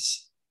in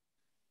those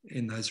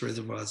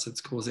reservoirs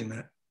that's causing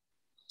that.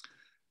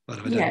 But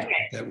I don't know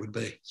what that would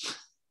be.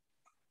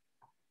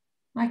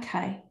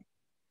 Okay.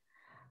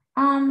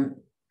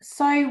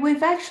 So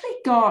we've actually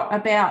got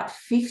about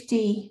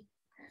 50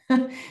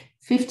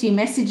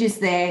 messages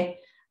there.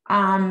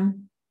 I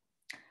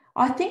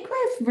think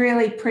we've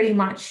really pretty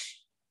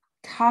much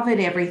covered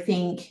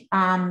everything.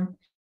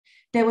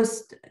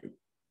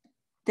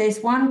 There's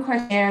one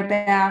question there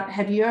about,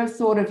 have you ever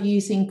thought of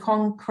using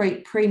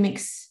concrete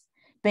premix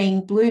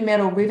being blue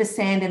metal river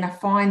sand and a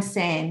fine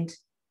sand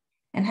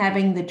and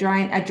having a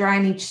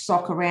drainage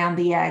sock around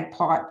the ag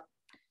pipe?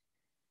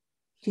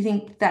 Do you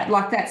think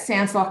that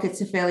sounds like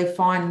it's a fairly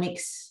fine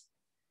mix?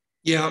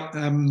 Yeah,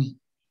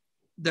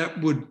 that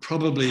would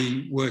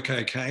probably work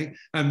okay.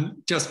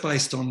 Just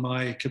based on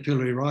my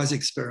capillary rise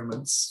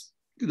experiments,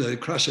 the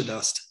crusher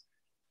dust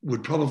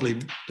would probably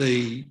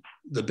be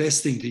the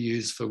best thing to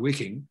use for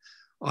wicking.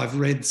 I've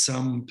read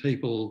some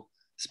people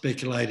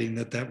speculating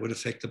that would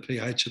affect the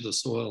pH of the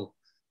soil,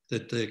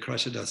 that the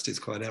crusher dust is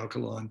quite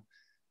alkaline.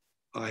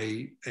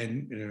 And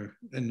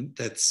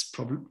that's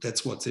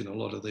what's in a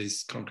lot of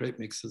these concrete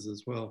mixes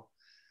as well.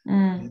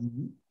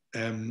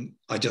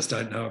 I just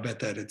don't know about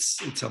that. It's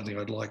something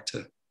I'd like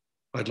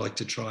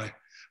to try.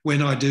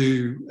 When I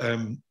do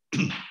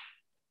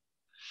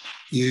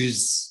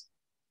use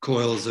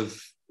coils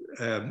of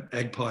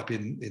ag pipe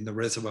in the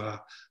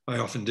reservoir, I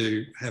often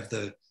do have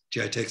the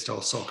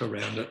geotextile sock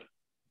around it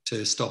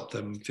to stop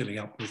them filling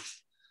up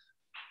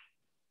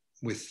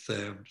with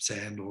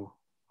sand or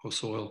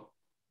soil.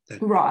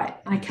 Right.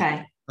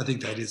 Okay. I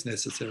think that is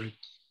necessary.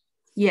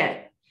 Yeah.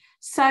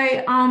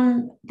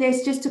 So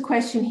there's just a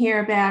question here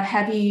about,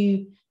 have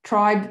you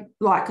tried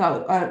like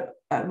a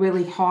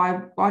really high,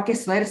 I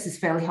guess lettuce is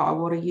fairly high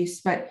water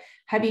use, but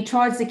have you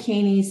tried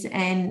zucchinis?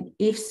 And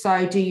if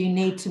so, do you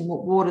need to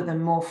water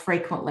them more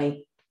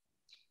frequently?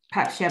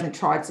 Perhaps you haven't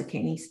tried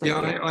zucchinis.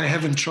 Yeah, I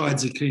haven't tried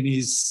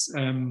zucchinis.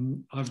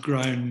 I've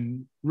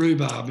grown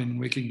rhubarb in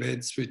wicking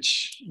beds,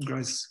 which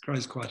grows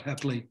quite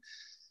happily.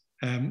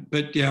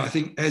 But yeah, I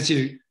think as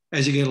you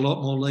get a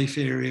lot more leaf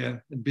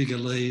area and bigger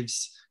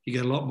leaves, you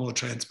get a lot more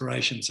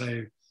transpiration.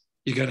 So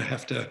you're going to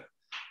have to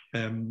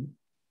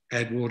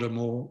add water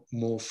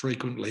more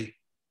frequently.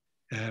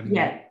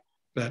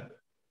 But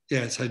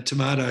yeah, so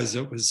tomatoes,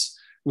 it was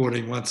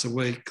watering once a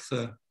week.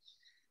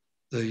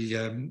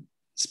 The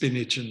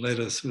spinach and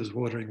lettuce was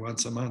watering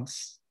once a month.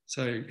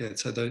 So yeah,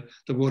 so the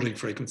watering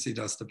frequency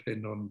does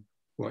depend on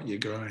what you're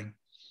growing.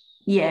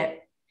 Yeah,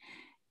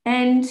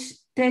 and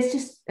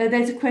there's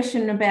a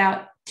question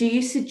about, do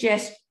you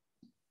suggest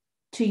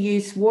to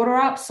use water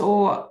ups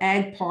or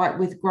ag pipe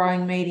with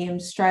growing medium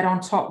straight on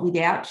top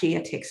without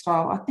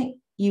geotextile? I think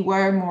you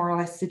were more or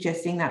less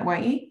suggesting that,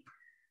 weren't you?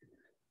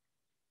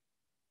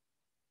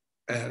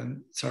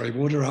 Sorry,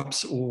 water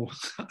ups or?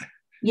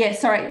 Yeah,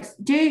 sorry.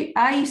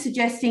 Are you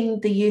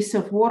suggesting the use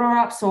of water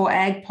ups or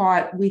ag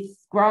pipe with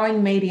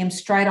growing medium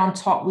straight on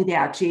top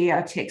without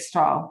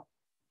geotextile?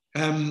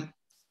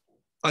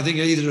 I think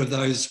either of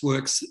those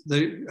works.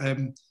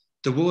 The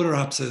water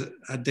ups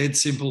are dead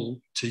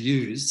simple to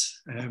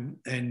use,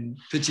 and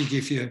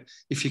particularly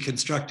if you're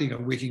constructing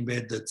a wicking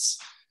bed that's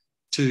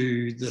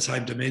to the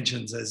same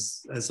dimensions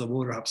as the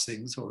water ups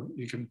things, or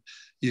you can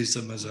use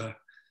them as a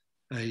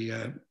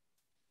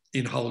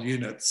in whole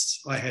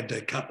units. I had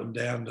to cut them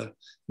down to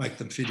make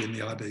them fit in the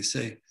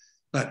IBC,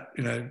 but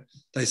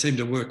they seem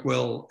to work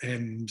well,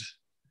 and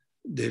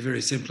they're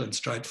very simple and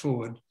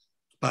straightforward.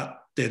 But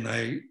then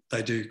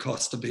they do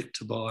cost a bit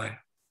to buy,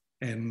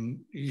 and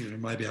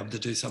may be able to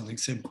do something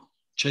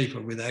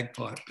cheaper with ag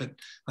pipe. But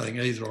I think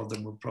either of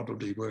them would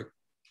probably work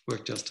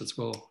just as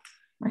well.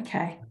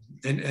 Okay.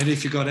 And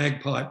if you've got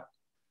ag pipe,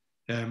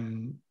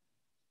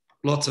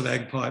 lots of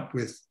ag pipe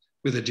with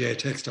a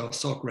geotextile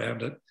sock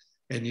around it,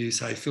 and you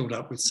say filled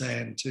up with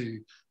sand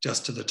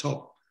just to the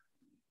top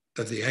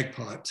of the ag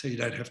pipe, so you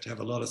don't have to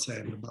have a lot of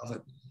sand above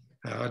it.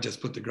 I just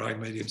put the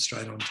growing medium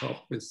straight on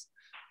top with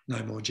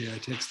no more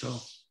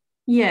geotextile.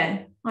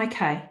 Yeah,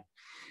 okay.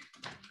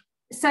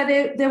 So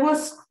there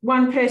was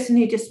one person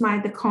who just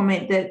made the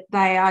comment that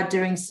they are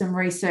doing some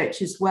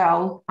research as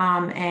well,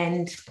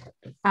 and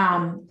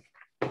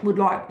would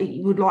like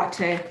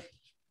to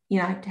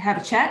to have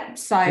a chat.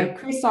 So yep.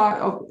 Chris,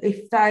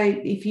 if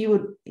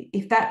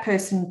that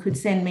person could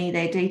send me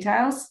their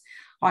details,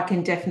 I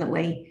can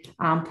definitely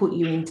put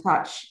you in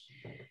touch.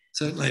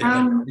 Certainly,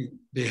 I'd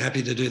be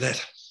happy to do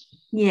that.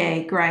 Yeah,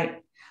 great.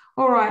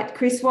 All right,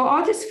 Chris. Well,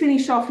 I'll just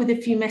finish off with a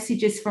few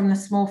messages from the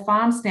Small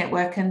Farms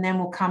Network and then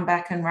we'll come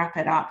back and wrap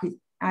it up.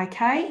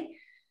 Okay?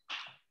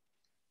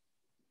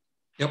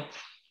 Yep.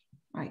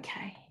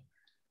 Okay.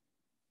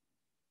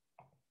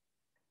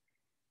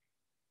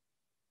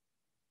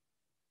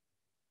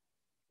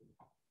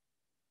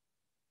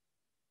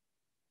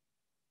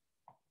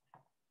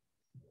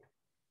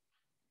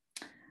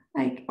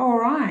 All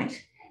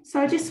right. So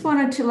I just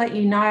wanted to let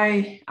you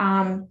know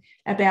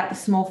about the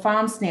Small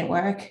Farms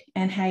Network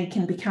and how you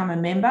can become a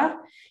member.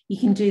 You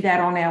can do that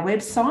on our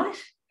website.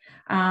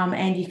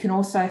 And you can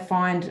also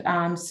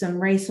find some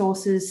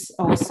resources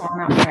or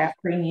sign up for our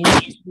free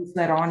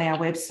newsletter on our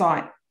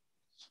website.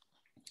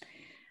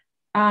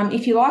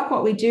 If you like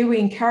what we do, we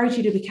encourage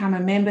you to become a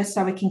member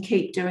so we can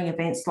keep doing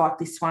events like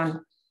this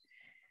one.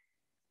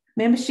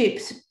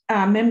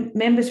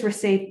 Members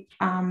receive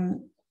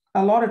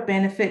a lot of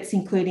benefits,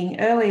 including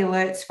early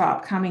alerts for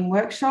upcoming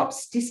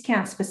workshops,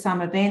 discounts for some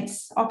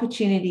events,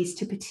 opportunities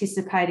to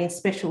participate in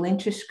special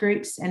interest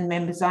groups and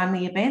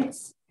members-only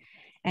events.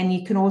 And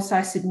you can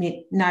also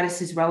submit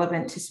notices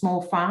relevant to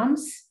small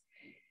farms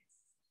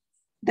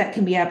that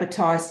can be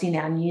advertised in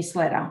our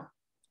newsletter.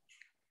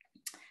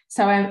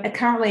 So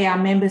currently our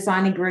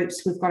members-only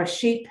groups, we've got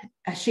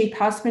a sheep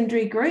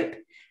husbandry group,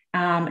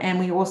 and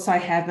we also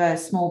have a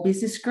small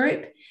business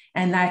group,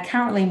 and they're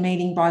currently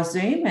meeting by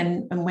Zoom,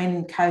 and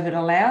when COVID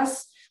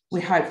allows,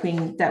 we're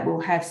hoping that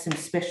we'll have some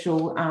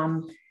special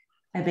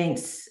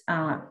events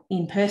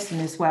in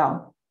person as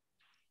well.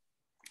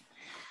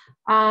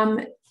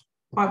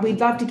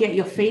 We'd love to get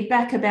your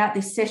feedback about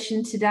this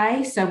session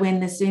today. So when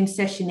the Zoom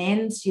session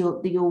ends,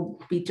 you'll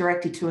be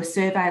directed to a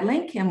survey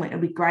link, and it would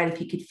be great if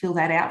you could fill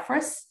that out for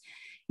us.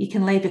 You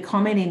can leave a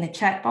comment in the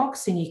chat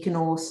box, and you can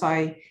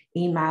also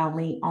email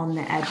me on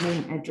the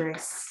admin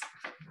address.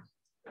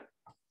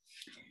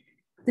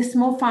 The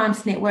Small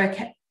Farms Network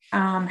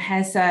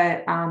has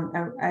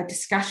a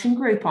discussion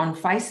group on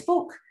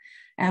Facebook,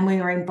 and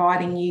we are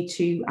inviting you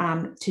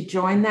to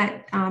join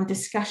that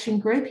discussion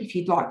group if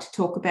you'd like to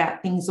talk about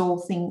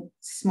all things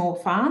small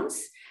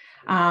farms.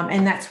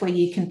 And that's where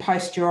you can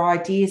post your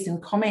ideas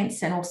and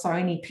comments and also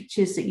any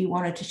pictures that you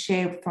wanted to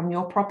share from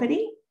your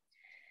property.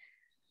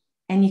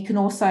 And you can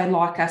also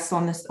like us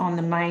on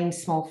the main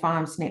Small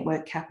Farms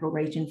Network Capital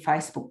Region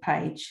Facebook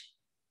page.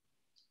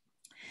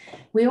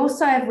 We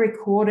also have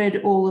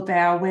recorded all of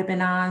our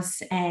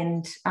webinars,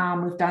 and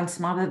we've done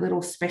some other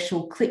little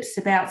special clips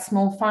about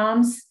small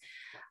farms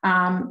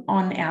on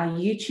our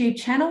YouTube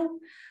channel.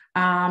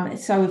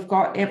 So we've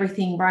got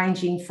everything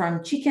ranging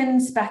from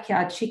chickens,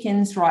 backyard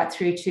chickens, right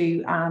through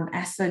to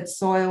acid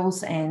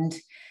soils and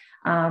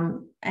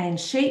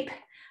sheep.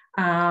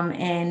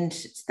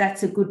 And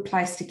that's a good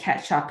place to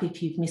catch up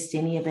if you've missed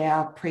any of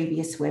our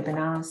previous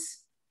webinars.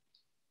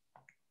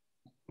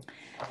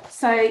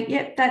 So,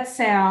 yep, that's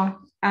our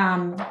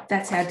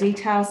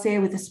details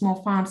there with the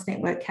Small Farms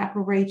Network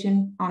Capital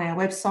Region on our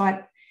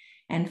website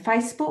and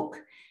Facebook.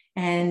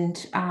 And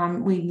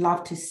we'd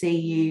love to see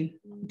you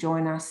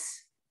join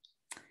us.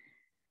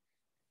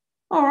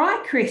 All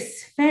right,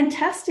 Chris,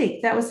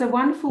 fantastic. That was a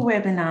wonderful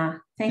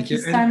webinar. Thank you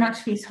so much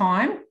for your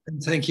time.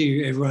 And thank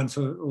you, everyone,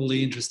 for all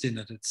the interest in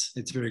it.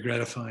 It's very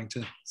gratifying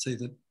to see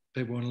that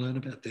people want to learn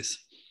about this.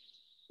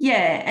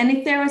 Yeah, and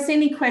if there was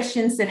any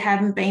questions that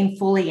haven't been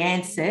fully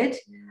answered,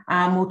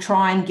 we'll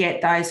try and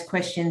get those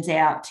questions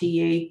out to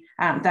you,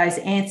 those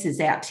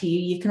answers out to you.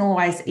 You can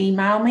always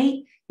email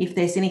me if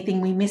there's anything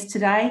we missed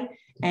today,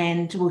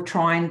 and we'll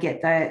try and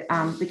get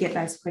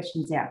those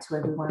questions out to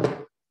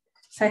everyone.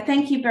 So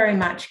thank you very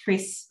much,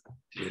 Chris.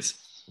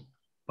 Yes.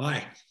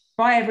 Bye.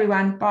 Bye,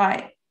 everyone.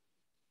 Bye.